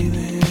the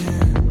ceiling.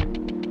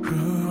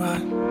 Ooh,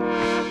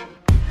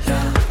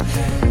 yeah,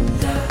 hey,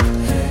 yeah,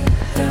 hey,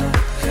 yeah,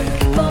 hey.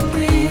 Keep on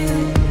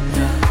breathing.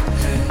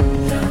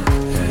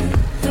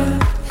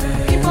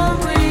 Keep on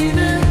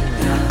breathing.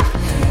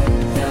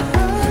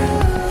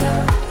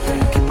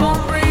 Keep on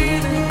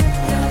breathing.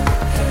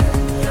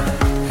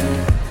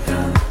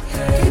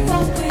 Keep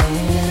on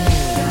breathing.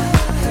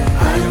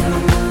 I am the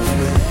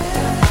movement,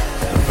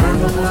 the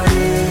verb of what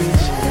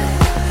is,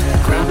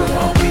 ground of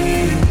all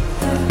being.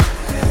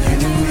 You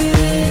knew me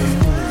then,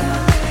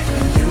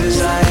 and you as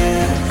I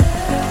am.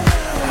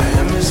 I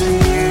am as in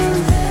you.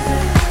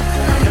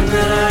 I am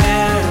that I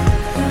am.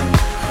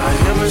 I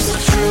am as the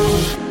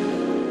truth.